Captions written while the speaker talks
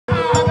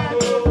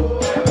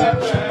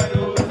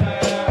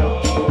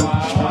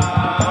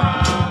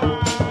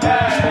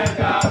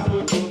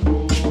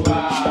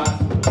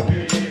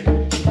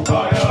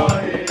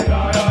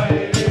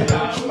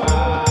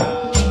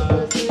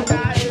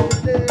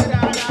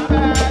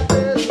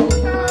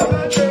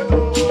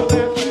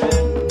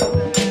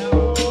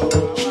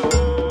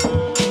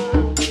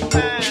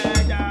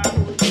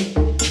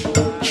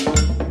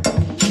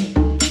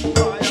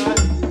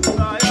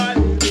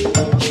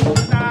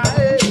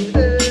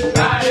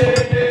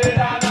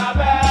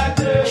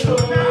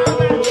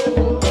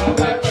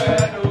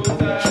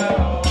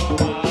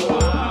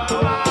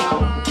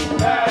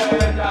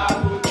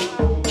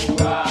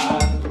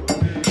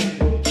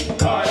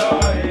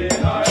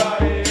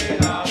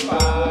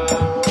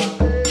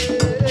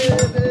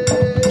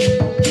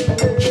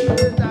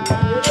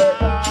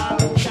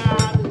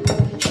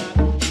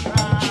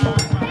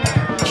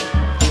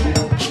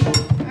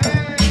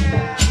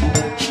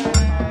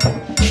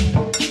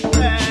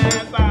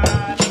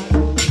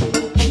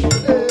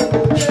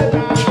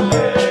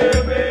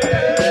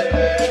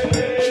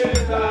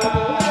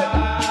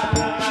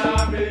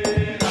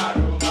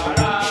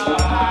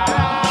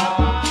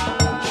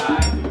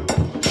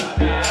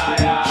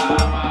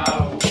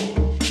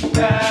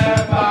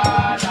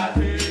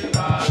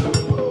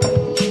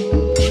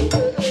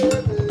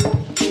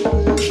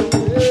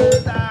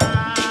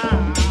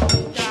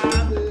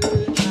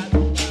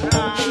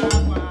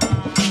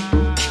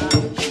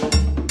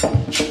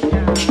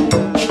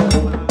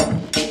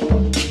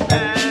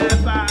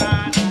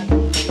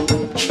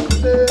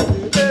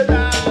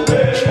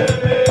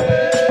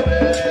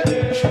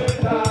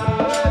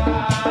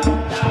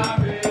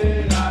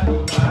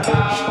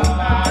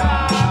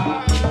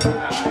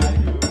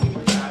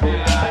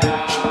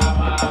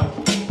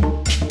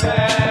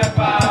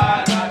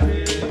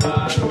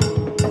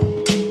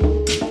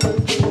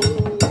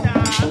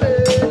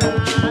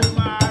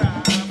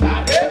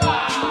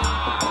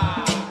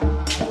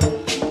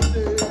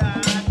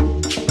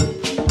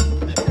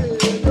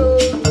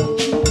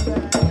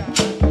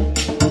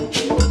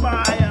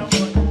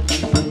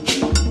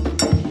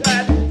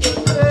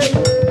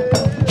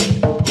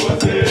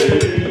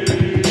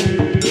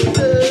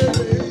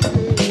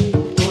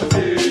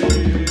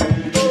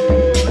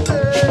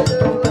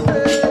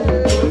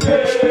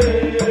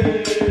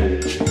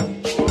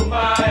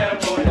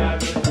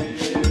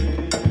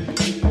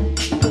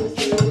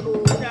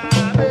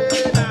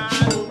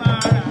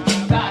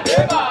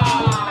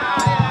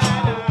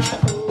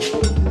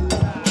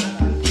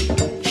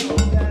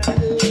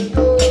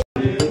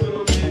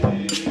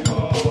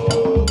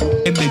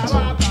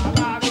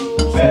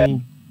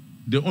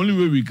the only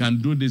way we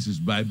can do this is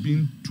by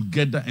being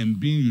together and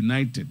being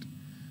united.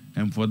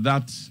 And for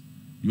that,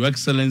 Your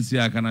Excellency,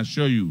 I can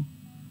assure you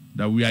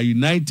that we are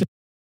united.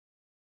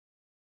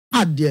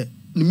 The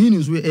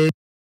meanings we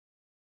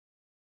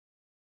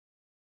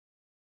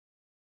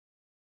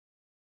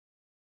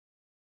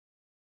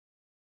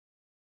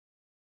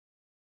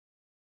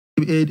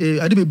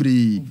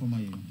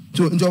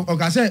so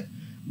okay, say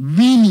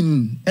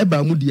winning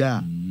eba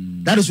mudia.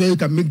 That is where you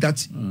can make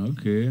that.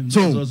 Okay,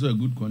 so that's also a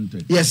good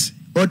context. Yes,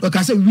 but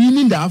okay, say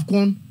winning the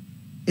AFCON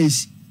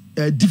is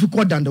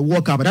difficult than the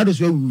World Cup. That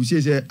is where we will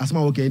say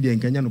asma okay in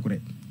Kenya no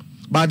correct.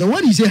 But the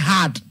one you say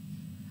hard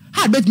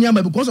bet me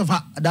because of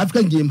the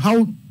African game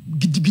how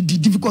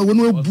difficult when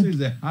we is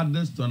the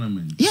hardest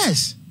tournament.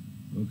 Yes.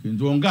 Okay,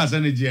 so on gas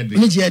energy.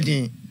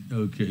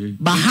 Okay,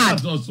 but hard.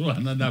 That's also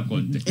another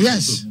context.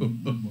 Yes.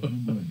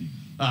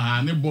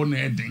 Ne born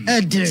heading.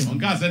 On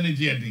gas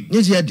energy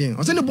heading.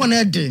 On say ne born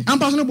heading. I'm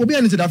passing no be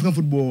any the African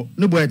football.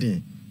 No boy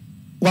heading.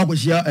 Wa go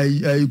share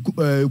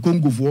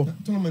Congo for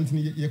tournament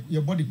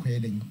your body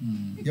heading.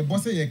 Your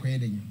boss say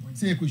heading.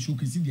 Say you show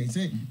kisi dey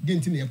say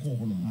get in your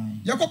call no.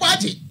 You go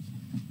party.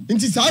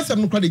 Nti sa asem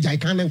no kra dey jai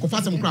kan nko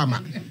fasem kra ma.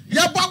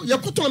 Ya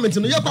ko tournament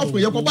no ya kwa for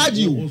ya ko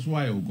baji o. So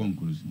why o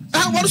conclusion.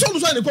 What so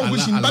the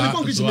conclusion? But the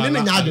conclusion be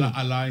na nya ade.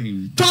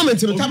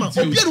 Tournament no tama.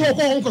 Obi e wo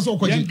ko nko so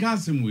ko ji. Yan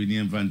kasem we ni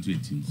enfant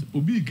team.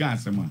 Obi ka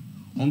asem a.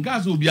 On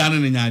gas obi ara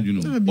na nya ade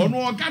no. Ono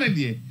o ka ne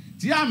de.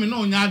 Ti am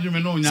no nya ade me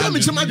no nya. Say me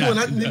chema do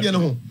na ne de no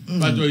ho.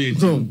 But o ye.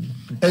 So on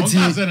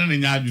gas na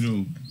nya ade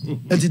no.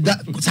 And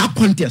that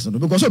contest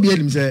because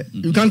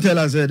you can't tell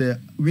us that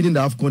winning the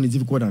AFCON is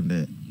difficult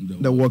than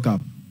the World Cup.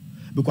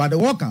 Because the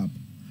World Cup,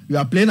 you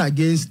are playing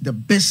against the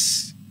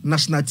best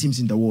national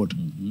teams in the world,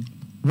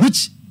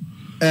 which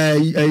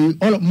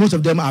most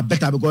of them are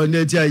better because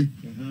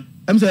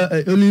I'm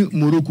saying only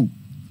Morocco,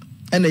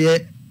 and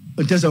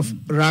in terms of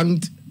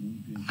ranked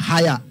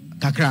higher,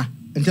 Kakra,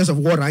 in terms of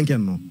world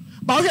ranking, no.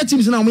 But other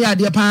teams now we are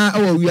there,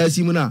 we are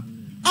seeing now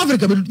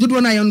Africa, but they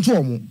don't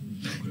know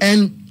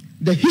and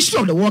the history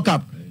of the World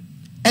Cup,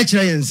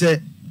 actually, and say,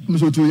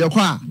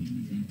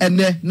 and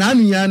then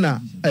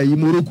Namiana,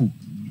 Morocco.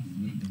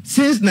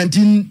 Since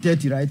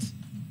 1930, right?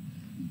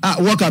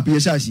 World Cup,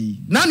 yes, I see.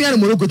 Namiana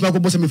Morocco to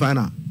go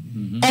semi-final.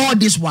 All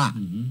this while,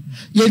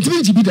 you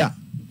to be there.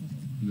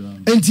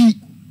 And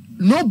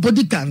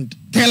nobody can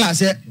tell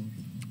us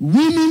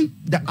winning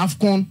the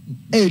AFCON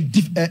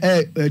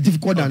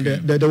difficult than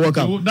the World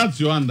Cup. So that's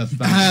your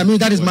understanding. I mean,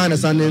 that is my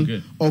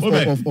understanding of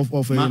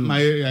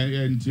my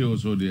NT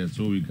also there,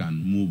 so we can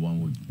move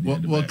on with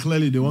well,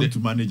 clearly they want to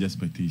manage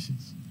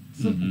expectations.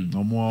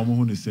 No more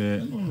to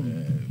say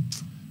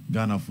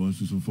Ghana for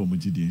instance for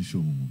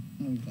show.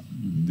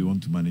 They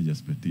want to manage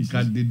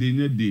expectations. They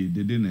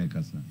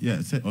didn't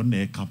yeah, say on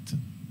their captain.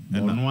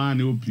 And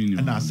opinion.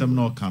 And as some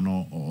no can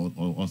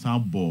or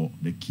some ball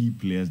the key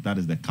players, that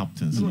is the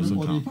captains.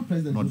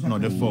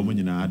 Not the form when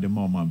you know the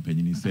moment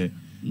penny say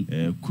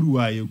crew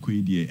aye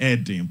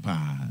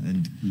pa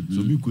and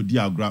so we could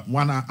diagram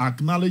one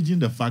acknowledging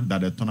the fact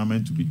that the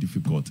tournament will be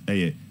difficult,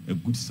 a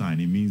good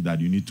sign. It means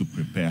that you need to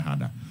prepare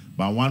harder.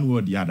 But one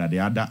word the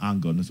other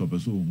angle no so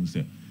who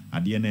say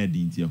at the end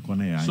into your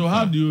corner. So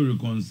how do you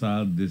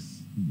reconcile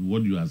this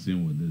what you are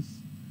saying with this?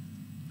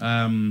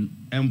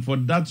 And for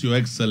that, Your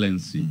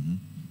Excellency,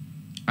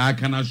 I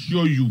can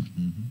assure you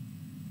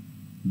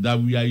that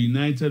we are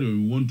united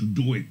and we want to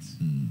do it.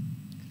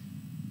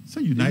 So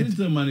united,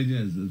 still managing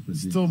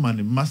expectations. Still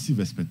massive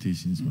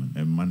expectations, man,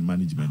 and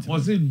management.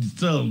 Was it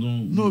still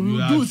no? We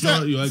will do.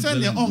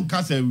 Send your own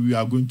cast we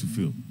are going to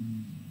fail.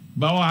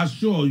 But I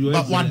assure you.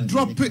 But what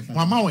drop it?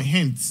 One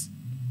hints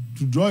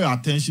to draw your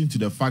attention to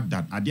the fact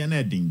that at the end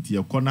of the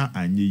your corner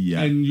and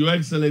Your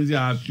Excellency,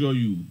 I assure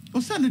you. Oh,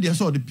 send it.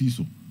 Saw the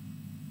piece.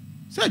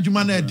 Say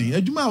Juma na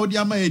edin, Juma odi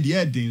ama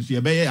edin so ye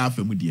be ye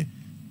afemu de.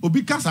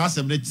 Obi kasa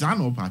asem na tsa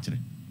na opa kire.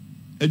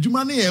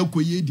 Juma na ye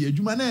ekoye de,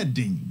 Juma na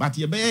edin, but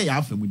ye be ye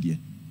afemu de.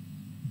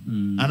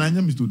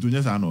 Ananya Mr.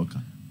 Otonya sa na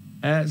oka.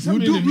 We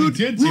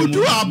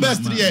do our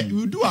best here.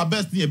 We do our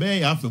best here be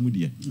ye afemu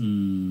de.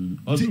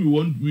 Also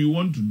we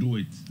want to do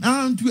it.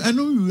 And I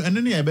know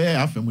and ye be ye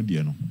afemu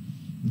de no.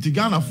 Nti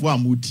Ghana fo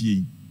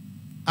amotie.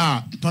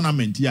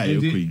 Tournament ya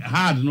ekoyi.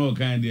 Hard no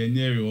kind dey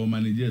nyere o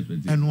manage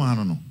expect.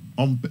 Eno no.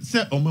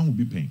 Say Oman will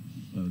be paying.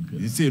 Okay.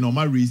 They say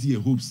normal raise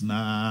your hopes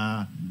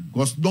na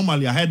because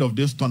normally ahead of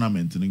this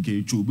tournament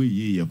nke chubo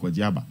ye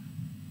kwajiaba.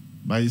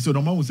 But so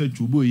normal will say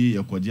chubo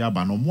ye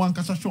kwajiaba no mo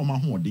ankasa show ma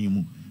hoden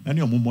mu.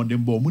 Ene omo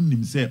modern ball mu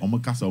nim say omo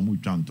kasa omo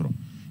twantro.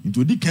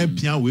 Into di kan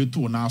pia we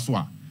to na so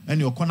a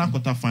ene okona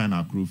quarter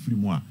final akro free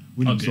mu a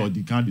we nim so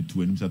di kan the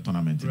two enim say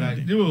tournament.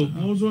 Right. They will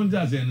also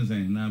just say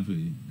anything na for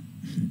you.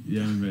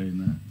 Yeah, very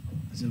na.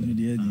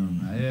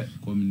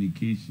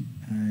 Communication.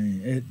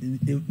 Very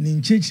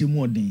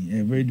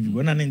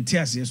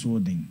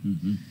difficult.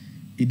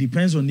 It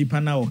depends on the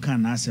panel or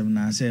can answer and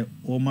I say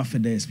all my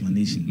further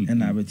explanation.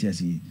 And I will tell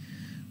you.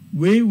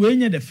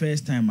 When you're the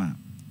first timer,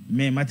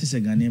 me Matis a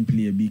Ghanaian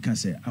player can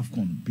say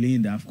AFCON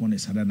playing the AFCON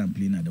is harder than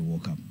playing at the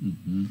World Cup.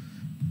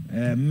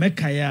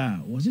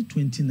 Mekaya was it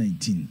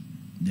 2019?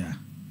 Yeah.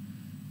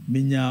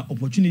 menya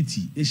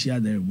opportunity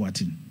eshia there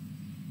watching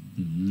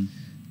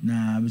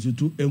na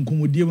bisoto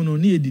enkomodie no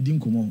ne edidi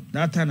nkomo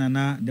that time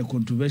na the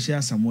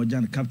controversial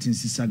Samoan captain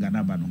Saga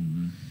na ba no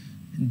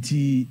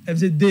nti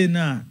every day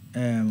na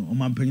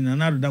omampanyina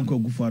na do danko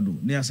agufado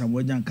ne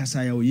Samoan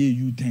kasa ya oye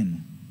U10 no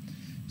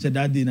said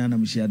that day na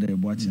me share there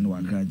watching no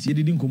Accra nti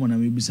edidi nkomo na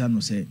me bisa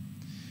no say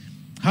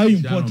how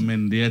important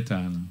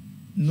Mendieta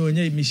no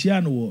nya me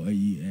share no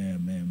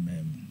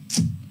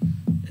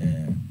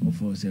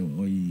of say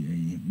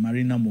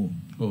Marina Mo.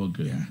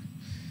 Okay. Yeah.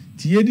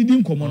 Tie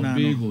didn't come on.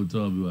 Big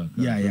hotel.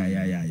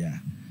 Yeah.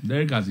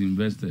 Derek has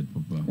invested,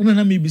 Papa.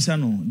 Una me bisa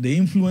no the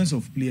influence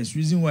of players.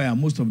 Reason why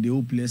most of the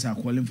old players are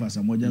calling for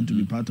Samoan to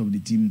be part of the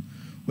team.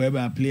 Wherever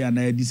a player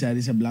na decide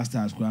is a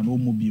blasters and no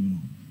more beam.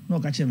 No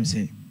catch me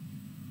say.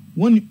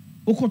 One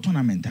oko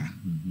tournament.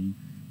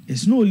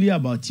 It's not only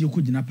about you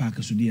could na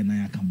park so dey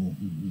na yakambo.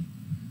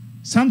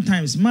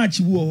 Sometimes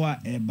match wo ho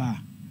e ba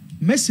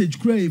message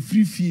cry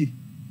free fee.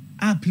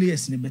 Our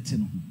players in the better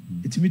no.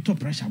 It me top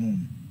pressure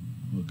mom.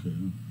 Okay.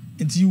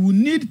 And you will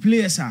need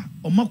players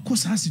or more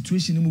cause our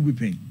situation in movie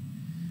pain.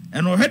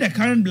 And I heard the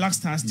current Black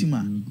Stars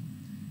team.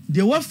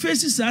 They were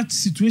faces that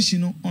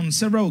situation on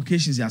several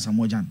occasions as a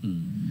Mojan.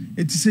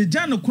 It is a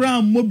Jan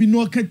Crown Mobi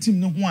no team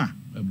no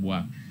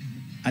one.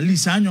 At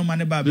least I know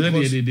man about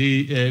because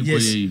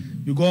yes,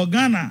 you go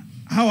Ghana.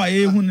 How are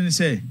you when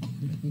say?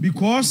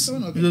 Because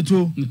you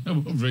two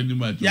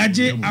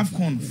Yaje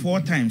AFCON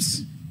 4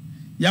 times.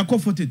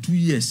 Yako 42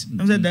 years.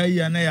 I'm saying that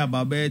year na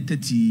about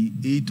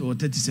 38 or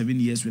 37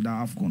 years with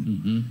our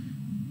AFCON.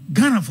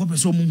 Ghana for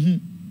person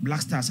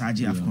Black Stars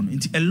AJ AFCON.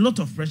 It's a lot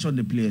of pressure on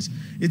the players.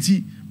 It's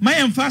my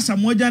emphasis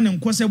Samoan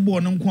and Kwase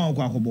born and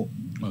Kwakobo.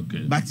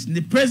 Okay. But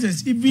the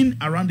presence even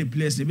around the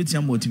players, the bit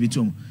motivate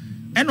them.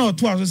 And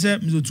Otuo say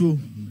Mizutu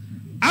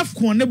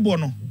AFCON ne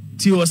bono.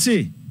 Tio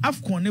say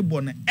AFCON ne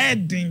bono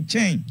Edin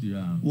chain.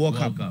 Yeah. World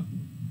Cup.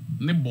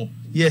 Nebo.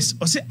 Yes,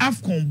 or say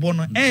AFCON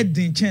bono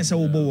Edin chain say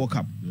World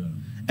Cup.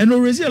 And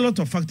already a lot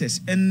of factors.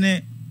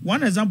 And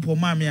one example,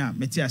 Mamia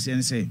Metias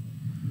and say,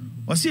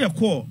 was he a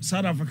call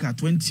South Africa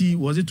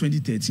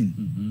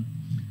 2013?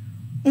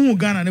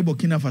 Ghana ne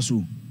Burkina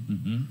Faso.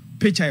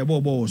 Pitch a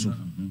ball also.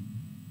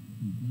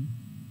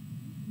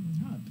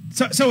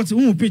 So what's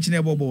pitch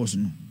ne ball also?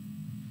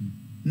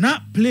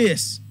 Now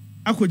players,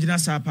 Akojina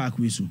Sa Park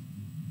Wisu.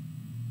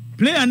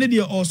 Player need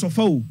you also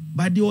foul,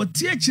 but the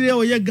teacher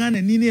or your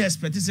Ghana Nini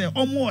expect to say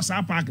almost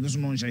Sa Park this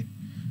non.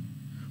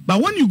 But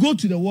when you go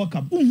to the World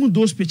Cup,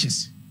 those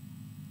pitches.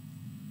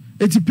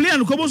 It's a player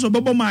and come so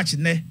bubble match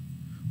ne.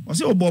 Or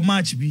say obo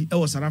match be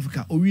South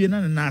Africa. We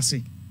na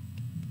nase.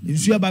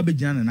 Insu ababe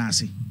gina na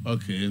nase.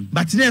 Okay.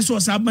 But today so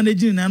sab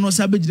managing na no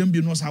sabe gina bi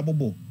no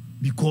sabobo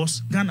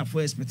because Ghana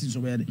for expecting so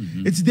where.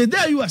 It's the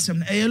day you are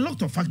some a lot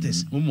of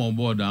factors. More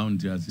board down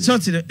to so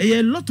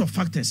a lot of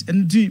factors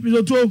and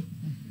to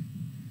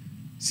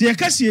see a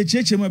kasi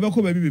cheche mo be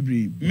ko ba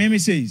bebre. Me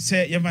say you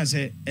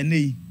say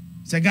enei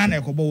Se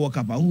Ghana ekobo World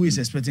Cup, who is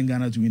expecting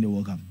Ghana to win the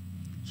World Cup?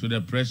 So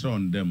the pressure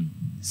on them.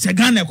 Se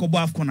Ghana ekobo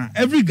AFCON,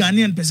 every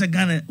Ghanaian person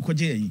Ghana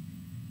koje.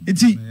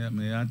 Iti.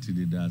 Me ati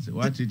did that.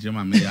 What teach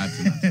him me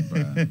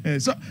ati.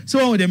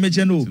 So what they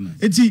mention no.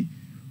 Iti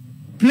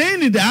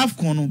playing in the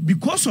AFCON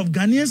because of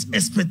Ghanaians'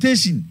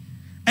 expectation.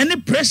 Any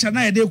pressure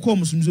na they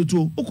come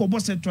sumzoto. Okobo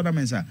set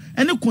tournaments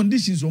any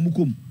conditions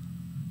omukom.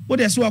 What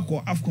they so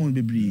call AFCON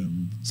bebre.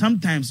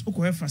 Sometimes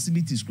oko have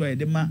facilities cry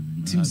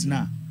dem teams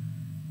na.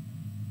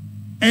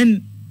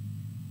 And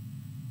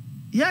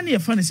yani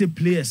fan say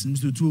players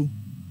Mr. Two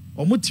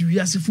or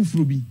motiviase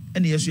fufuro bi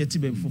and yeso yeti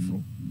be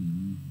fufuro.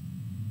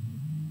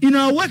 In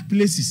our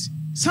workplaces,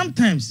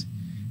 sometimes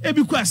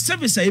because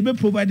service I be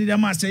provided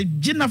them as say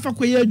gina fa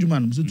koye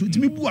adwuma no Mr. Two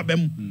timi bu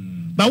abem.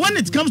 But when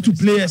it comes to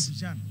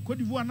players,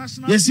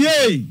 yes,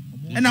 yeah,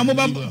 and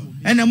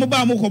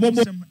amoba mo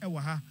kobobo e wa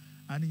ha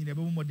ani nyina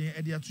be mo den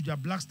e de atuja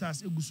Black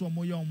Stars eguso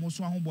mo ye mo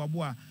so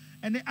ahoboabo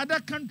and the other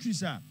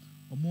countries are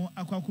omo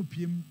akwako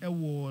piem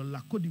ewo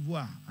la Côte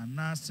d'Ivoire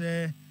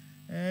anase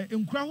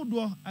enkura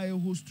hodo I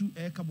host to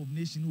a Cup of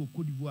Nations wo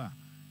Côte d'Ivoire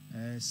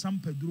San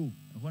Pedro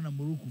ho na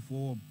Morocco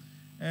for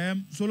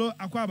solo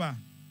akwaba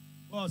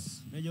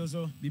boss mejo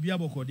so bibia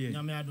bokode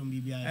nyame adom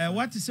bibia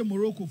what is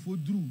Morocco for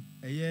drew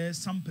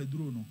San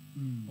Pedro no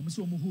omo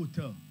se omo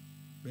hotel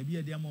baby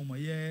e dey am omo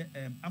ye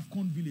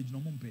AFCON village no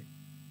mo mpe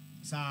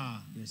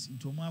sa yes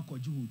into omo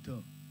akoji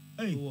hotel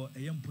so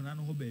mpona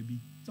no ho baby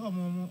so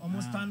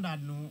almost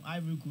standard no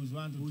Ivory Coast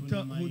 1 to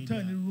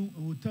 20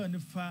 hotel ni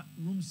fa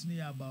rooms ni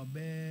about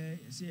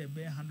say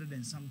 100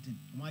 and something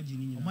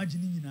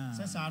imagine nyina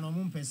say sa no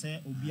mo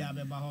mpese obi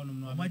abeba ho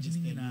no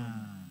imagine nyina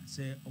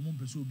say omo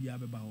mpese obi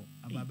abeba ho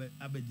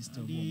abe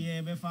disturb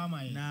dey be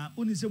farmer na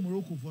oni say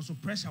Morocco for so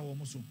pressure wo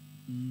mo so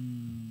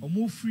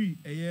omo free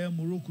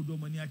Morocco do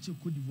mani ache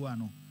Côte d'Ivoire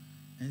no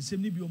ensem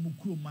ni bi omo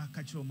kuro ma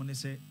ka kire omo ne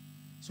say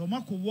so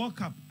mako World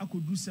Cup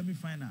akodu semi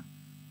final.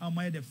 Am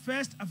I the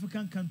first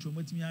African country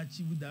who me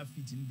achieve that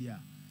feat in there?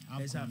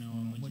 Yes,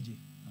 Omoje.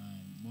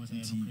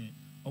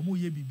 Omo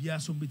ye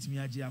bibia so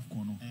betimi age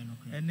AFCON no.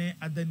 Ene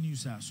other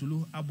news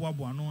solo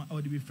abo no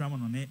e de be from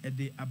no ne e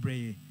de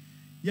abreye.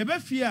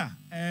 Yebefia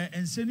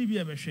enseni bi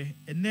ebehwe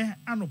ene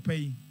anopa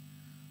yi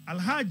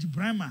Alhaji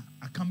Brahma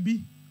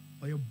Akambi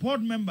or your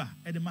board member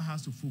at the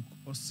House of Folk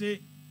or say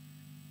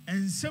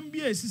ensem bi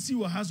esisi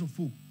wo House of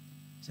Folk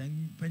say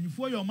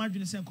panifo your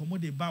margin say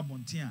commode ba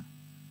bontia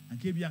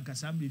anke bi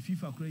ankasa mbe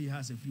FIFA kora yi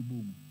has a free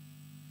bom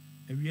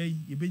ewie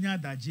yebenya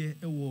adaje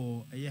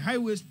ewo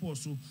highway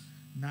sports so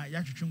na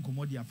yatwetwe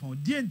commode afa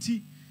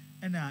DNT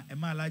ena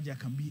ema Alhaji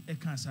Akambi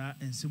eka sa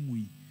ensem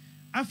yi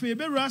afa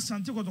ebewura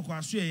Asante Kotoko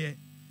aso ye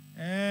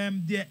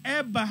the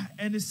eba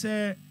and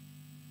say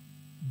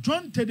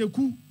John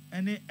Tedeku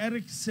and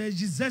Eric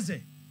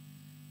Sejizeze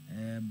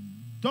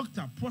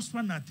Dr.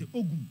 Prosper Nate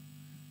Ogum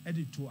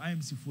editor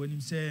IMC for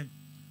him say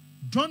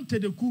John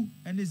Tedeku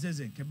and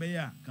Zeze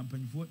Kebeya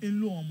company for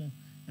in Lomo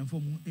and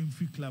for in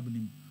free club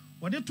nim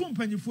what the two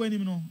company for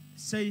him no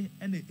say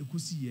and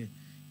ekusi ye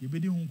ye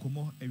bedi hu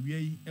komo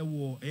awie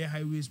ewo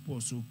highway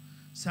sports so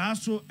saa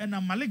so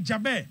and Malik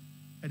Jabe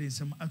and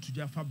some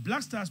atuja for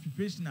Black Stars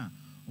preparation na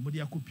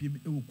omodi akopiem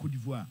ewo Cote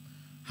d'Ivoire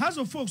House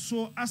of Folk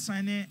so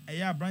assign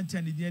a branch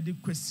and the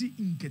kwesi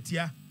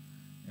nketia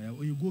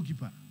oye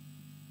goalkeeper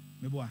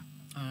meboa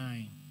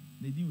Aye.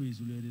 They didn't raise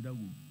the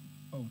dago.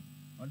 Oh,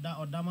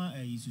 Odama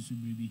Isusu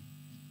Bibi.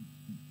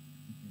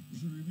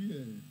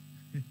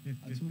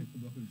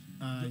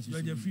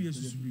 You're free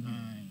Isusu Bibi.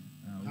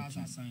 House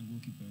assigned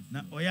goalkeeper.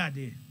 Now, Oya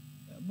de.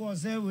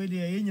 Boss say we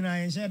dey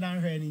nyina en share dan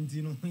hwe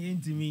nti no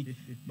yentimi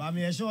ba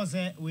me sure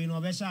say we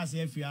no be sure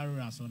say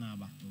fiaro so na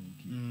ba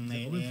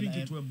okay we think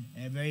it will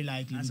very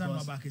likely because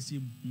asan ba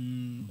kesim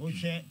o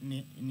hwe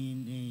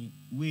ni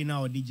we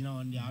na original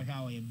on the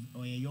ahwa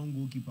or young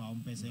goalkeeper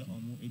on pese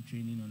omo e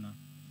training no na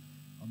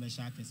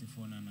obesha kese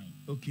for na nine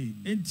okay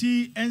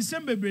enti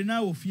ensem bebre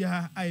na ofie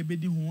ha a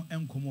ebedi ho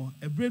enkomo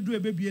ebredu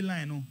ebebie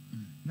line no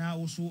na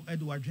wo so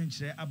ede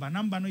wadwenkyere aba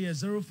number no ye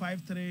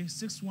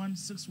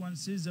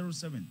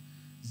 0536161607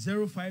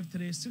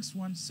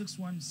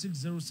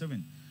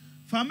 0536161607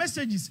 for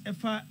messages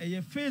efa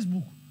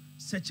Facebook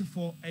search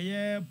for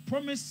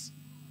promise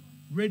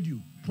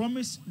radio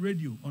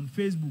on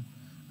Facebook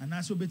and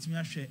also betimi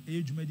ahwe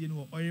dwumadi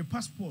no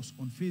Oyerepa sports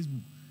on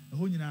Facebook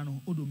ho nyina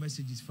no odo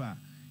messages fa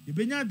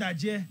ebenya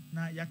daje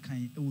na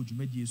yakan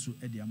dwumadi so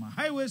ede ama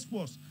highway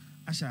sports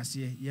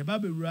ahyase ye ba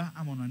bewura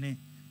amonone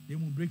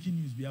dem breaking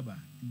news bi aba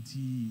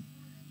nti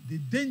the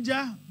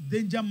danger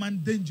man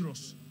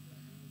dangerous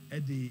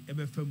ede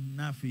ebefam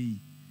na afei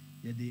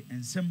ye de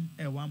ensem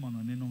ewa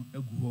amonone no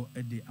egu ho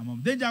ede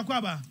amam danger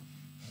akwaba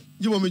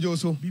Jibo mejo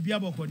so bibia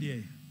bokọ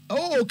de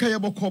oh okay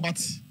bokọ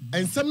but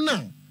ensem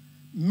na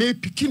me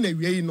pikin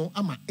awie no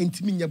ama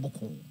entimi nye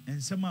bokọ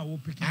ensem a wo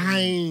pikin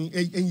ai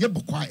enye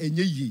bokọ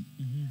enye yi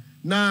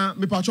na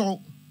me pacho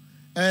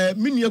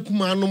mini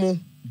akuma no mo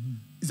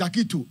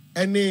Zakito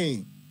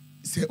ene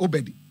se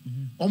obedi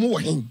omo wo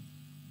hen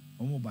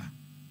omo ba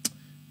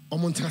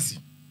omo ntase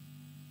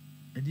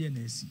ede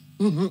na esi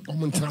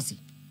omo ntase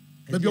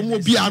baby omo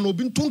bia no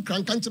obi nton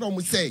kranka nkyere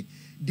omo say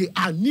they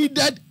are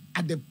needed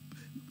at the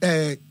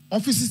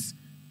offices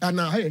and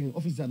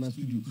offices and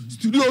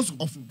studios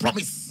of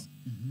promise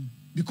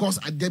because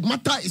the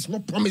matter is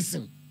not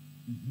promising.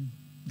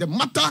 The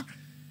matter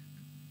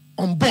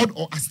on board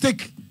or at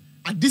stake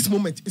at this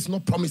moment is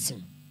not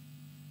promising.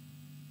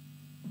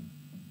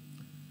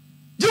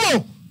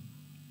 Jimo,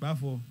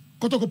 Bafo,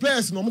 Kotoko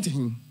players no muti.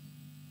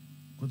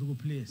 Kotoko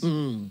players.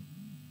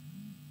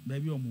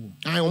 Baby omo.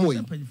 I omo.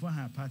 Something for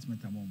her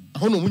apartment amom.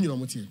 Ahono munyi no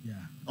muti.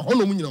 Yeah.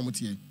 Ahono munyi no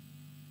muti.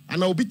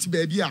 And I'll beat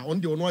baby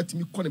on the one to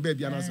me corner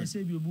baby and I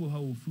say you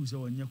how feel so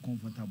when you're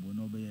comfortable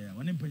no be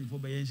when in penny for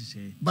by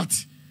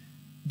but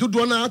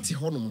do na ati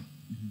hono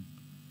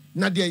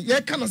na de ye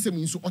kana se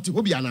mu so oti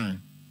hobi ana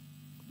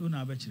do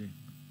na abechire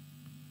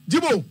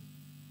Jibo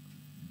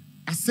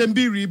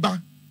assembly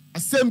riba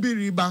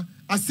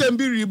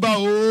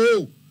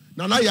oh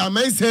na ya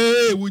men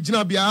say we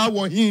gina bia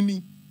wo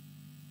hini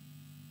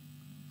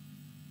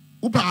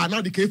upa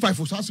na de K5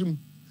 for sasum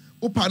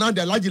upa na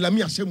de large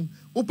lami asem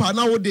upa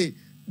na wo de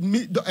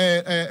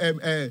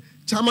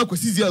chama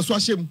kwesizi so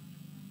ahyem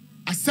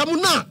asem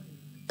na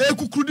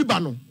ekukuru di ba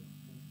no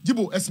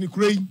Jibo esni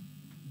kurei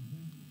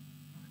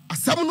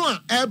asem no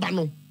a eba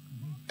no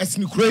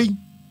esni kurei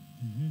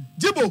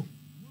Jibo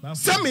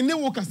semi ne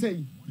wo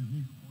kasai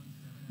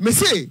me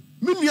say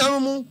me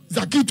nuanom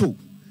Zakito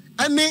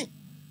ane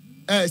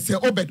se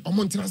Obed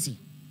omontrase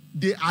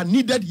they are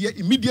needed here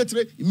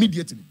immediately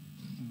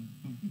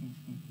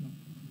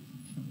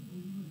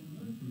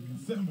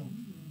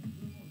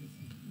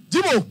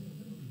Jibo,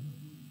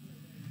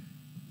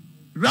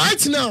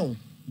 right now,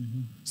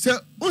 say,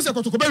 once I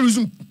Kotoko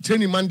resume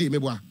training Monday,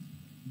 meboa.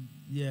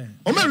 Yeah.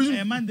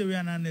 Monday we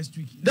are next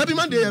week. That be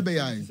Monday,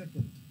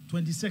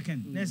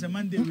 22nd. Next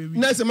Monday we week.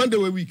 Next Monday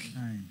we week.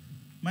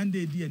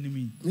 Monday the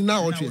enemy.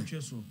 Now what?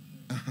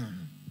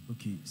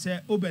 Okay. Say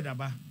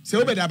Obedaba.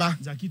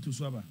 Zakito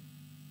Swaba.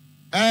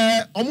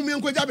 Omumi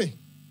enko jabe.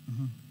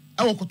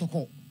 Ewo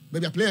Kotoko.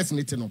 Baby players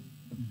need to know.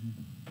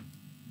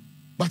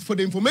 But for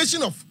the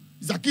information of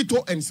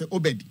Zakito and Sir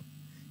Obed,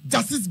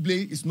 Justice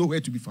Blay is nowhere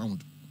to be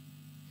found.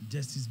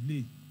 Justice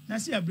Blay. Now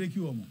see I break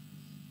you omo.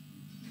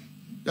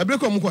 ya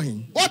break omo ko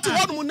hin o ti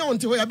ho no na won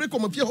ti ho ya break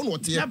omo fie ho no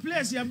tie ya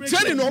place ya break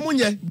training no omo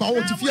nye ba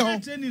won ti fie ho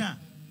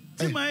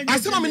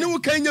asema me ne wo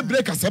kan nye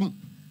break asem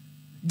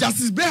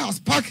Justice Bray has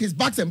packed his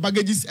bags and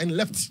baggages and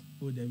left.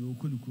 Oh, there will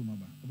come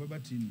Maba.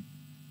 Obeba training.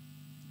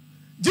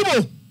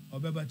 Jibo.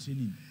 Obeba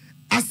training.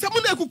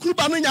 Asemu na ekukuru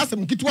ba no nya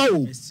asem kitwa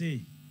o.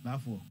 Say,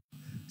 lafo.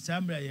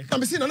 Sabra ye. Ka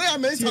me say na ya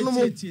mensa no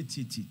mo.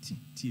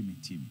 Tie me.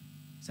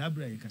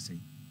 Sabra ye ka say.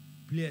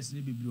 Players ne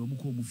bebre omu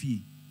ko omu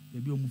fie.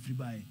 Bebi omu free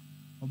buy.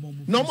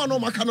 No man no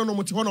maka no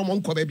mo ti ho no mo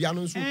nko ba bia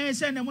no so.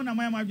 Say na mo na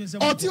my adwen say.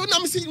 O ti o na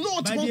me say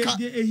no ti won ka. But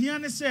the ehia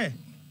ne say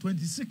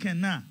 22nd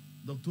na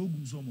Dr.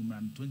 Ogun so mo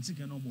mran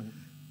 22nd no mo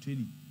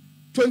training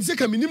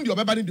 22nd minim de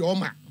obeba ne de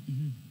oma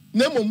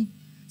na mom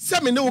se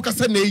me ne wo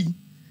kasa na yi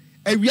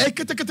awia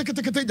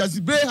kete Justice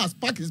Bray has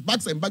packed his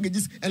bags and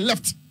baggages and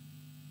left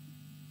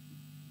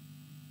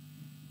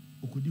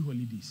okudi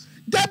holidays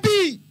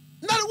Debbie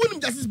na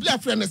wonim Justice Bray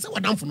friend say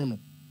wadamfo no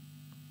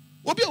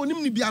obi a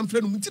wonim ni bia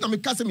mfrɛ no nti na me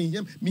kasa me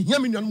hia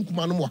me nuanum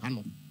kuma no mo ha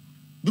no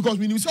because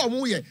we nim say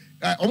omo ye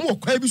omo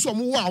kwa bi so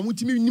omo wo a omo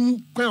timi nim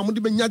kwan omo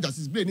de benya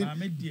Justice Bray ni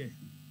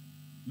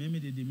me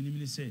de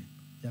minimum say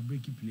ya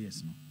breaking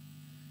players no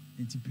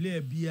enti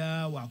player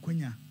bia wa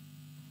akonya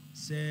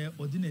say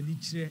odina ni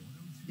kire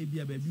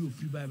ebia ba bi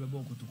ofri ba ba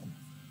Kotoko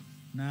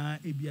na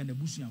ebia na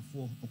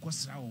busuafo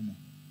okosra wo mo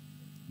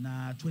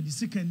na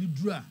 22nd ni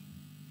dura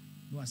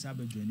no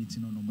asaba join it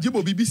no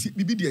Jibo bibi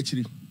de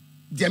akire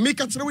de me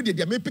ka kire we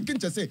de me pikin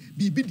che say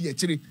bibi de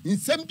akire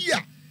nsem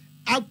bia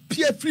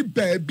appear free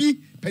baby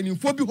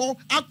penifo bi ho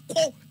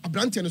akọ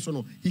abrante ne so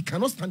no he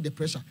cannot stand the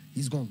pressure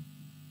he's gone.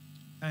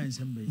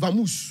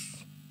 Vamos.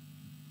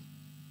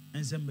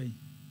 Ensemble.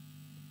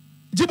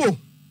 Jibo.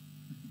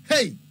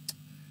 Hey.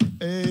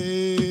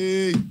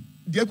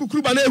 Dia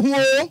kukuru ba na ehu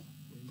o.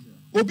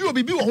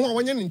 Obi bi wo ho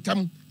awanye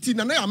ntam. Ti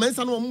na ya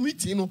mensa no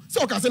meeting no. Se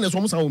o ka se na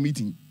so mo sa o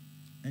meeting.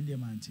 Ende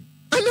manti.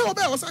 Ana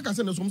oba o sa ka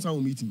se na so mo sa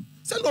o meeting.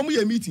 Se no mo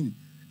ye meeting.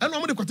 Ana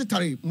mo de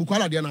kwatetare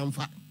mukwala de na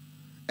mfa.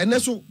 Ene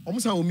so o mo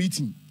sa o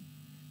meeting.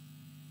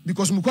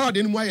 Because mukwala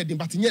de no aye de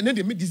but ne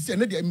de me this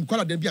ne de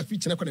mukwala de bia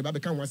feature na kwa ba be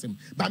kan wasem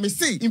but me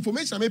say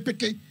information me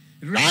pick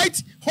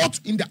right hot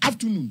in the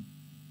afternoon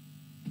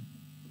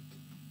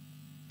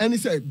and he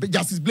said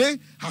Justice Bray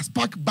has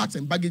packed bags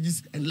and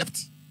baggages and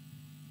left.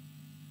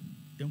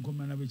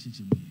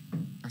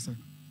 Asa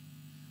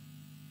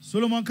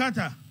Solomon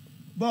Carter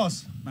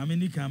boss na me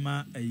ni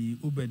kama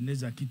Obed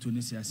Nezakito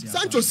ne siasia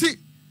Sancho si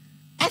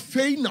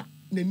afei na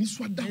ni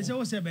swada e se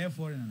wo se be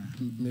for na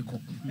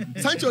meko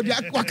Sancho dia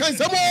wakan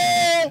samo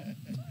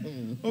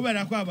Obed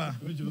akwaba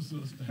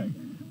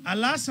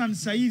Alasan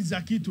Said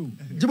Zakito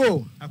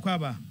Jibo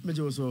akwaba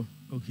meje so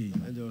okay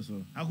meje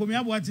so akomi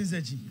abo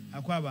atinsechi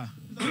akwaba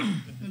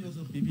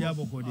bibi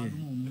aboko de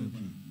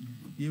okay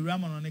yewura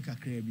mo no ne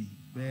kakra bi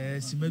be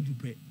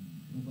simadupe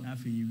na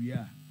afi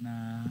yewia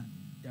na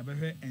ya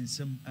behwe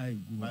ensem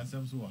aegu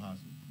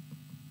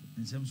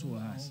ensem so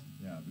has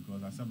yeah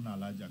because asem na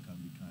larger can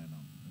be kind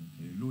now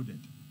okay loaded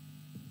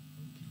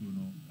you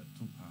know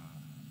tupa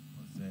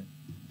or say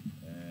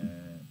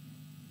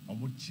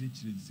omo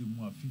chire se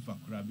mu a FIFA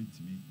kura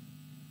betimi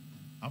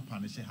apa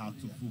ne she how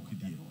to folk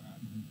die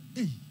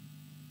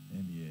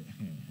enie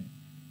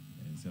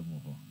ensem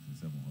ho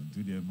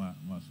to the ma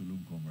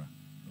solum komra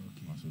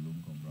okay ma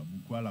solum komra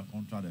bukwala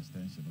contract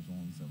extension so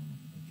on nsem no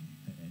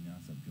okay enya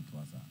asem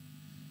ketwasa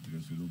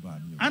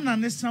Anna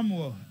ne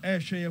Samuel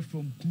ehwe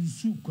from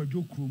Kunsu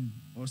Kwadwokrom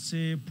or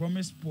say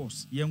Promise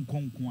Post yen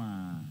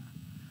konkwa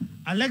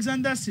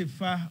Alexander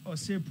Sefa or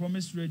say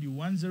Promise Radio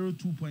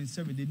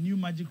 102.7 the new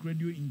magic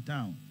radio in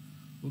town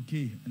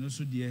okay and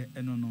also there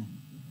no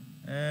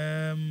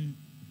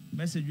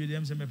message with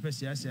them say me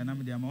pese asia na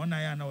me dia ma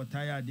ona ya na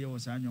otaya de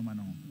was anyoma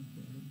no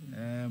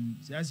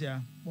asia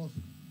boss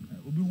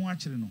obi hu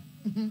akire no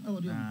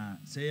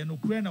say ye no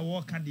kure na wo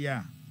ka de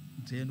a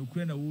say ye no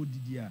kure na wo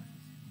didi a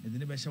ede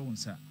ne be hye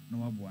wonsa na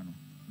waboa no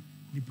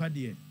nipa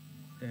de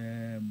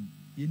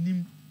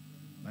yenim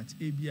but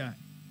ebia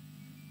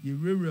ye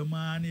rewre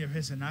ma na ye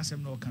hwese na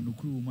asem na o ka no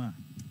kuru ma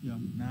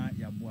na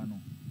yaboa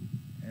no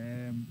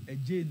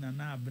eje na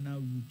na abena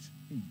root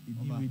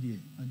edi we de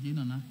eje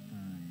na na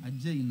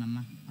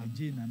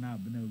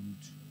abena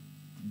root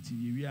nti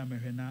ye wi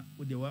amehwe na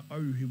wo de wa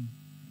orehwem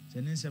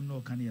se ne nsem na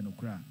o ka na ye no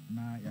kura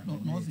na ya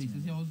no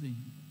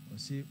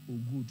say o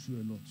go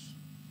through a lot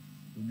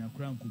onya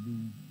kura nko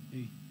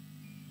be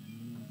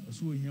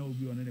so ohia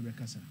obi one ne be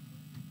kasa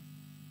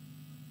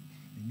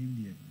enim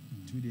de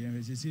to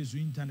the say so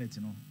internet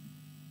no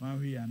man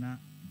hwe ya na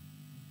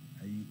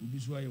ayi obi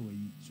so aye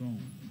wayi so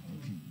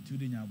okay to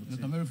the nya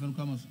abote American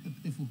come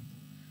efu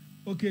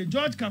okay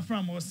George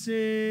Kafram will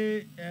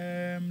say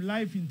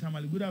live in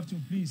Tamale good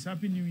afternoon please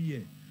happy new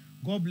year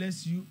God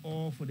bless you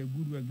all for the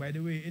good work by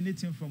the way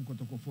anything from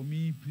Kotoko for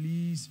me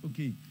please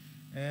okay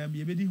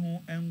yebedi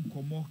ho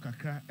enkomo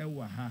kakra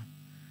ewa ha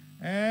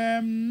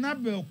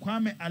Nabel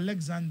Kwame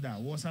Alexander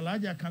was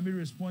Elijah Kambi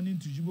responding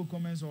to Jibo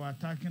comments or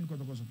attacking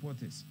Kotoko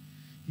supporters.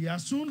 He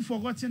has soon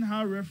forgotten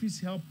how referees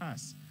helped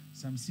us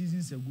some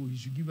seasons ago. He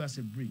should give us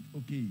a break.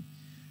 Okay.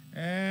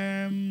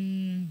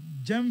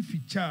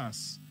 Jemfi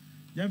Charles.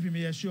 Jemfi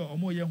me sure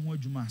omo ye ho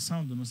adwuma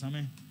sound no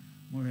same.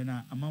 Mo he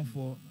na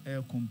amanfo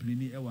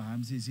complain e wa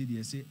ham say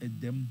dey say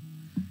edem.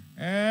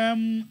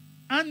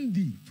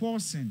 Andy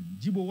Forsen,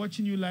 Jibo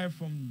watching you live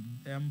from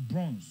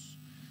Bronze.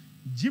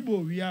 Jibo,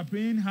 we are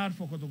praying hard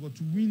for Kotoko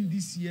to win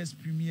this year's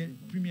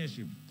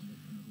premiership.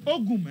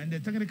 Ogum and the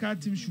technical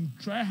team should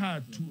try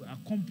hard to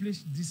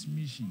accomplish this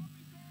mission.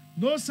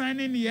 No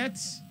signing yet.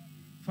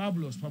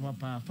 Fabulous,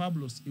 Papa,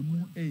 fabulous.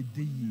 Emu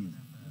day.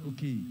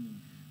 Okay.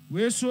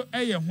 We so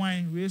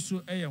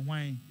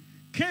wine.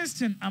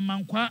 Kingston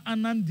Amankwa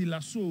Anandi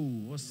Lasso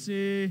or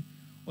say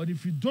or the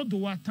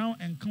Fidodowa Town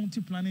and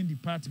County Planning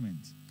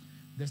Department.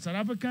 The South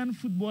African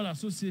Football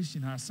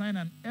Association has signed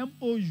an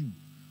MOU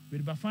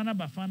with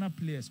Bafana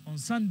players on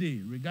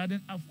Sunday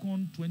regarding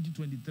AFCON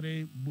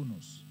 2023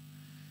 bonus.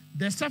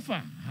 The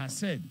SAFA has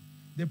said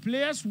the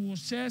players will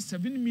share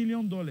 $7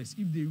 million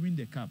if they win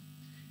the cup.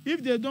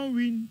 If they don't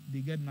win,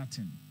 they get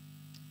nothing.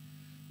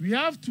 We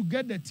have to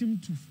get the team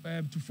to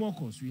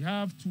focus. We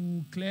have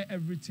to clear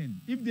everything.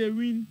 If they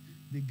win,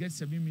 they get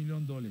 $7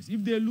 million.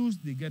 If they lose,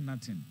 they get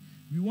nothing.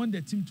 We want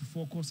the team to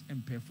focus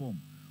and perform.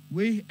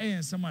 We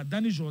and some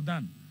Danny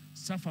Jordan,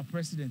 SAFA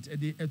president,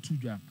 Ede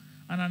Etuja,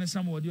 and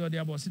Anesam or the other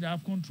about the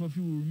AFCON trophy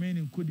will remain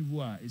in Cote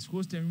d'Ivoire. It's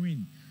host and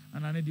win.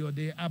 And the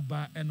other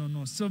Abba and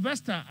no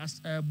Sylvester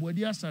as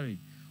Bodia Sari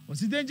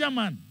was the danger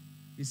man.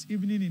 It's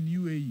evening in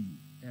UAE.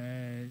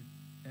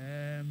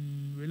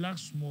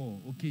 Relax more,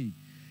 okay.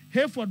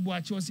 Hayford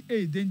Boachi was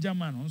a danger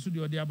man. Also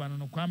the other Abba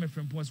no Kwame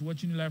Frimpong was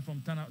watching you live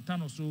from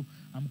Tano, so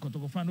I'm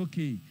Kotoko fan,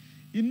 okay.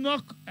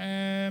 Enoch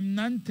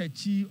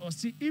Nantechi or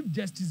see if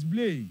Justice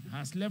Blay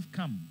has left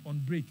camp on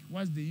break.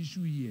 What's the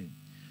issue here?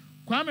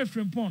 Kwame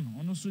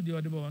Frimpong, also the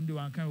other one, the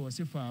one can was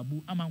say for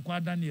Abu Amankwa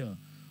Daniel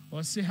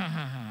or say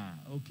ha.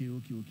 Okay.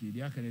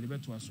 The academy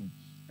better so.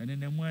 And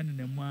then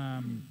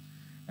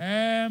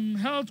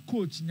health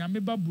coach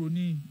Nyameba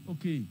Bruni.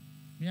 Okay,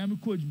 Miami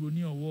coach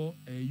Bruni or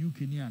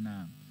UK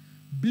Niana.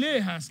 Blay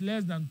has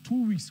less than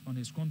 2 weeks on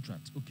his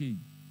contract. Okay.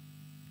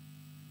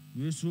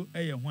 We so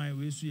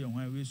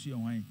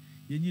wine.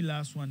 Yenyi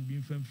last one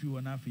being from few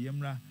and half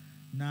yemra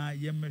na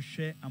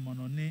yemeshe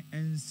amanone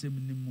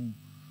ensemnimu.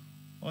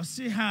 Or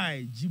say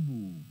hi,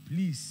 Jibo.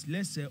 Please,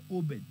 let's say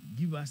Obed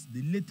give us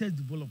the latest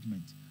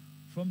development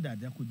from the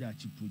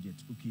Otuo-Acheampong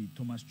project. Okay,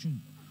 Thomas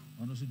Chum.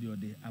 And also the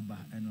other Abba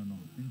and no.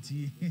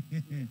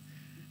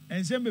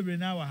 And some baby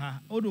now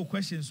all the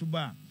questions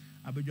suba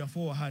abedwa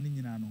for ha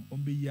nyinano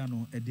ombe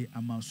yano ede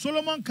ama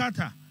Solomon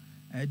Carter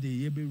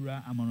ede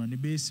yebewura amanone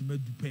be sima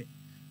dupe.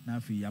 Na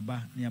fi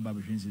yaba ni yaba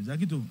behwense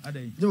zakito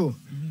adai no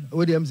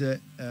we dem say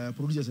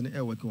producers and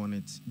air working on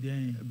it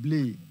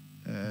Blay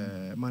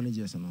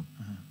managers no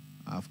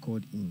I've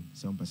called in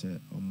some person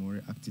or more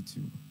reacted to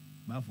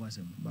bafo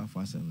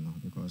asem no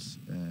because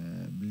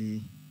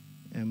Blay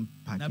na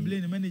Blay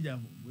the manager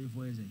we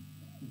for say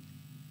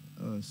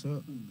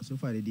so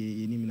far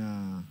the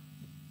na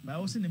but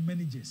also the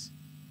managers.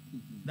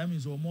 That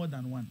means more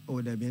than one.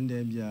 Oh, the bend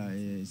I'm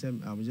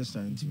just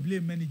trying to Blay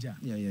manager.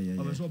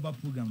 Yeah. Also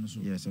about program so.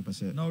 Yes,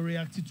 percent. Now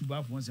reacted to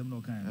back one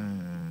seven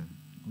kind.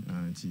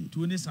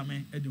 To any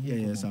same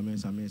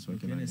same is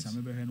working.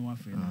 Same be no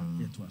affair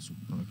na to aso.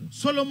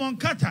 Solomon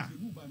Carter.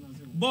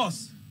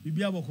 Boss,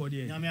 bibia boko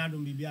dey. Nyame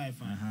adom bibia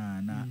ifa.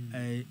 Na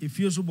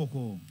efie so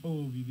boko.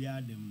 Oh,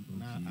 bibia dem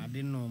na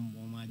ade no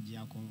mo agi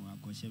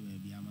akọhye ba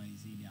bia ma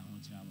isi dia ho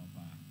kira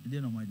papa.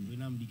 Ade no ma dey. We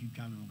nam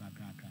dikitwa no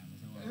kakra.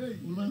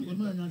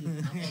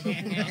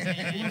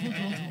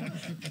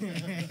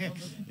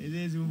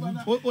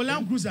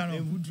 Olam Cruiser no.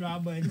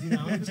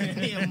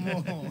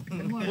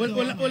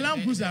 Olam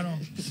Cruiser no.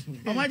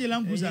 Omaje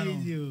Lam Cruiser no.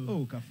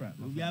 Oh, kafra.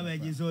 Obi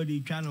abeje so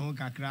di twa no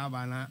kakra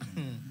ba na.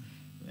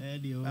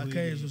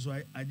 Okay, so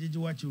ajeje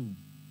watch you.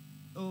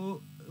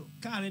 Oh,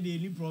 car dey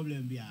any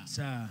problem bia.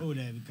 Sir. Oh,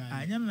 there be car.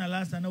 Anya na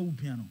last na wo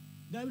piano.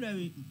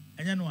 Dabi.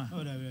 Anya no a. Oh,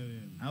 dabi.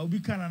 I will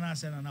be kana na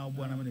say na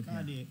obo na me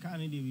piano. Car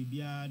dey we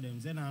bia dem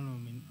say na no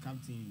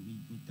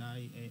captain we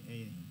tie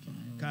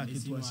car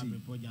keto asi.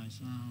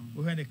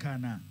 We hear the car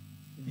na.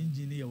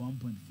 Engine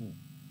 1.4.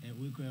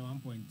 We call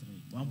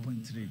 1.3.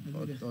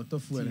 1.3. Auto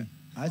fuel.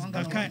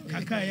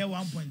 Kaka ya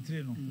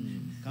 1.3 no.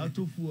 Ka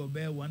auto fuel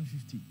be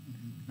 150.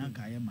 Na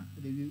ka ya ma.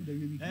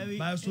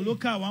 By solo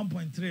car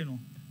 1.3 no.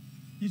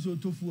 This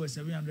auto fuel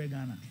 700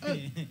 Ghana.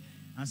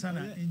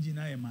 Ansana engine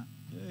na ya ma.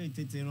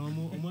 Tete no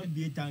mo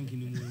bie tank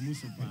ni mo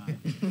so pa.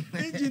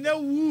 Engine na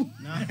wu.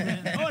 Na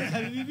oh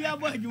na bibi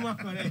abo adwuma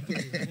correct.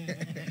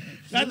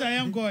 Lata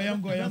yam go.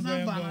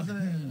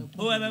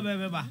 Oh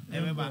ebeba.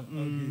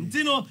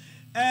 Ntino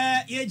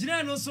ye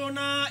gire no so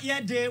na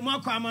ye de mo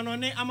akwa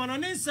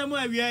amanone nsem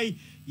awiai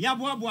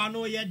yaboaboa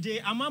no ye de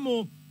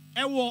amamo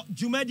ewo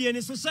dwumadie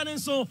ni so sene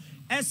so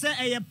ese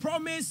eye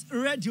Promise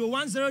Radio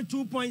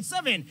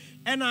 102.7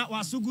 ena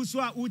wasugu so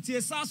a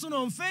utie saso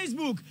no on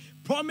Facebook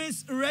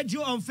Promise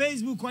Radio on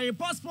Facebook or your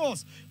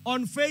passports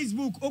on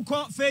Facebook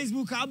oko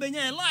Facebook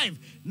abenya live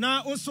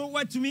na also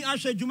watumi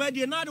ahwe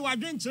dwumadie na de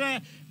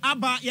wadwenkyere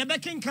aba ye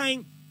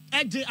bekenkan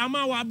ede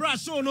ama wa bra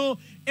so no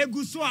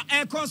eguso a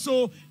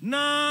ekoso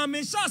na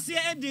me shase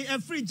edi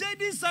free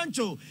Jadon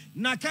Sancho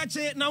na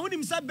kache na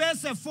wonim se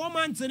best 4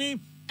 months ni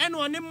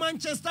eno ne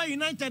Manchester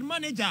United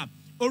manager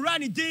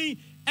orani din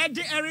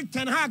edi Erik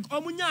ten Hag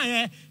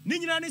omunya ni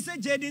nyina ne se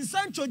Jadon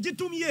Sancho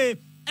gitumye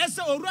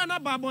ese orana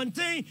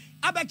babonten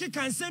abeki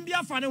kansem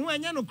bia fa ne ho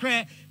anya no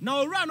kre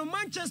na orano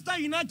Manchester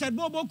United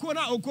bobo ko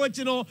na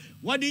okochi no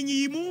wodi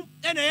nyimu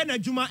ene na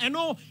djuma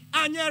eno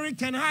anya Erik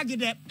ten Hag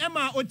de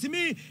ema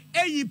otimi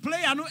eyi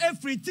player no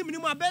every team ni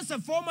mu abese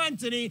 4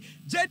 months ni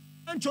Jadon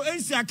Sancho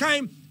ensi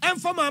akan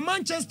enfoma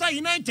Manchester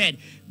United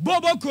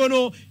bobo ko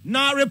no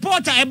na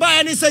reporter eba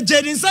ene se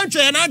Jadon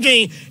Sancho na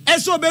again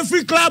eso be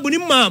free club ni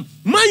Man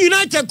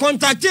United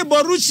contacted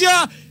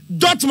Borussia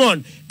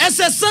Dortmund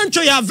SS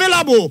Sancho ya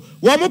available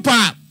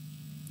womupa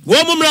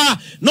womumra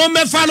no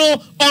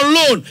mefano on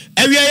loan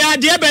ewie ya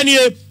de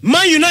benie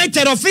Man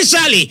United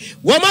officially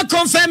woma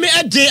confirm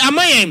the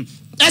amayen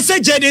SS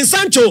Jadon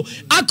Sancho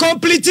are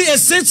completing a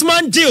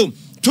 6-month deal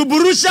to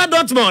Borussia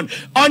Dortmund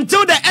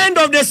until the end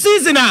of the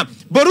season.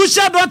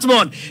 Borussia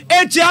Dortmund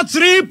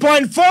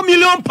 £3.4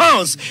 million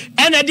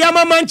and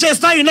Adiama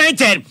Manchester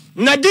United.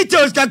 Na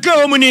details kakre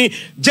omuni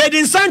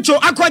Jadon Sancho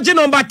akwaje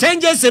number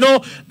 10 jersey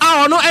no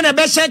no and a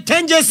best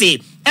 10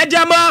 jersey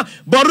Ediama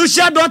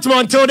Borussia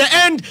Dortmund till the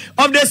end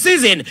of the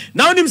season.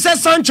 Now him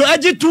says Sancho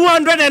edgy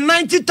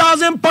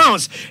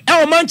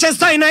 £290,000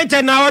 Manchester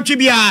United now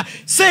tribia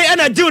say and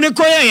a deal ne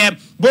koye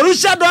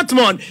Borussia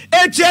Dortmund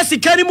ATS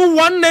ikanimu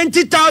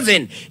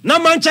 190,000 na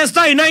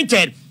Manchester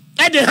United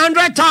at the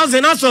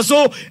 100,000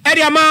 so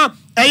Ediama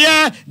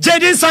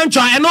Jadon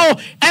Sancho no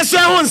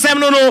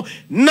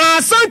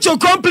na Sancho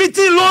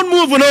completely loan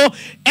move no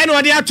and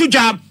what they are to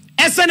job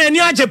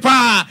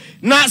SNNIAJPA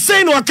na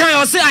saying what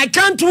kind say I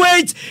can't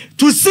wait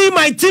to see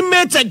my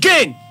teammates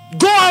again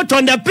go out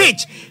on the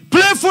pitch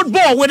play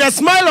football with a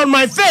smile on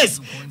my face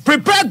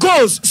prepare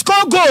goals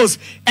score goals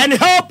and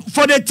help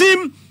for the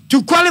team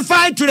to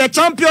qualify to the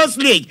Champions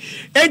League.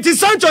 And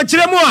Sancho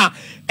chiremwa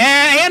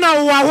na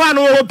wa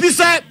no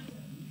opise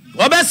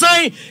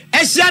obesan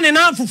ehia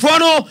na fufuo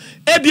no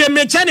ebie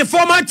meche ne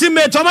former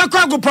teammate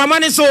omakwago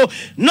pramane so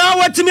na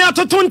watimi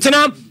atoto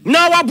ntena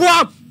na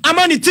waboa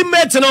amani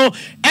teammate no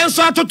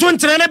enso atoto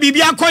ntena na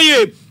bibia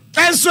akoye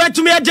enso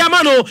atumi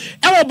adiama no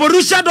ewo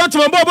Borussia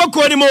Dortmund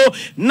boboko ni mo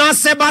na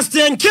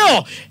Sebastian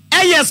Kiel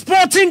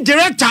sporting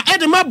director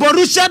Edema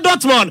Borussia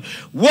Dortmund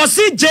was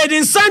it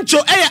Jadon Sancho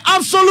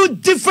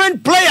absolute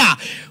different player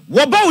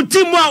waba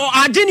team wa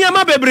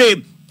adiniama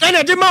bebre and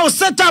Edema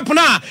set up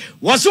na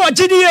was what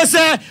GDS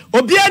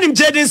obianim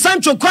Jadon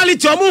Sancho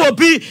quality omu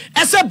obi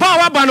ese ba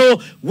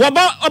wabano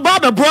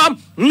waba bro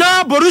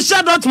na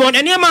Borussia Dortmund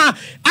enema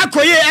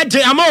akoye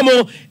ede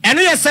amomo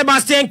eno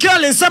Sebastian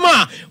Kiel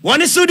nsema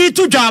woni sudi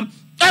to job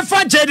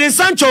Efa Jadon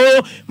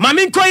Sancho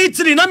mami ko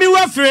Italy na mi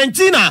wa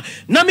Fiorentina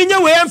na mi nya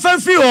we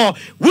emfanfiri ho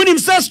wunim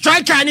se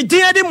striker ni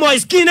dia de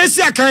Moiskin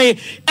esi akan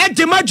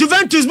edema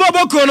Juventus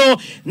boboko no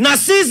na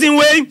season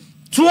way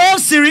 12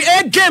 Serie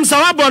A games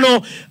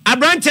awabono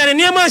abrante ne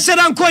niam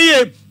shedan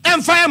koye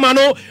emfa ma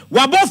no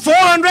wabo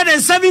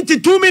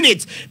 472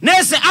 minutes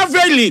na se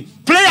averagely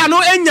player no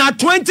enya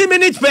 20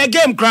 minutes per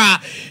game kra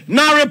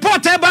na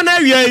reporter ba na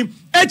wie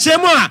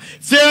HM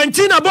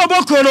Fiorentina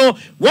boboko no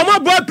woma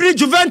boy pre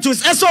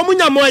Juventus eso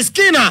munya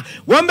Moiskina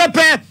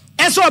wombepe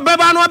eso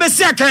beba no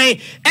abesi akan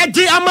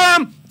edi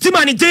ama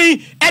timani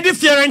din edi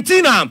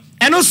Fiorentina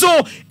eno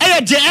so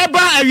de eba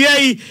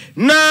awie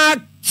na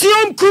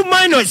Tiomku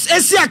minus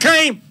esi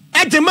akan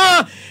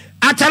edema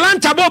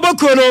Atalanta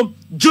boboko no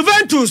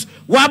Juventus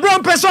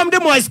wabron person de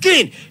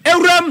Moiskin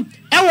ewram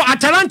ewo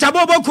Atalanta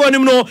boboko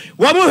nim no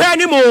womo hwe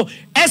ni mo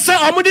ese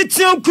omudi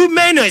Tiomku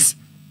minus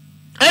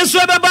enso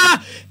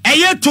beba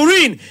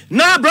Turin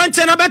na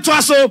Branton abeto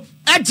aso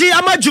edi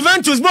ama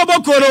Juventus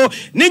boboko no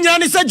ninya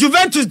ni se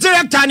Juventus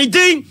director ni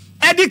din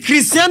edi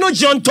Cristiano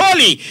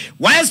Giuntoli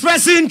wa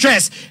express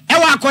interest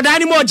ewa akoda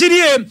ni mo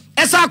gidie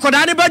esa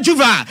akoda ni ba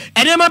Juva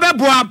ene ma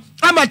beboa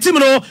ama team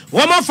no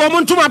wo ma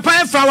fom ntuma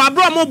pa fra wa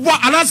bro mo bo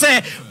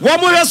anase wo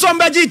mo reso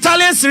mbaji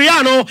Italian Serie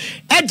A no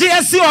edi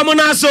esi wo mo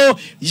na so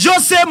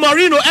Jose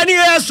Mourinho eni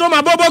eso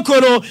ma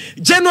boboko no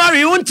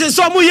January unti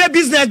so mo ye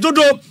business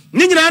dodo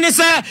ni nyina ne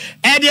se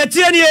de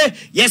tienie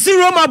yesi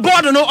Roma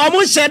board no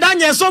omo sheda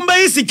nya so mba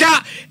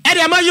isika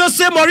de ama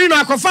Jose Mourinho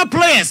akofa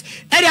players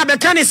de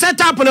abeka ne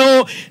setup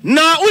no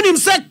na unim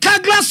se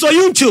Kagla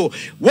Soyuncu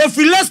wo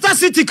fi Leicester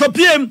City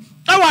kopiem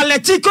ewa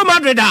Atletico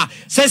Madrid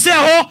se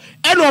ho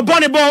eno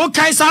obone bo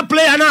kaisa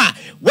player na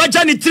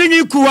waja ni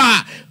trinyi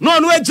kuwa no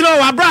no ejiro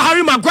wa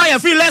Abraham Maguire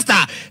fi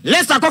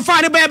Leicester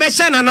kofa ne be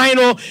shena nan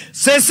no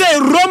se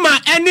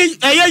Roma eni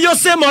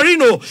Jose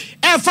Mourinho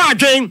e fa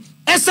adwen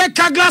ese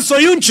Kagla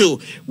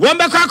Soyuncu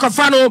wombe kwa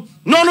kofa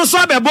no so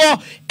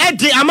abebo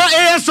edi ama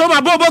ASO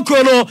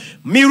maboboko no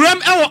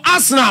mirem ewo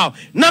Arsenal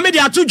na me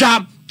dia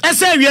tudwa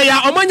ese wie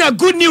ya omanya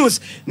good news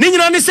ni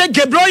nyina ni se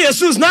Gabriel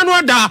Jesus nanu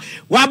ada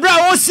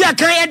wabra o si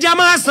akan edi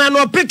ama Arsenal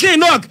no picking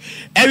knock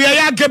ewie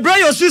ya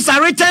Gabriel Jesus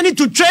are returning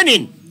to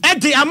training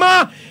edi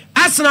ama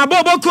Arsenal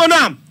boboko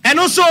na and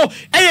also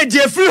eye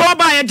die free ho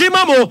ba edi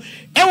mamo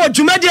ewo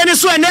dwumade ne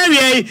so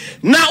anawie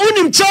na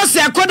unim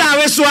Chelsea akoda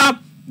awesoa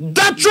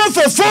Datro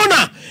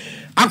Fofana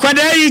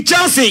akwada yi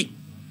Chelsea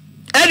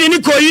Eddie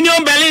Nico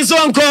Union Berlin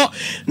zonko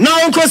na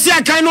onko si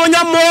akan no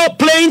nya more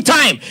playing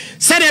time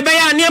said e be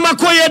ya niema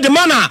koye de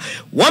mana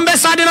wombe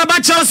sade na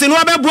ba Chelsea no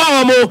be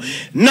boa wo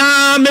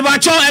na me ba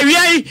cho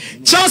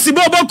awie Chelsea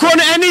bobo ko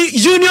no any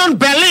Union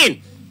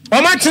Berlin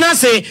o ma tena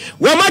se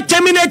wo ma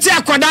terminate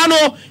akwada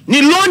no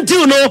ni loan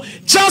deal no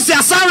Chelsea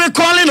are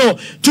calling no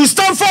to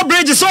Stamford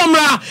Bridge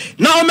somra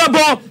na o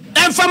mebo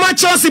enfama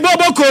Chelsea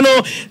bobo ko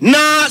no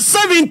na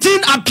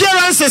 17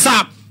 appearances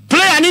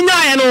player ni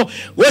nyae no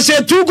we say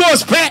 2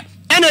 goals per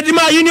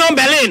Enedima Union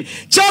Berlin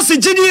Chelsea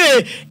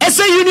GDA ese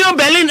Union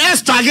Berlin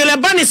extra gele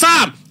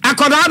banisa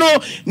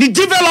akodano ni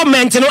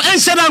development no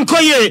enshedam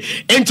koye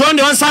into on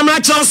the Samra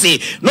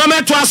Chelsea no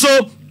meto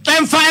so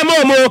emfa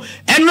emomo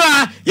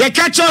enra ye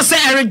catch us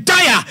say Eric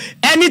Dyer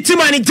any team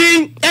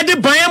anything e de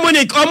Bayern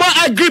Munich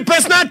omo agree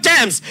personal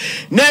terms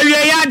na we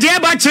ya de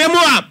ba chemu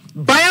a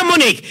Bayern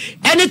Munich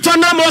any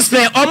tournament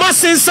play omo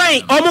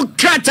sinsan omo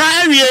krata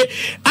awie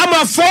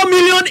ama 4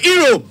 million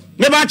euro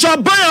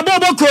Nebacho Bayern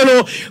Bobo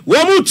Kono,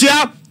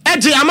 Womutia,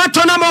 Eti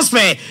Amatona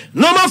Mospe,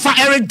 no more for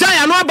Eric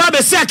Dyer, no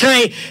Babe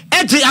Sekre,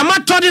 Eti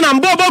Amatodin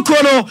and Bobo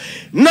Kono,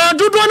 na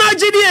Dudwana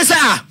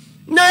GDSA,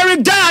 na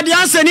Eric Dyer, the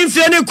answer in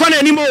Fianne Kwan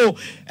anymore.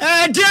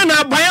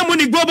 Diana Bayern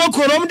Munich Bobo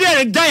Kono,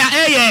 Eric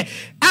Dyer,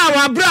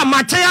 our bra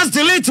Matthias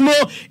Delete Mo,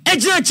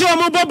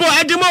 Ejiacho Bobo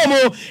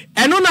Edimomo,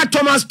 and Una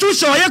Thomas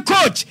Tuchel, your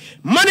coach,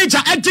 manager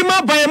Edima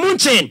Bayern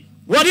Munchen,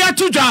 Wadia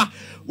Tuja,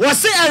 was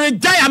say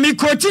Eric Dyer, me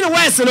coaching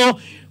West, no.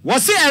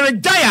 Was it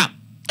Eric Dyer,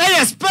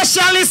 a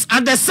specialist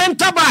at the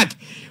center back?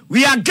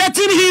 We are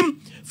getting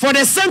him for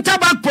the center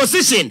back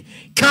position.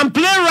 Can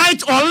play right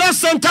or left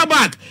center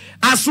back,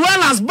 as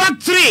well as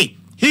back three.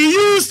 He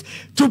used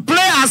to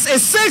play as a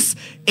 6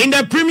 in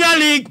the Premier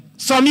League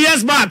some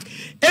years back.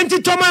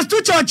 Enti Thomas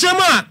Tuchel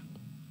Chema,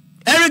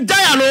 Eric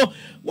Dyer no,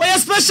 was a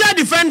special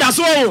defender.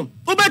 So,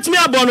 ubet me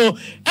abono,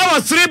 I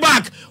was 3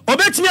 back.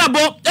 Ubet me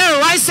abo,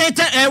 right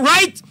center,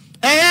 right.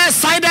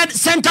 Sided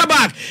center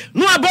back.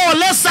 No about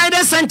left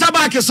sided center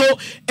back. So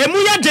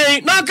emuya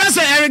day now can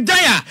say Eric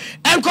Dyer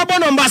and couple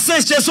number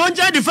 6 so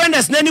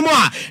defenders anymore.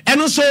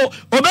 And also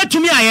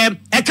obetumi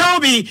I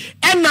can be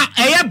and na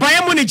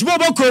Bayern Munich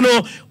Bobo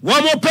Kono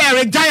one more pair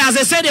Eric Dyer as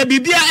I said a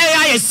BBA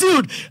AI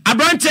suit a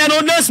brand no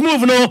next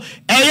move no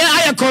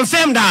I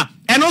confirmed that.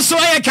 And also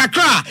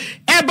Accra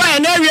by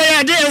an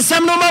area day and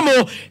some no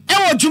mamo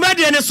e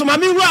dwumade and so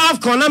mami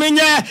AFCON na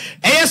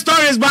menye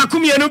stories ba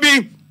kumi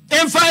enubi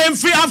Emfa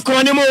free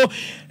AFCON anymore.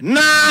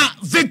 Na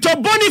Victor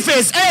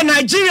Boniface,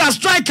 Nigeria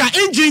striker,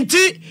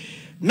 injury.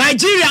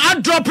 Nigeria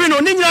are dropping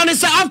on England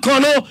say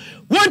AFCON. No,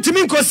 want to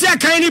mean Kosia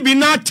Kaini be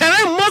now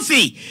Terem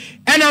Murphy.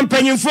 And I'm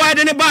paying for it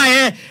in the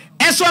buy.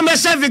 So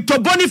I Victor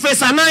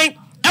Boniface and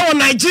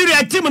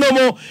Nigeria team no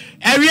more.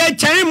 Area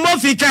Terem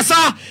Murphy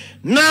Kasa.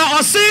 Now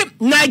I see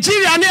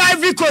Nigeria and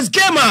Ivory Coast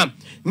game.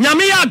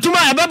 Nyamiya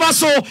Tuma Ebeba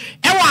so.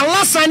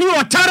 Last time you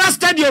Tara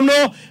Stadium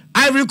no.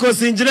 Ivory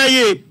Coast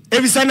engineer.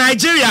 If it's a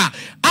Nigeria,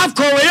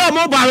 AFCON we are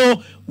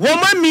mobile.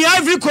 Woman me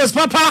Ivory Coast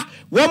papa.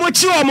 Womo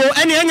chiwomo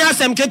any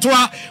anyasem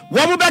ketwa.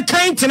 Womo be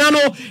kind tinano.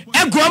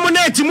 Egwamo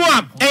na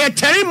etimua.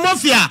 Terry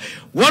Mafia.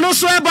 Wano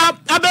so eba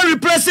abe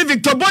replace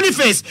Victor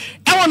Boniface.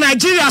 Ewa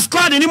Nigeria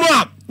squad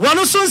anymore.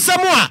 Wano so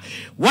nsemua.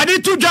 Wadi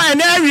tuja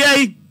an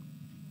area.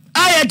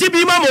 Aye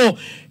dibi mamo.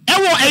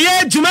 Ewo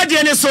eye jumadi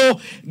ene so.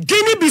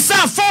 Guinea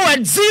Bissau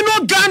forward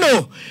Zino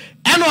Gano.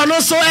 Eno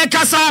wano so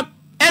ekasa.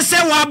 Ese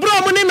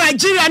wabro mu ni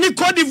Nigeria ni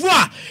Cote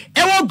d'Ivoire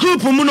ewo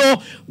group mu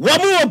no wo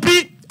mu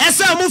obi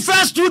ese mu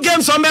first 2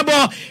 games on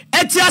mebo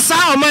etia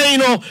sa o man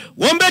no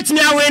wo betimi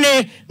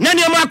awene na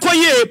ne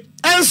makoye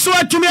enso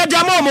atumi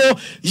adiamomo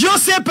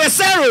Jose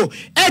Pesero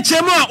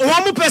echemu a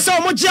wo mu pese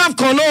o mu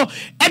AFCON no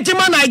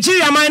edima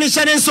Nigeria man ni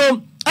hyede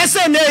so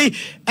ese nei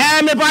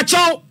me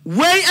bacho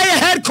wey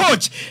head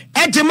coach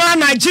edima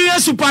Nigeria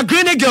Super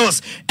Green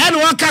Eagles en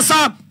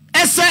wakasa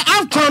ese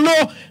AFCON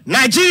no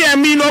Nigeria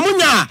mi no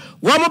munya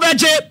Wamu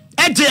beje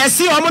eti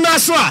esi wamu na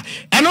soa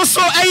eno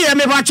so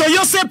me bacho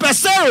Jose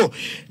Pesero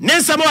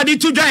nensa mo adi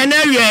tudwa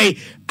area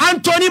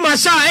Anthony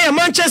Martial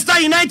Manchester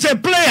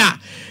United player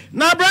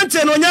na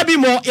Abrante no nya bi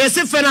mo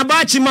yesi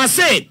Fenerbahce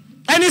Marseille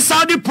any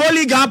Saudi Pro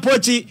League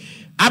apochi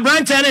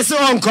Abrante ne se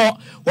onko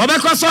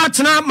wobekọ so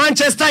atena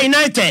Manchester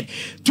United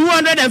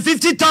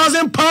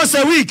 250,000 pounds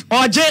a week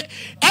oje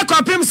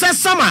ekopim se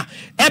summer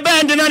ebe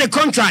end na the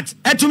contract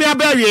etumi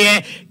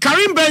abawie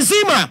Karim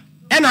Benzema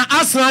and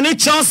Arsenal and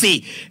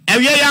Chelsea.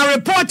 And we are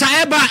reporter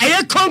eba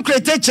a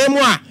concrete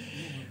chemwa.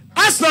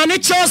 Arsenal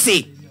and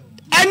Chelsea.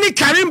 Any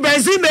Karim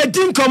Benzema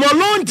didn't come on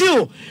loan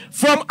deal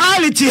from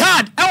Al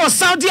Ittihad. Our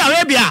Saudi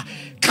Arabia.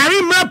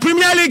 Karim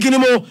Premier League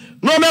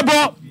no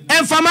mebo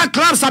and former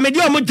clubs are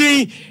medio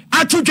mudi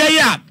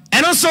atujaya.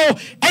 And also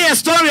a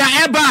story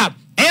eba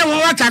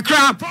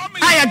Accra.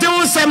 I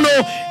don't say no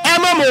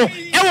Emamo.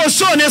 I was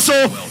shown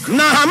so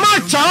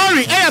Nahama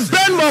Chaori a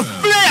Bournemouth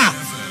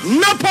player.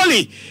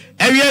 Napoli.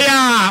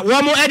 Eya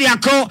womo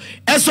ediako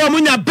eso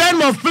munya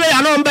Bournemouth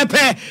player no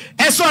mbepe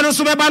eso no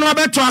so beba no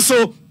beto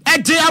aso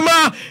ete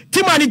ama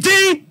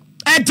timaniti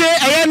ete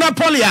eye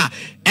Napolia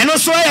eno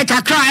so e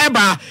kakra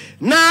eba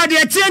na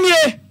de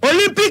tienie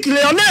Olympic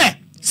Lyonnais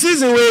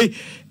season we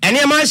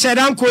ene man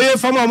shedan koye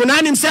fam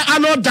omunanim se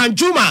Arnold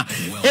Danjuma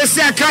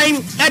ese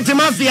akan ete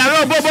mafia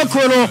re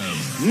oboboko no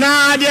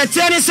na de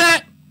tienie se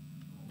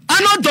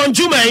Arnold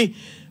Danjuma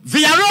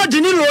Villarreal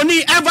de ni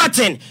loni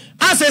Everton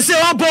as se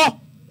obo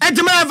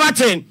ete ma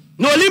Everton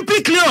no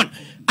Olympic Lyon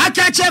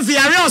akache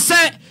Villarreal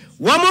se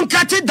wamun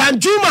kati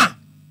Danjuma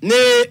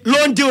ne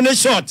loan deal ne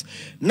short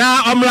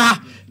na omra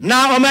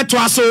na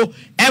ometwaso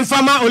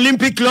emfama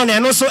Olympic Lyon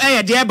eno so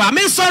de ba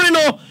me sorry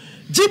no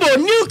Jibo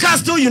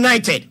Newcastle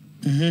United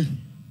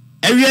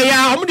ewie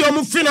ya omo de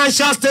omo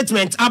financial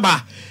statement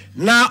aba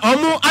na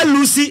omo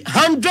alusi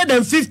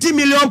 150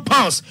 million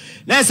pounds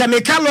na say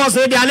make loss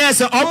no dey na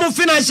say omo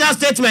financial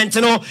statement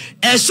no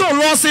show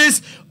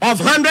losses of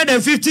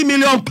 150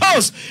 million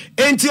pounds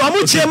enti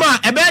omo chema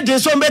ebe de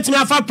so betimi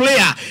afa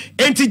player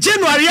enti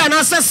January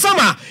na say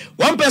summer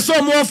one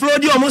person more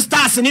offload omo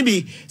stars ni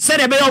bi say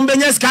de be omo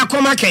benya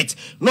ska market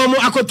no omo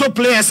akoto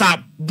players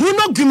are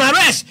Bruno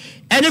Guimaraes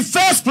and the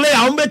first player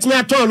omo betimi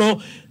ato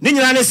no ni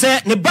nyina ne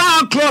say ne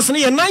bar clause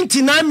ni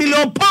 99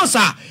 million pounds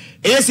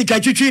Esi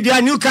kachutwi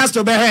dia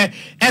Newcastle behe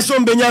eso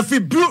mbenya fi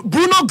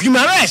Bruno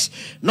Guimaraes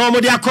no mo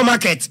dia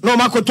market no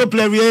makoto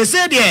play we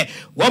say there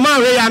woman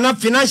we are not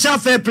financial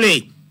fair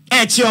play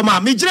chioma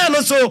mijire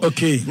no so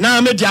okay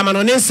na media ma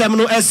no nsem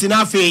no esi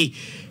na afi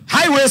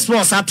highway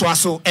sports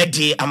atoaso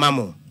edi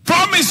amamo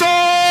promise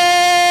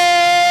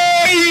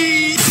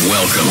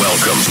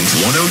welcome to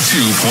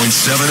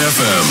 102.7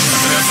 FM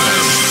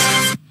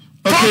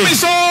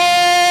promise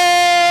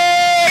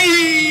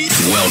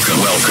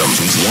Welcome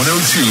to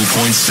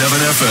 102.7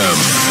 FM.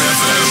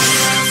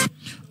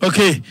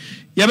 Okay.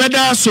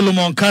 Yabeda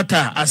Solomon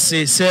Kata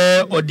ase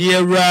se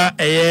odiewura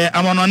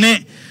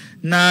amonone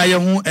na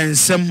yehu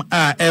ensem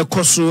a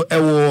ekoso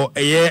ewo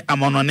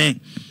amonone.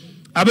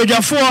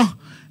 Abedwafo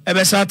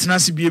ebesa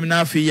tenase biem na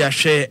afi ya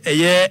hwe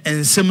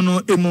ensem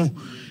no emu.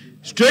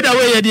 Straight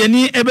away ye de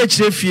ani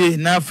ebekire fie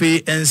na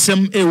afi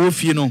ensem ewo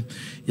fie no.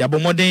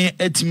 Yabomoden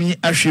etimi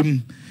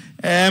ahwem.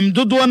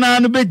 Dodo na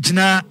no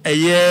begina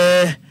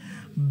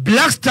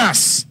Black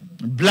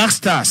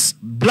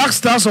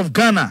Stars of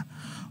Ghana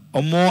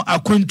omo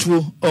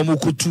akwantuo omo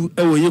kutu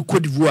ewo ye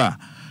Cote d'Ivoire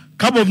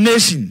Cup of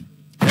Nation.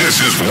 This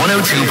is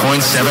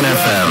 102.7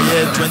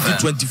 FM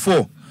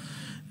 2024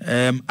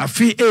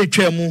 afi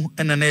etwemu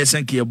ena na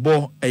yesenke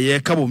yebo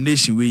Cup of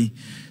Nation we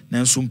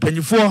na nso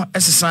mpanyifo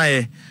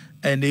esesa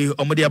ene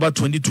omo de aba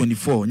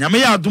 2024 nyame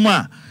ya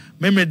adoma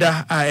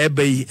memeda a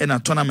ebai ena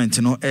tournament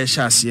no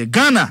ehye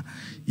Ghana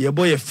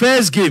yebo ye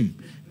first game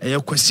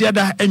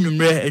kwasiada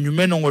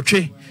enwumre no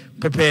nwotwe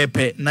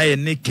pepepe na ye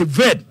ne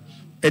Keved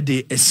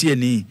de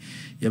esieni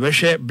ye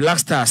behwe Black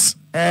Stars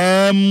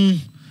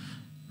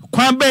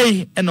kwan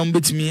bay enom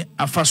betimi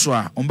afaso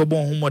a ombebo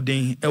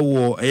homoden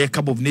ewo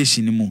Cup of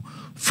Nation mu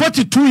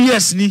 42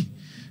 years ni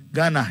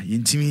Ghana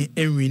yintimi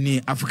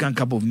enwini African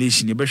Cup of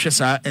Nation ye behwe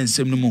sa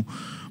ensem no mu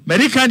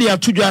American dia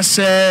tudwa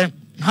se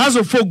House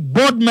of Folk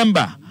board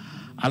member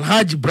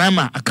Alhaji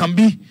Brahma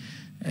Akambi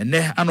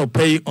ne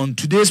anopay on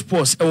today's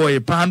post ewo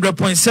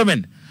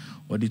 100.7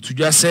 or the to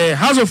just say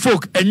House of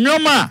Folk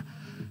enyoma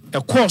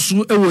course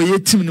ewo ye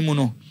team ni mu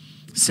no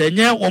se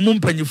nye omo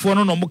mpanyifo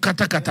no mo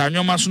katakata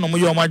enyoma so no mo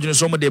ye omo adwene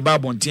so mo de ba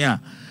bonten a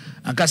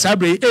anka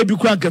sabre bi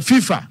kwa anka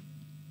FIFA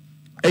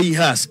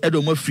has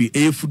edo mo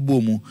free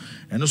football mu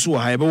eno so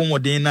ha ebe mo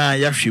den na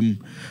ya hwem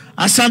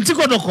Asante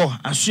Kotoko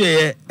aso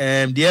ye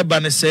de eba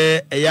ne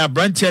se ya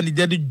branch ni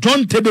de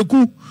John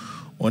Tebeku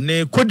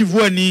one Cote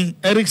d'Ivoire ni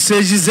Eric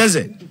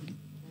Sejizeze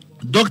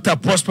Dr.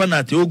 Prosper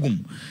Nate Ogum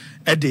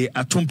ede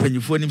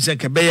atompanyifo nim se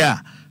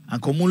kebeya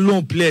ankomu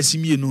loan players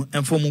mienu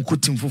enfomu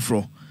kotim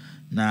foforo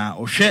na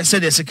ohwe se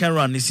the second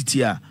round ni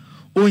city a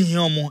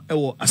ohia omo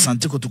ewo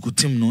Asante Kotoko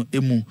team no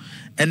emu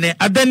ene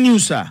other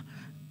news a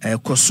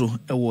koso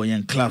ewo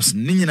yen clubs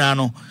ni nyina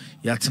no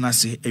ya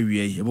tenase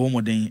ewie ebo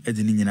moden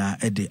ede ni nyina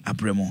ede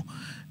abremo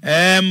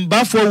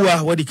bafo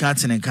wa wadi ka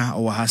tenenka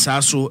o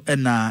hasa so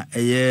na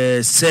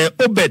se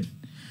Obed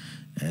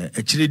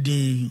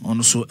echiredin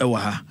ono so ewo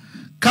ha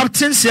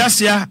Captain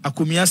Siasia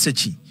Akumia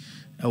Sechi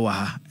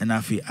ewa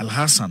enafi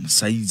Alhassan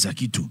Said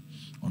Zakitu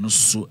ono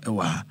so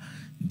ewa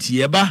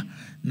dieba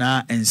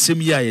na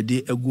ensem ya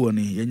yede egu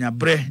oni yenya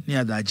bre ne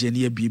adaje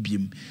ne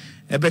abibiem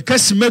ebe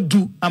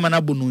kasimedu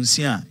amana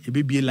bonunsia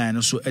ebibie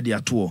line so ede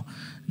ato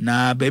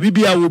na baby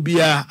bia wo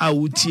bia a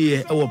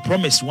wutie ewo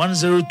Promise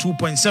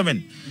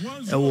 102.7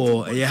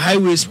 ewo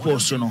highway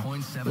sports no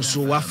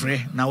so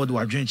wafre na wo de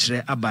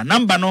wadwenkyere aba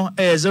number no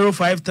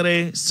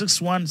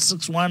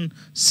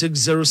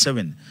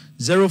 05361616607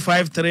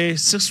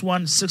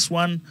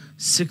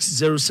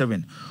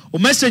 05361616607 o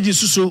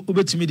messages so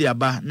obetimi de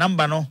aba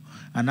number no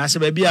anase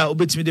baby a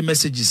obetimi de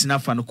messages na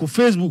fa no ko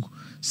Facebook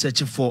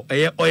search for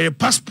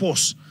Oyerepa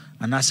Sports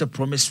anase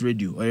Promise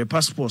Radio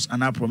Oyerepa Sports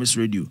ana Promise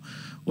Radio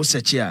o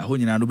search a ho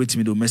nyina no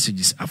obetimi de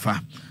messages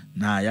afa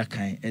na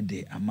yakan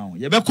ede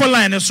amount ye be call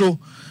line so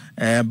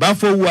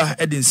bafo wa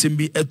ede nsem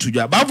bi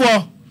atudwa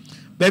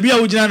Baby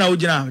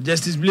Ujina,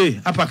 Justice Blay,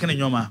 Apakan in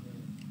Yoma.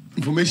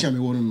 Information me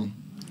want to know.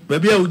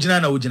 Baby Ujina.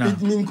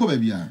 It mean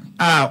baby.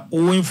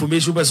 All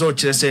information was all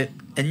say,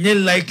 and you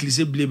likely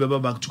say Blay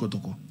back to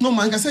Kotoko. No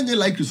man, I send you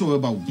likely so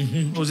about.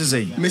 What's he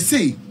say? Me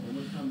say,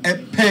 a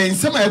pen,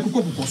 some I could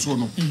go for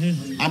sono.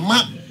 A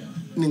map,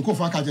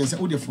 Ninkofa can say,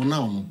 oh, for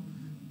now,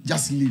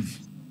 just leave.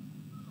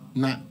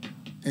 Na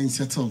and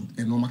settled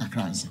and no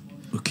macacrans.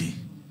 Okay.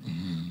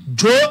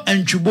 Joe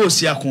and Chubo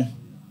Siako.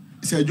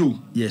 Say Joe.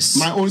 Yes.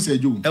 My own say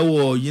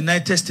Joe.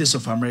 United States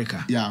of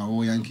America. Yeah,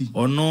 or Yankee.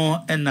 Or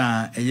no, and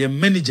a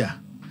manager.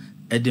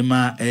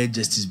 Edema a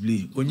Justice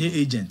Blay. Only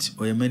agent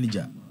or a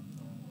manager.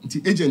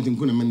 The agent in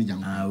Kuna manager.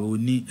 We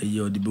need a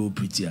year the bill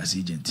pretty as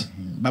agent.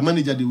 But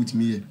manager deal with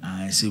me.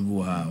 I say,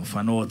 wow,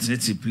 for no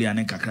alternative play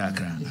and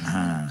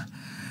Kakra.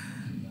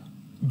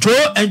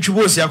 Joe and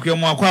Chubo Siako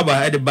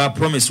Mwakwaba at the bar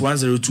promise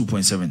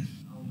 102.7.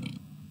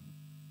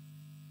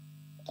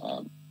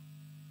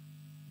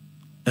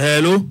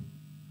 Hello.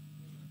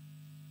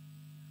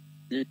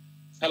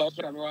 Hello,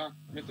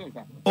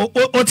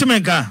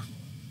 Otimenka.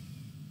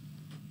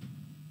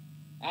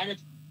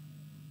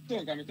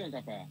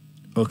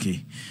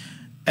 Okay.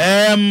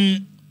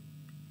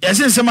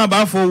 Yɛsɛ nsɛm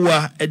abaafo wo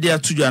a ɛde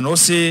atodwa no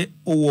se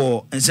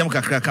wo nsɛm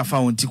kakra ka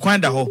fa wo nti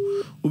kwan da hɔ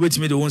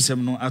wobɛtumi de wo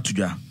nsɛm no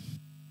atodwa.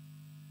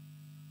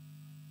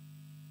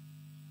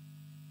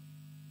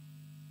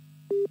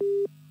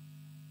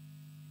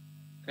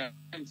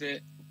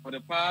 For the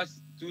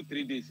past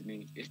 2-3 days,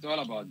 it's all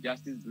about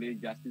justice Blay.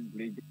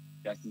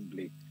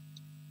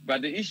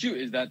 But the issue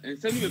is that in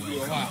some way we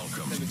are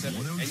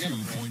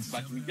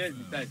but we just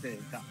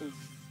decided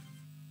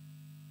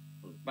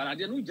but I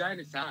didn't join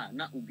the side,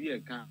 not be a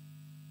can.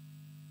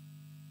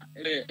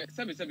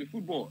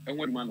 Football and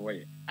one man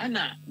way. And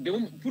now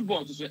the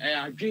football to say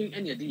I drink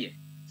any idea.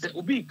 Say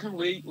Obi can't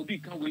wait,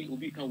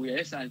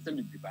 yes, and send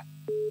it back.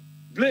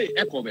 Play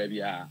echo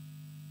baby.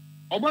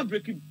 Oba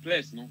breaking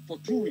place no for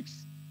 2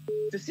 weeks.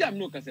 To see I'm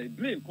not say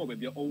blame call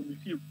baby or we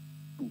feel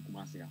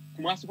Kumasi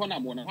one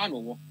am one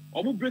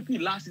or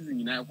breaking last season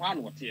in a one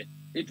or tear.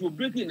 It will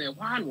break in a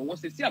one or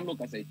was to see I'm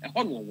not say a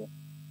one.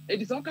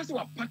 It is all case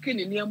of packing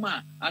in near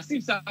man as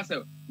if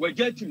we're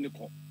getting the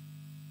call.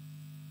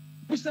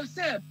 Mr.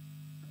 said,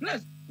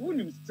 bless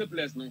wouldn't say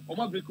bless no or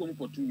my break home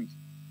for 2 weeks.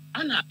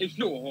 Anna if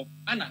you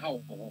Anna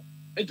how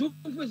it took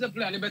a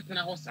plan better than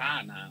a horse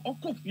or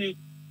coffee.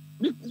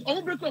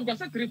 Or break home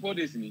 3-4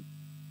 days in it.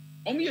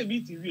 Only a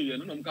meeting here,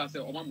 no can say,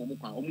 or my mom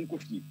or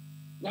Munkofi.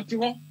 What you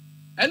want?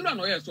 And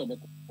no, yes, so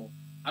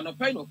and a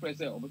pain of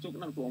pressure of a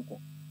token to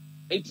uncle.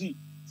 80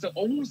 so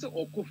almost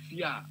or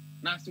coffee,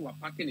 Nasi were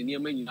packing in near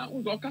many now.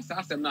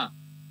 Now,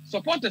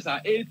 supporters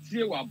are 8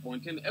 years were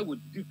pointing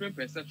with different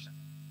perception.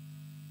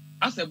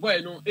 As a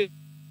boy, no,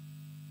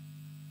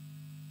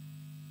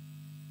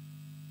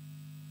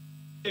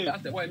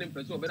 that's the boy named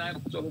Preso, but I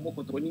put over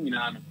Kotoko.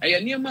 I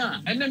am near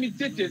man, and let me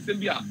take it,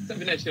 Sylvia,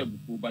 7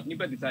 before, but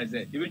never decides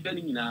it. You will tell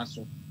me now,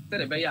 so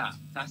said a bear,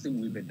 passing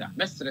with better.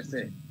 Mestre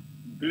say,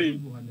 blame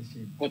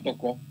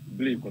Kotoko,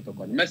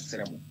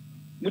 Mestre.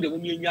 Mude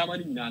mumi nyama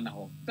ni nyina na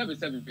ho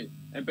 7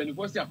 and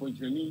penifo sia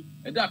continue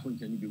e da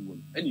continue be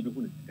won any be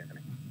won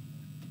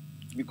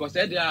because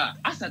they are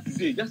as at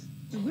today just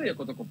to play a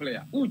Kotoko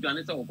player who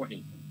done say wo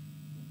hin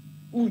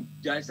who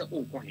jai say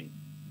wo hin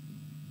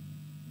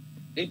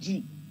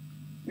enti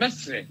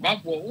mesre ba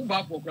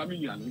for kra me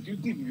nyina no you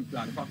think you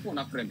plan fa phone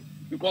na friend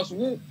because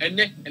wo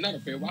ene na no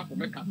pe wa ko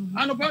meka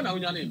anopa na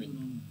onya na me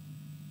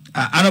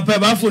anopa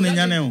ba phone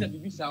nya na ho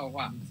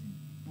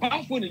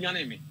ba phone nya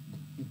na me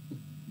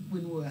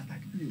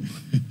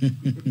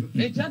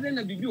it's not in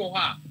the video.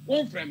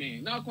 One from me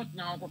now, cut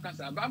now,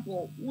 Casa, back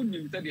for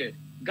wouldn't study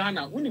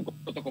Ghana, wouldn't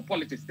go to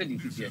politics study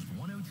this year.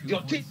 Your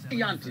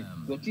auntie,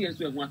 your tears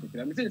were wanted.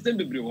 I'm saying, send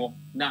the brew.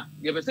 Now,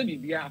 you ever said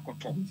be a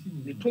cotton.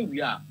 They told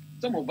we are.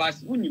 Some of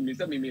us wouldn't miss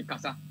me,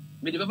 Casa.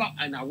 Maybe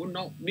and I will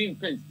not mean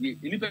friends, the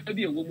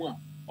be a woman,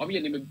 or be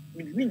a name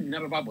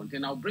never babble,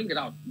 and I'll bring it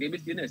out. They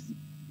miss the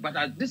but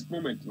at this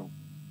moment, no.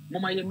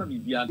 Mama, you may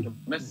be a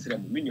mess,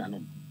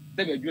 Minianum.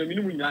 They were doing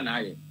minimum and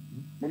I.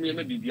 Mommy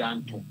may be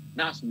anto.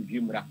 Now, some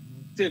humor.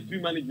 Say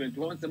free management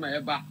once some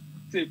ever.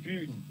 Say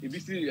free if you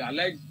see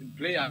alleged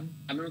player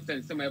and don't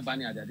send some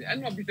banner.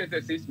 And not be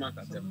 6 months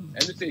at them.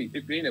 And you say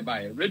if you're in a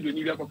buyer, red when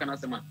you can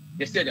ask man.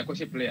 You said a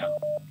coach player.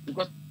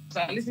 Because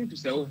I listen to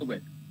say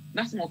over.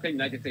 That's more kind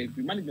like I say, if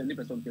you manage the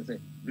person can say,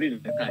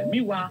 blame the kind.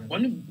 Meanwhile,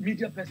 only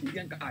media person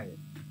can guy.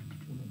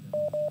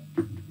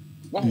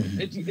 Wow,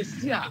 it's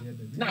here.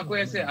 Now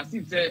go say as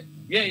if say,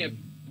 yeah,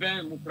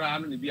 Ben Mukra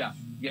and Libya,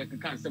 yeah,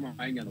 can't say my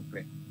mind and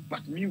pray.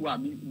 But meanwhile,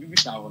 me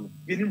down,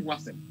 didn't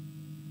was him.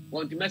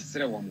 Want to mess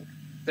a woman.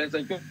 Since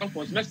I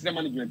was messing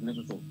management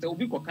necessary. So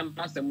we can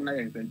pass them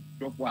and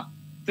drop what.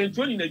 Since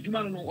when in a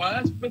human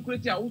or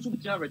speculative, also be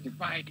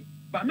rectified.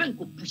 But men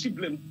could push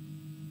blame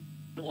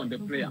on the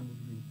player.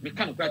 We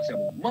can't catch them.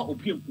 More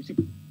opium push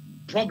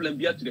problem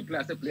be to the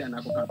player, say player and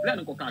I can plan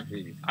and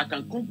country. I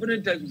can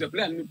confident with the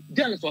player.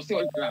 Then so say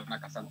all like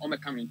or me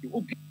coming to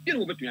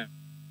opium over to you.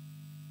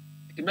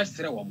 The mess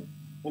a woman.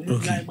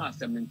 Omukai ma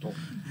semento.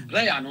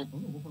 Player no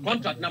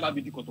contract na ba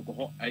bi di Kotoko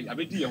ho.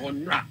 Abedi ye ho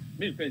nra.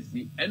 Me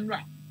fancy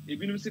enra.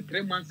 Ebi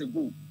 3 months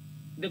ago.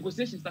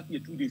 Negotiation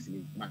started 2 days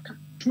ni. Maka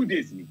 2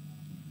 days ni.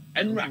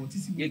 Enra.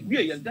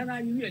 Ye dana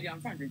you ye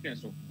amfa twen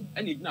so.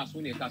 Eni na so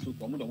na ka so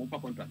ko mo do mo pa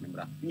contract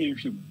membra. Ni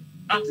nhwem.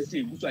 Ati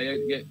say guso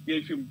ye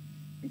nhwem.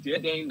 Nti ye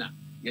den na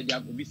ye dia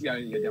obi si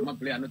ye dia ma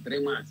player no 3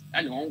 months.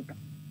 Eni on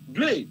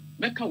play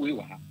make away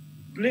wa ha.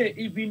 Play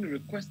even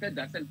requested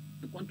that send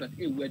the contract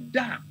we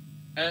da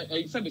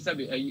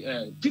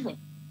chief of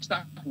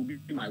staff will be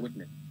my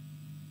witness.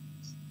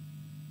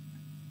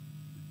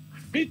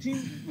 Meeting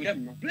with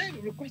them, play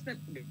requested.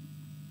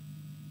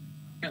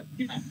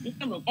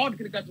 All the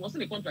cricket was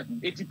in the contract.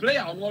 80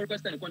 player on all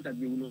requested the contract,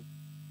 we will know.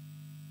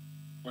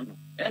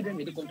 And then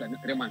the contract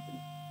 3 months.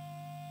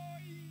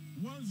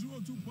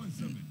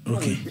 102.7.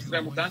 Okay.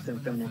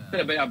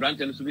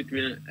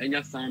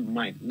 Sound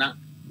mind. Now,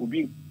 will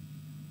be.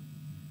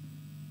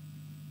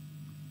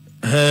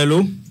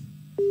 Hello.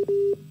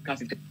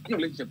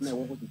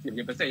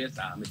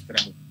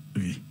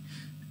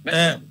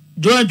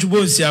 Joan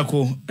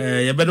Chubonsiako,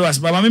 Yabedo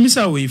Asbaba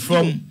Misa away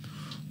from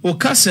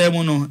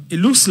Okasemono. It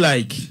looks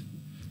like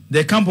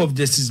the camp of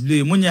Justice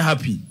Blay, Munya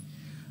happy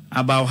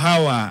about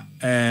how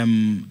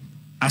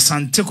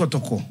Asante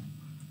Kotoko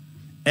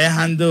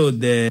handled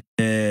the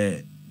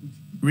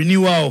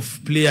renewal of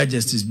player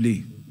Justice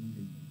Blay.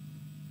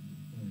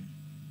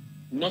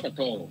 Not at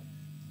all.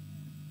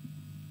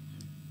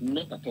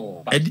 Not at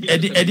all.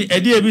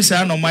 Eddie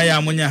Ebisa no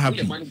Maya Amunya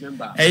happy.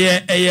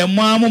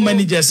 Mamu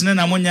managers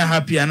na Amunya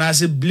happy and I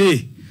say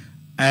Blay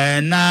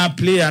na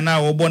player na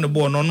obon the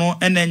ball no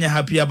and then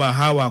happy about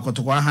how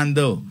Kotoko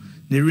handle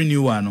the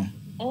renewal no.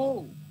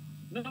 Oh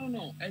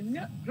no. And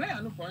yet player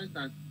no for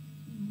instance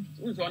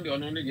who's on the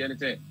only the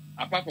say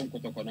apart from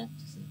Kotoko no.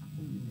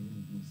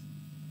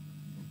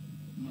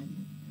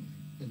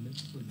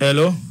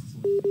 Hello.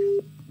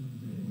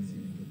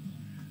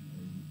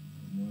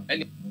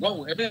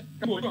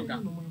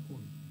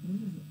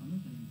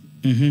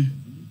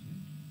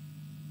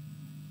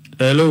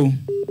 Hello.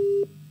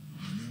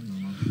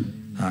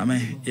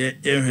 Amen.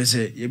 You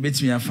say you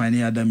bet me a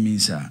finding other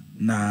means,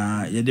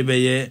 na ye de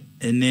be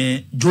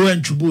ene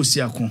Joan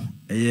Chubosiako,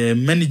 a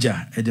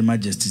manager at the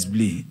Majesty's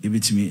Blay, a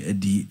bit me a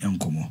D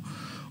encomo.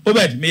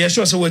 Obed, me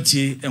assure so what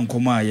ye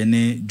encoma,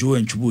 yene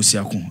Joan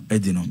Chubosiako,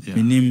 Edino,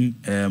 meaning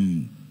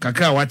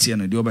Kakra wati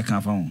and the other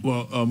can found.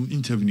 Well,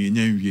 interview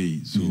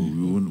in so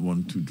we won't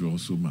want to draw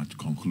so much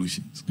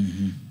conclusions.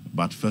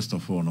 But first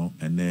of all, no,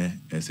 and there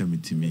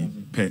SMT me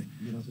pe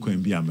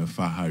Quembi am a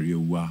fa Harry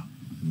wa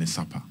ne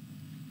sapa.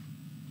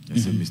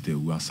 Mr.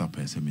 Wa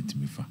sapa SMT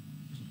me fa.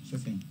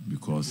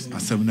 Because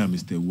as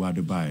Mr. Wa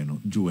the buy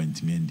no Joe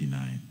and me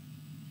deny.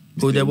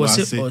 Oh, there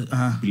was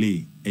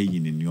play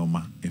in your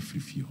ma every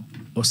few.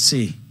 Or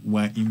say,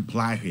 why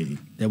imply hey,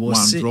 there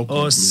was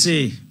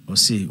say,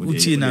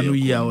 Uti na no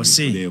ya or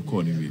say,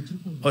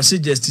 or say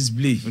Justice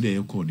Blay.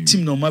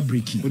 Team no ma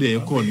breaking.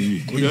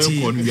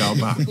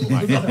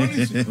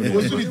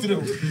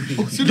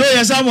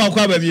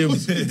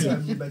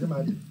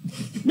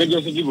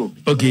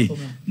 Okay.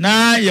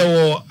 Now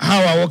you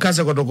how I work as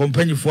a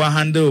company for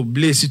handle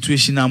Blay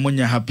situation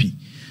amonya happy.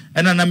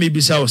 And na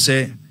maybe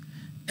say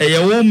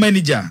your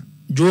manager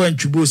Joan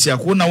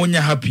Chubosiako na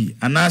wonya happy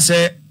and I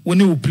say when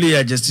you play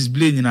a Justice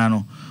Blay nyina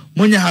no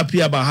monya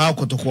happy about how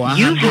Kotoko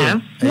you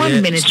have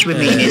 1 minute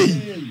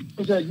remaining.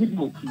 One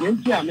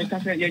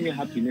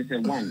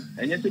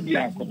and yes be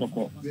a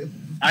Kotoko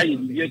I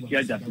be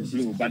Justice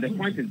Blay but the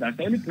point is that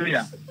any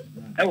player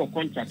our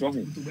contract of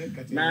him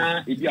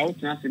now if you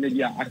out in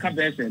media I can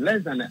say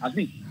less than at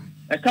least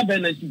a couple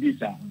 90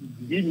 days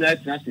even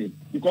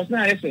because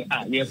now I say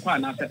you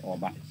quite an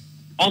over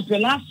until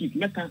last week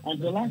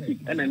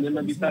and I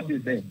never be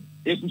started say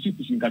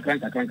pushing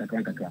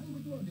kakranka.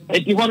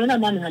 If you want to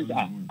man hands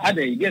are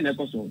they again a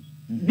person?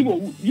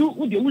 You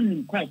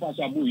wouldn't quite fast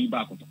about you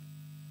back.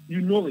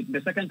 You know it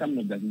the second time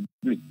of that.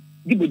 They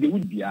would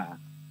be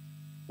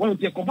one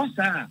of your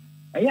Kobasa.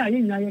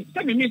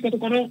 Tell me, Mr.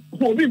 Kono,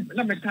 who been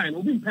number time,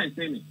 who been paying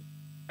saying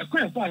a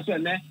quite fast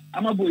and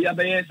I'm a boy, I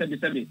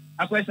said,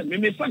 I question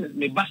me fun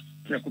me back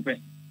to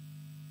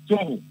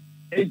so,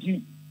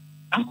 you.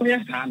 Uncle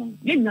Yasano,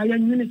 you know,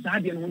 young minister,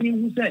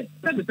 who said,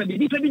 a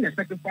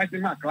sacrifice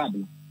in my club.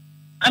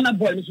 And a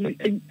boy,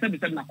 said,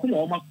 come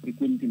on,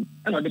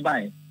 and on the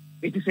buy.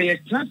 It is a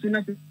chance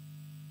in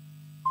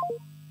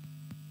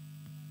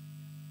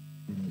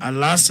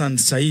Alasan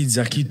Said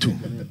Zakito.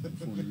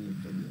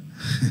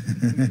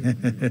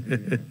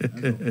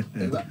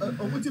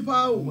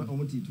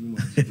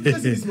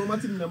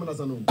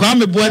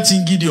 Kwame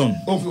Boateng Gideon,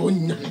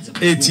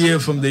 ATA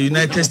from the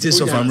United States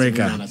of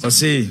America. I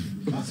say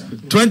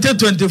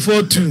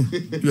 2024 too.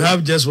 You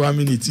have just 1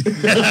 minute.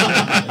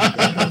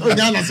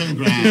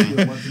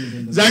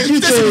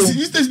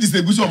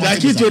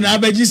 Zakito na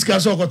abegis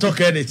kaso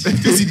kotoka edit.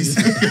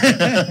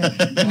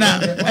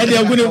 Na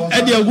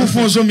edi agu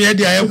fon so me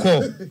edi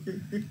ayeko.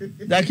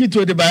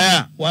 Zakito de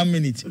baya 1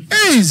 minute.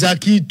 Hey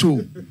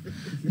Zakito.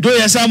 Joe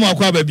ya samu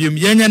akwa babium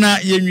yenya na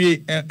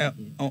yenwie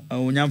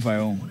onyamfa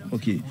yo.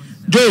 Okay.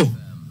 Joe.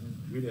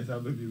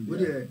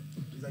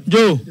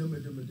 Joe.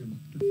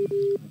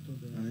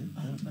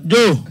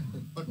 Joe.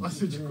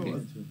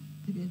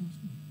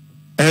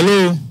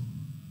 Hello.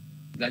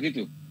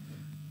 Zagito.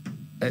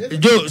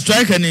 Joe,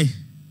 strike any.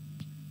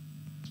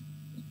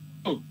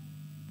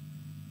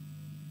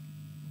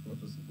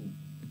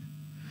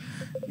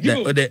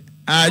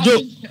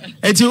 Joe,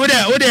 eti wo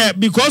de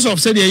because of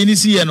say the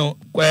inisi ye no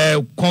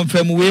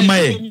confirm we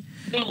my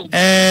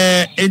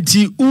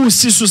enti u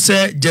siso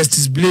say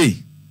Justice Blay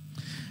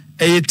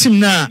team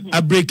na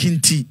a breaking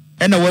tea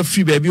na wa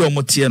free baby o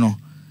motie no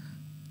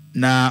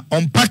na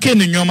on packing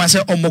no nyoma say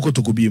o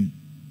Kotoko biem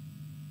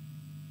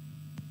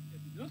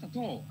no at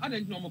all I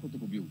don't know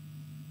Kotoko biem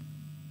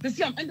the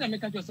see am enter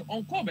make say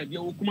on call baby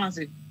o kuma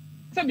say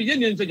be ye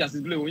nso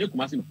Justice Blay o ye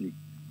kuma say no play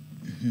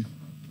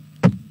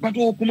but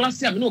o kuma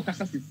say am no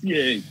kasa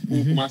see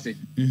o kuma say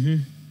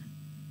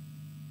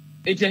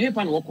eti he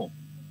pa no woko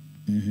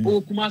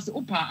o kuma say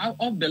o pa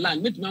off the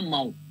line make me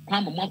ma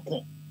kwa mama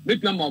ko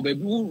make me ma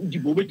baby o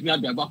jibo make me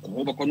ado ba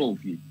ko no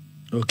ofie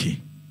okay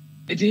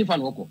eti he pa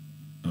no woko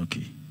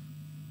okay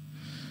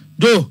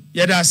do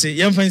yeda say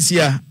yem fancy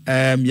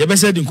ye be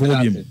say din ko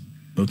biem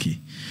okay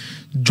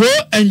Joe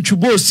and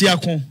Chubo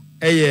Siakon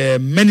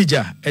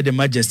manager at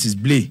the Justice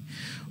Blay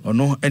or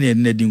no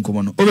any din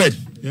ko no Obed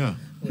yeah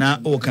na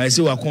o kai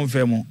say wa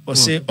confirm o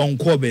say on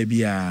call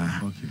baby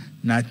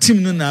na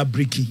team no na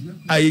breaking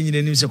aye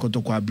nyina nim se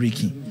Kotoko a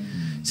breaking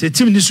say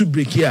team ni su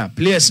break here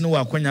players no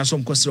wa kwanya so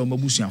mkosere o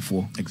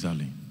mabusuafo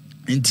exactly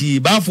nti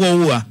bafo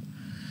wo a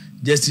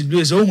Justice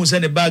Blay so hu say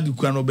ne bag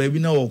kura no baby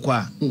na wo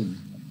kwa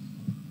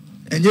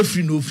enye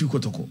free no free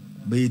Kotoko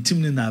be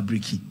team ni na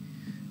breaking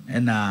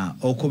na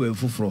okobe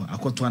foforo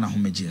akoto na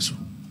homeje so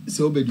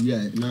Obed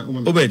na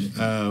Obed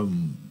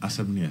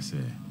asabni say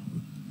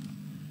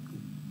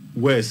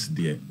West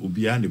there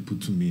Obia ne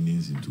put two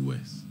meanings into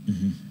West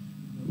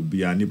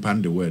Obia ne pan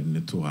the word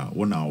ne to her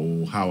one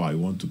how I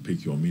want to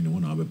pick your meaning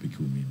one how I pick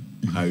your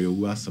meaning how you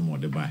was some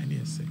of the by ne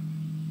say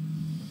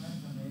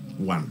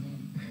one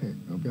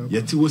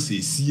yet was say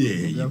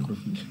see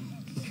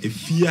e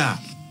fear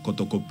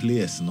Kotoko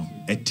players no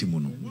etimo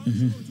no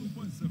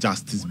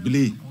Justice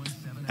Blay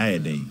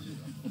ayeden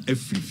e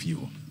free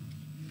feel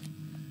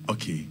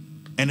okay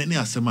and any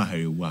asema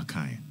Harry wa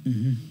kan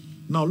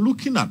now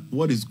looking at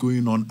what is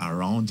going on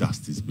around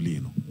Justice Blay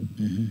no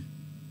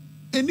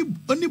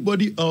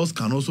anybody else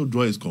can also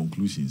draw his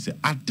conclusion say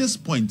at this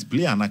point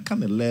play and I can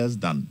less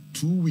than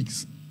 2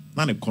 weeks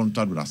na a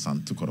contract with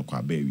Asante Kotoko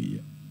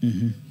abewi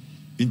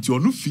into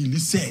onu feel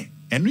say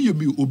enu you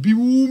be obi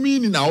wumi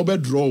ni na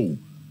obedraw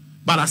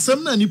but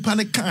asem na nipa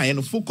ne kan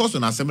and focus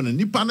on asem na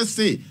nipa ne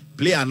say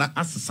play and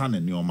asesa na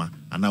neoma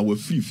and we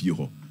free fie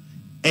ho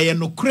eye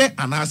no kre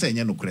anasa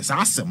enye no kre sa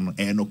asem no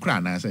eye no kre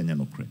anasa enye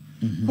no kre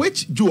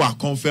which Joe are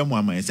confirm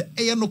am say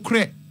eye no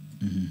kre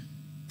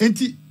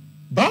enti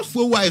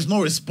Bafo is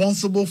not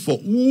responsible for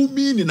who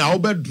mean in our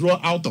bed draw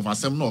out of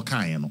asem no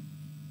kan no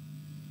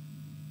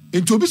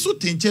enti obi so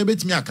tenche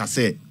betimi aka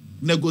say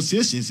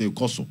negotiations e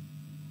koso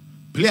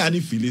player ani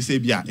feel say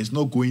bia it's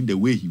not going the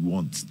way he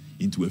wants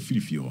into a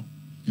free fie ho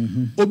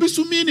obi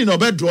so mean in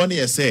our draw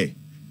na say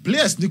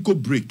players niko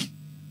break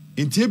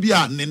enti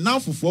bia ne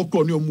nanfofo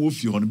kro ne omo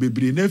ofie ho no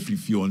bebre na free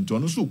fie ho nto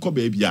no so ko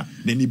ba bia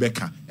na ni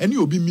beka eni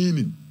obi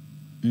meaning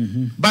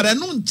but I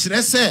don't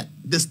say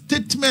the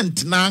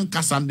statement na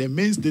nkasa and the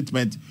main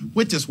statement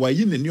which is why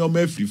you ne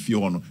omo free fie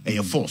ho no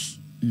e force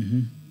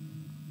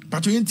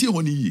but you enti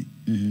ho ni yi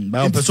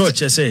ba o person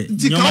che say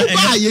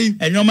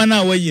enyoma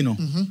na wayi no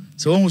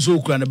so won so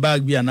okura ne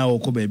bag bia na wo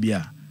ko ba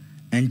bia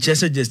en che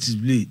say Justice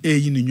Blay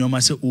yi ni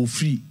nyoma say o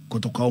free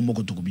Kotoko o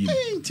Kotoko bi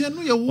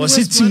o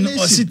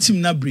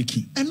team na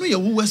breaking eno ye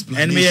wo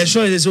explanation and me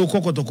sure say o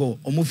Kotoko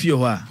o mo fie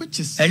ho a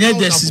enye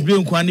Justice Blay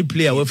nko ani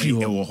player wa free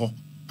ho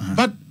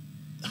but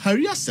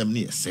Harry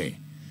asem say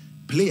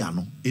player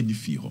no eni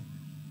fie ho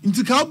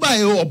nti ka ba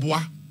e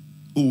oboa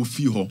o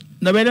fie ho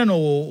na be no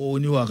o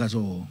ni wa ka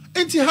so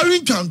nti Harry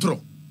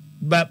ntwantro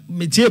ba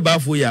metie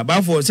bafo ya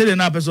bafo say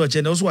na person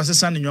che na so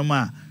asesa ne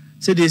nyoma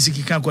say de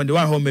siki kan kon de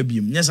wa ho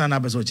mabiem nyesa na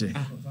person che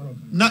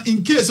na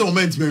in case of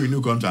moment me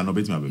renew contract no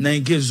betima be na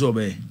in case so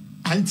be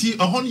anti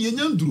ohon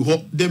yenya nduru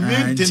ho the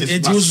main thing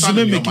is to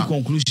make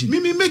conclusion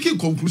me making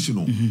conclusion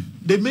no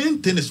the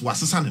main thing is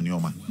wasesa ne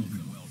nyoma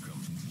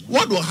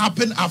what will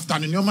happen after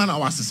ne nyoma na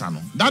wasesa no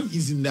that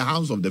is in the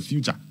hands of the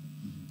future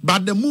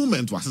but the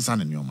moment wasesa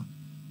ne nyoma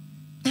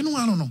eno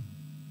I don't know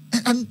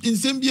and in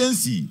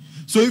sembiancy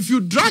so if you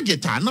drag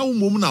it na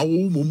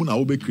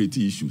wo be create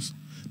issues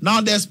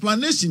now the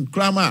explanation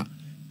krama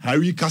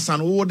Harry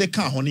Kasan wo de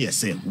kan ho ne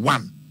say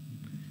one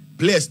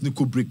players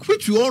niko break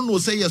which we all know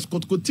say yes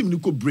Kotoko team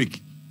niko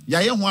break ya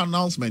ye ho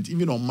announcement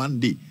even on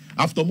Monday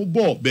after mo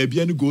ball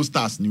baby any Gold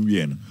Stars ni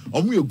we no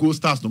omo ye Gold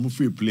Stars no mo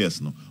free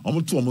players no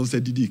omo to omo say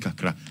didi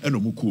kakra e no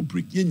mo ko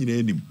break ye nyina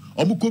anim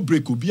omo ko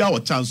break obi a o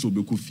chance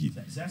obeko fie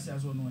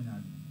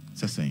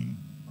saying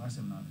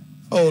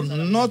oh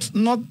not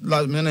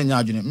like me na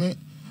nyadwene me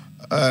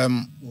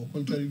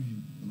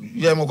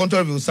yeah, more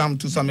controversial some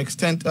to some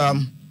extent.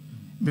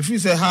 Before you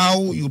say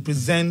how you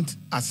present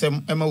as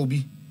MOB,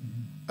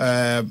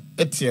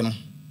 Etienne,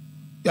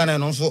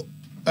 and also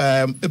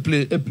a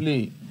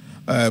play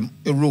a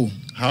role.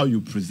 How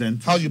you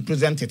present